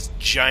I have this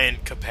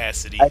giant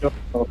capacity. I don't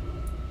know.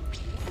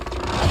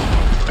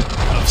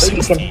 But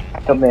you can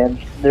hack them in.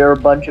 There are a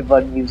bunch of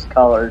unused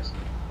colors.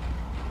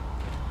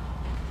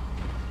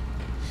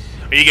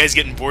 Are you guys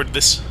getting bored of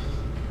this?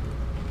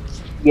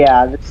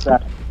 Yeah, this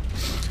sucks.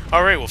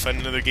 Alright, we'll find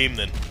another game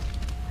then.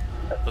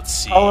 Let's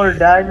see. Color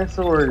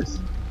dinosaurs.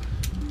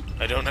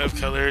 I don't have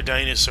color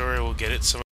dinosaur, we'll get it some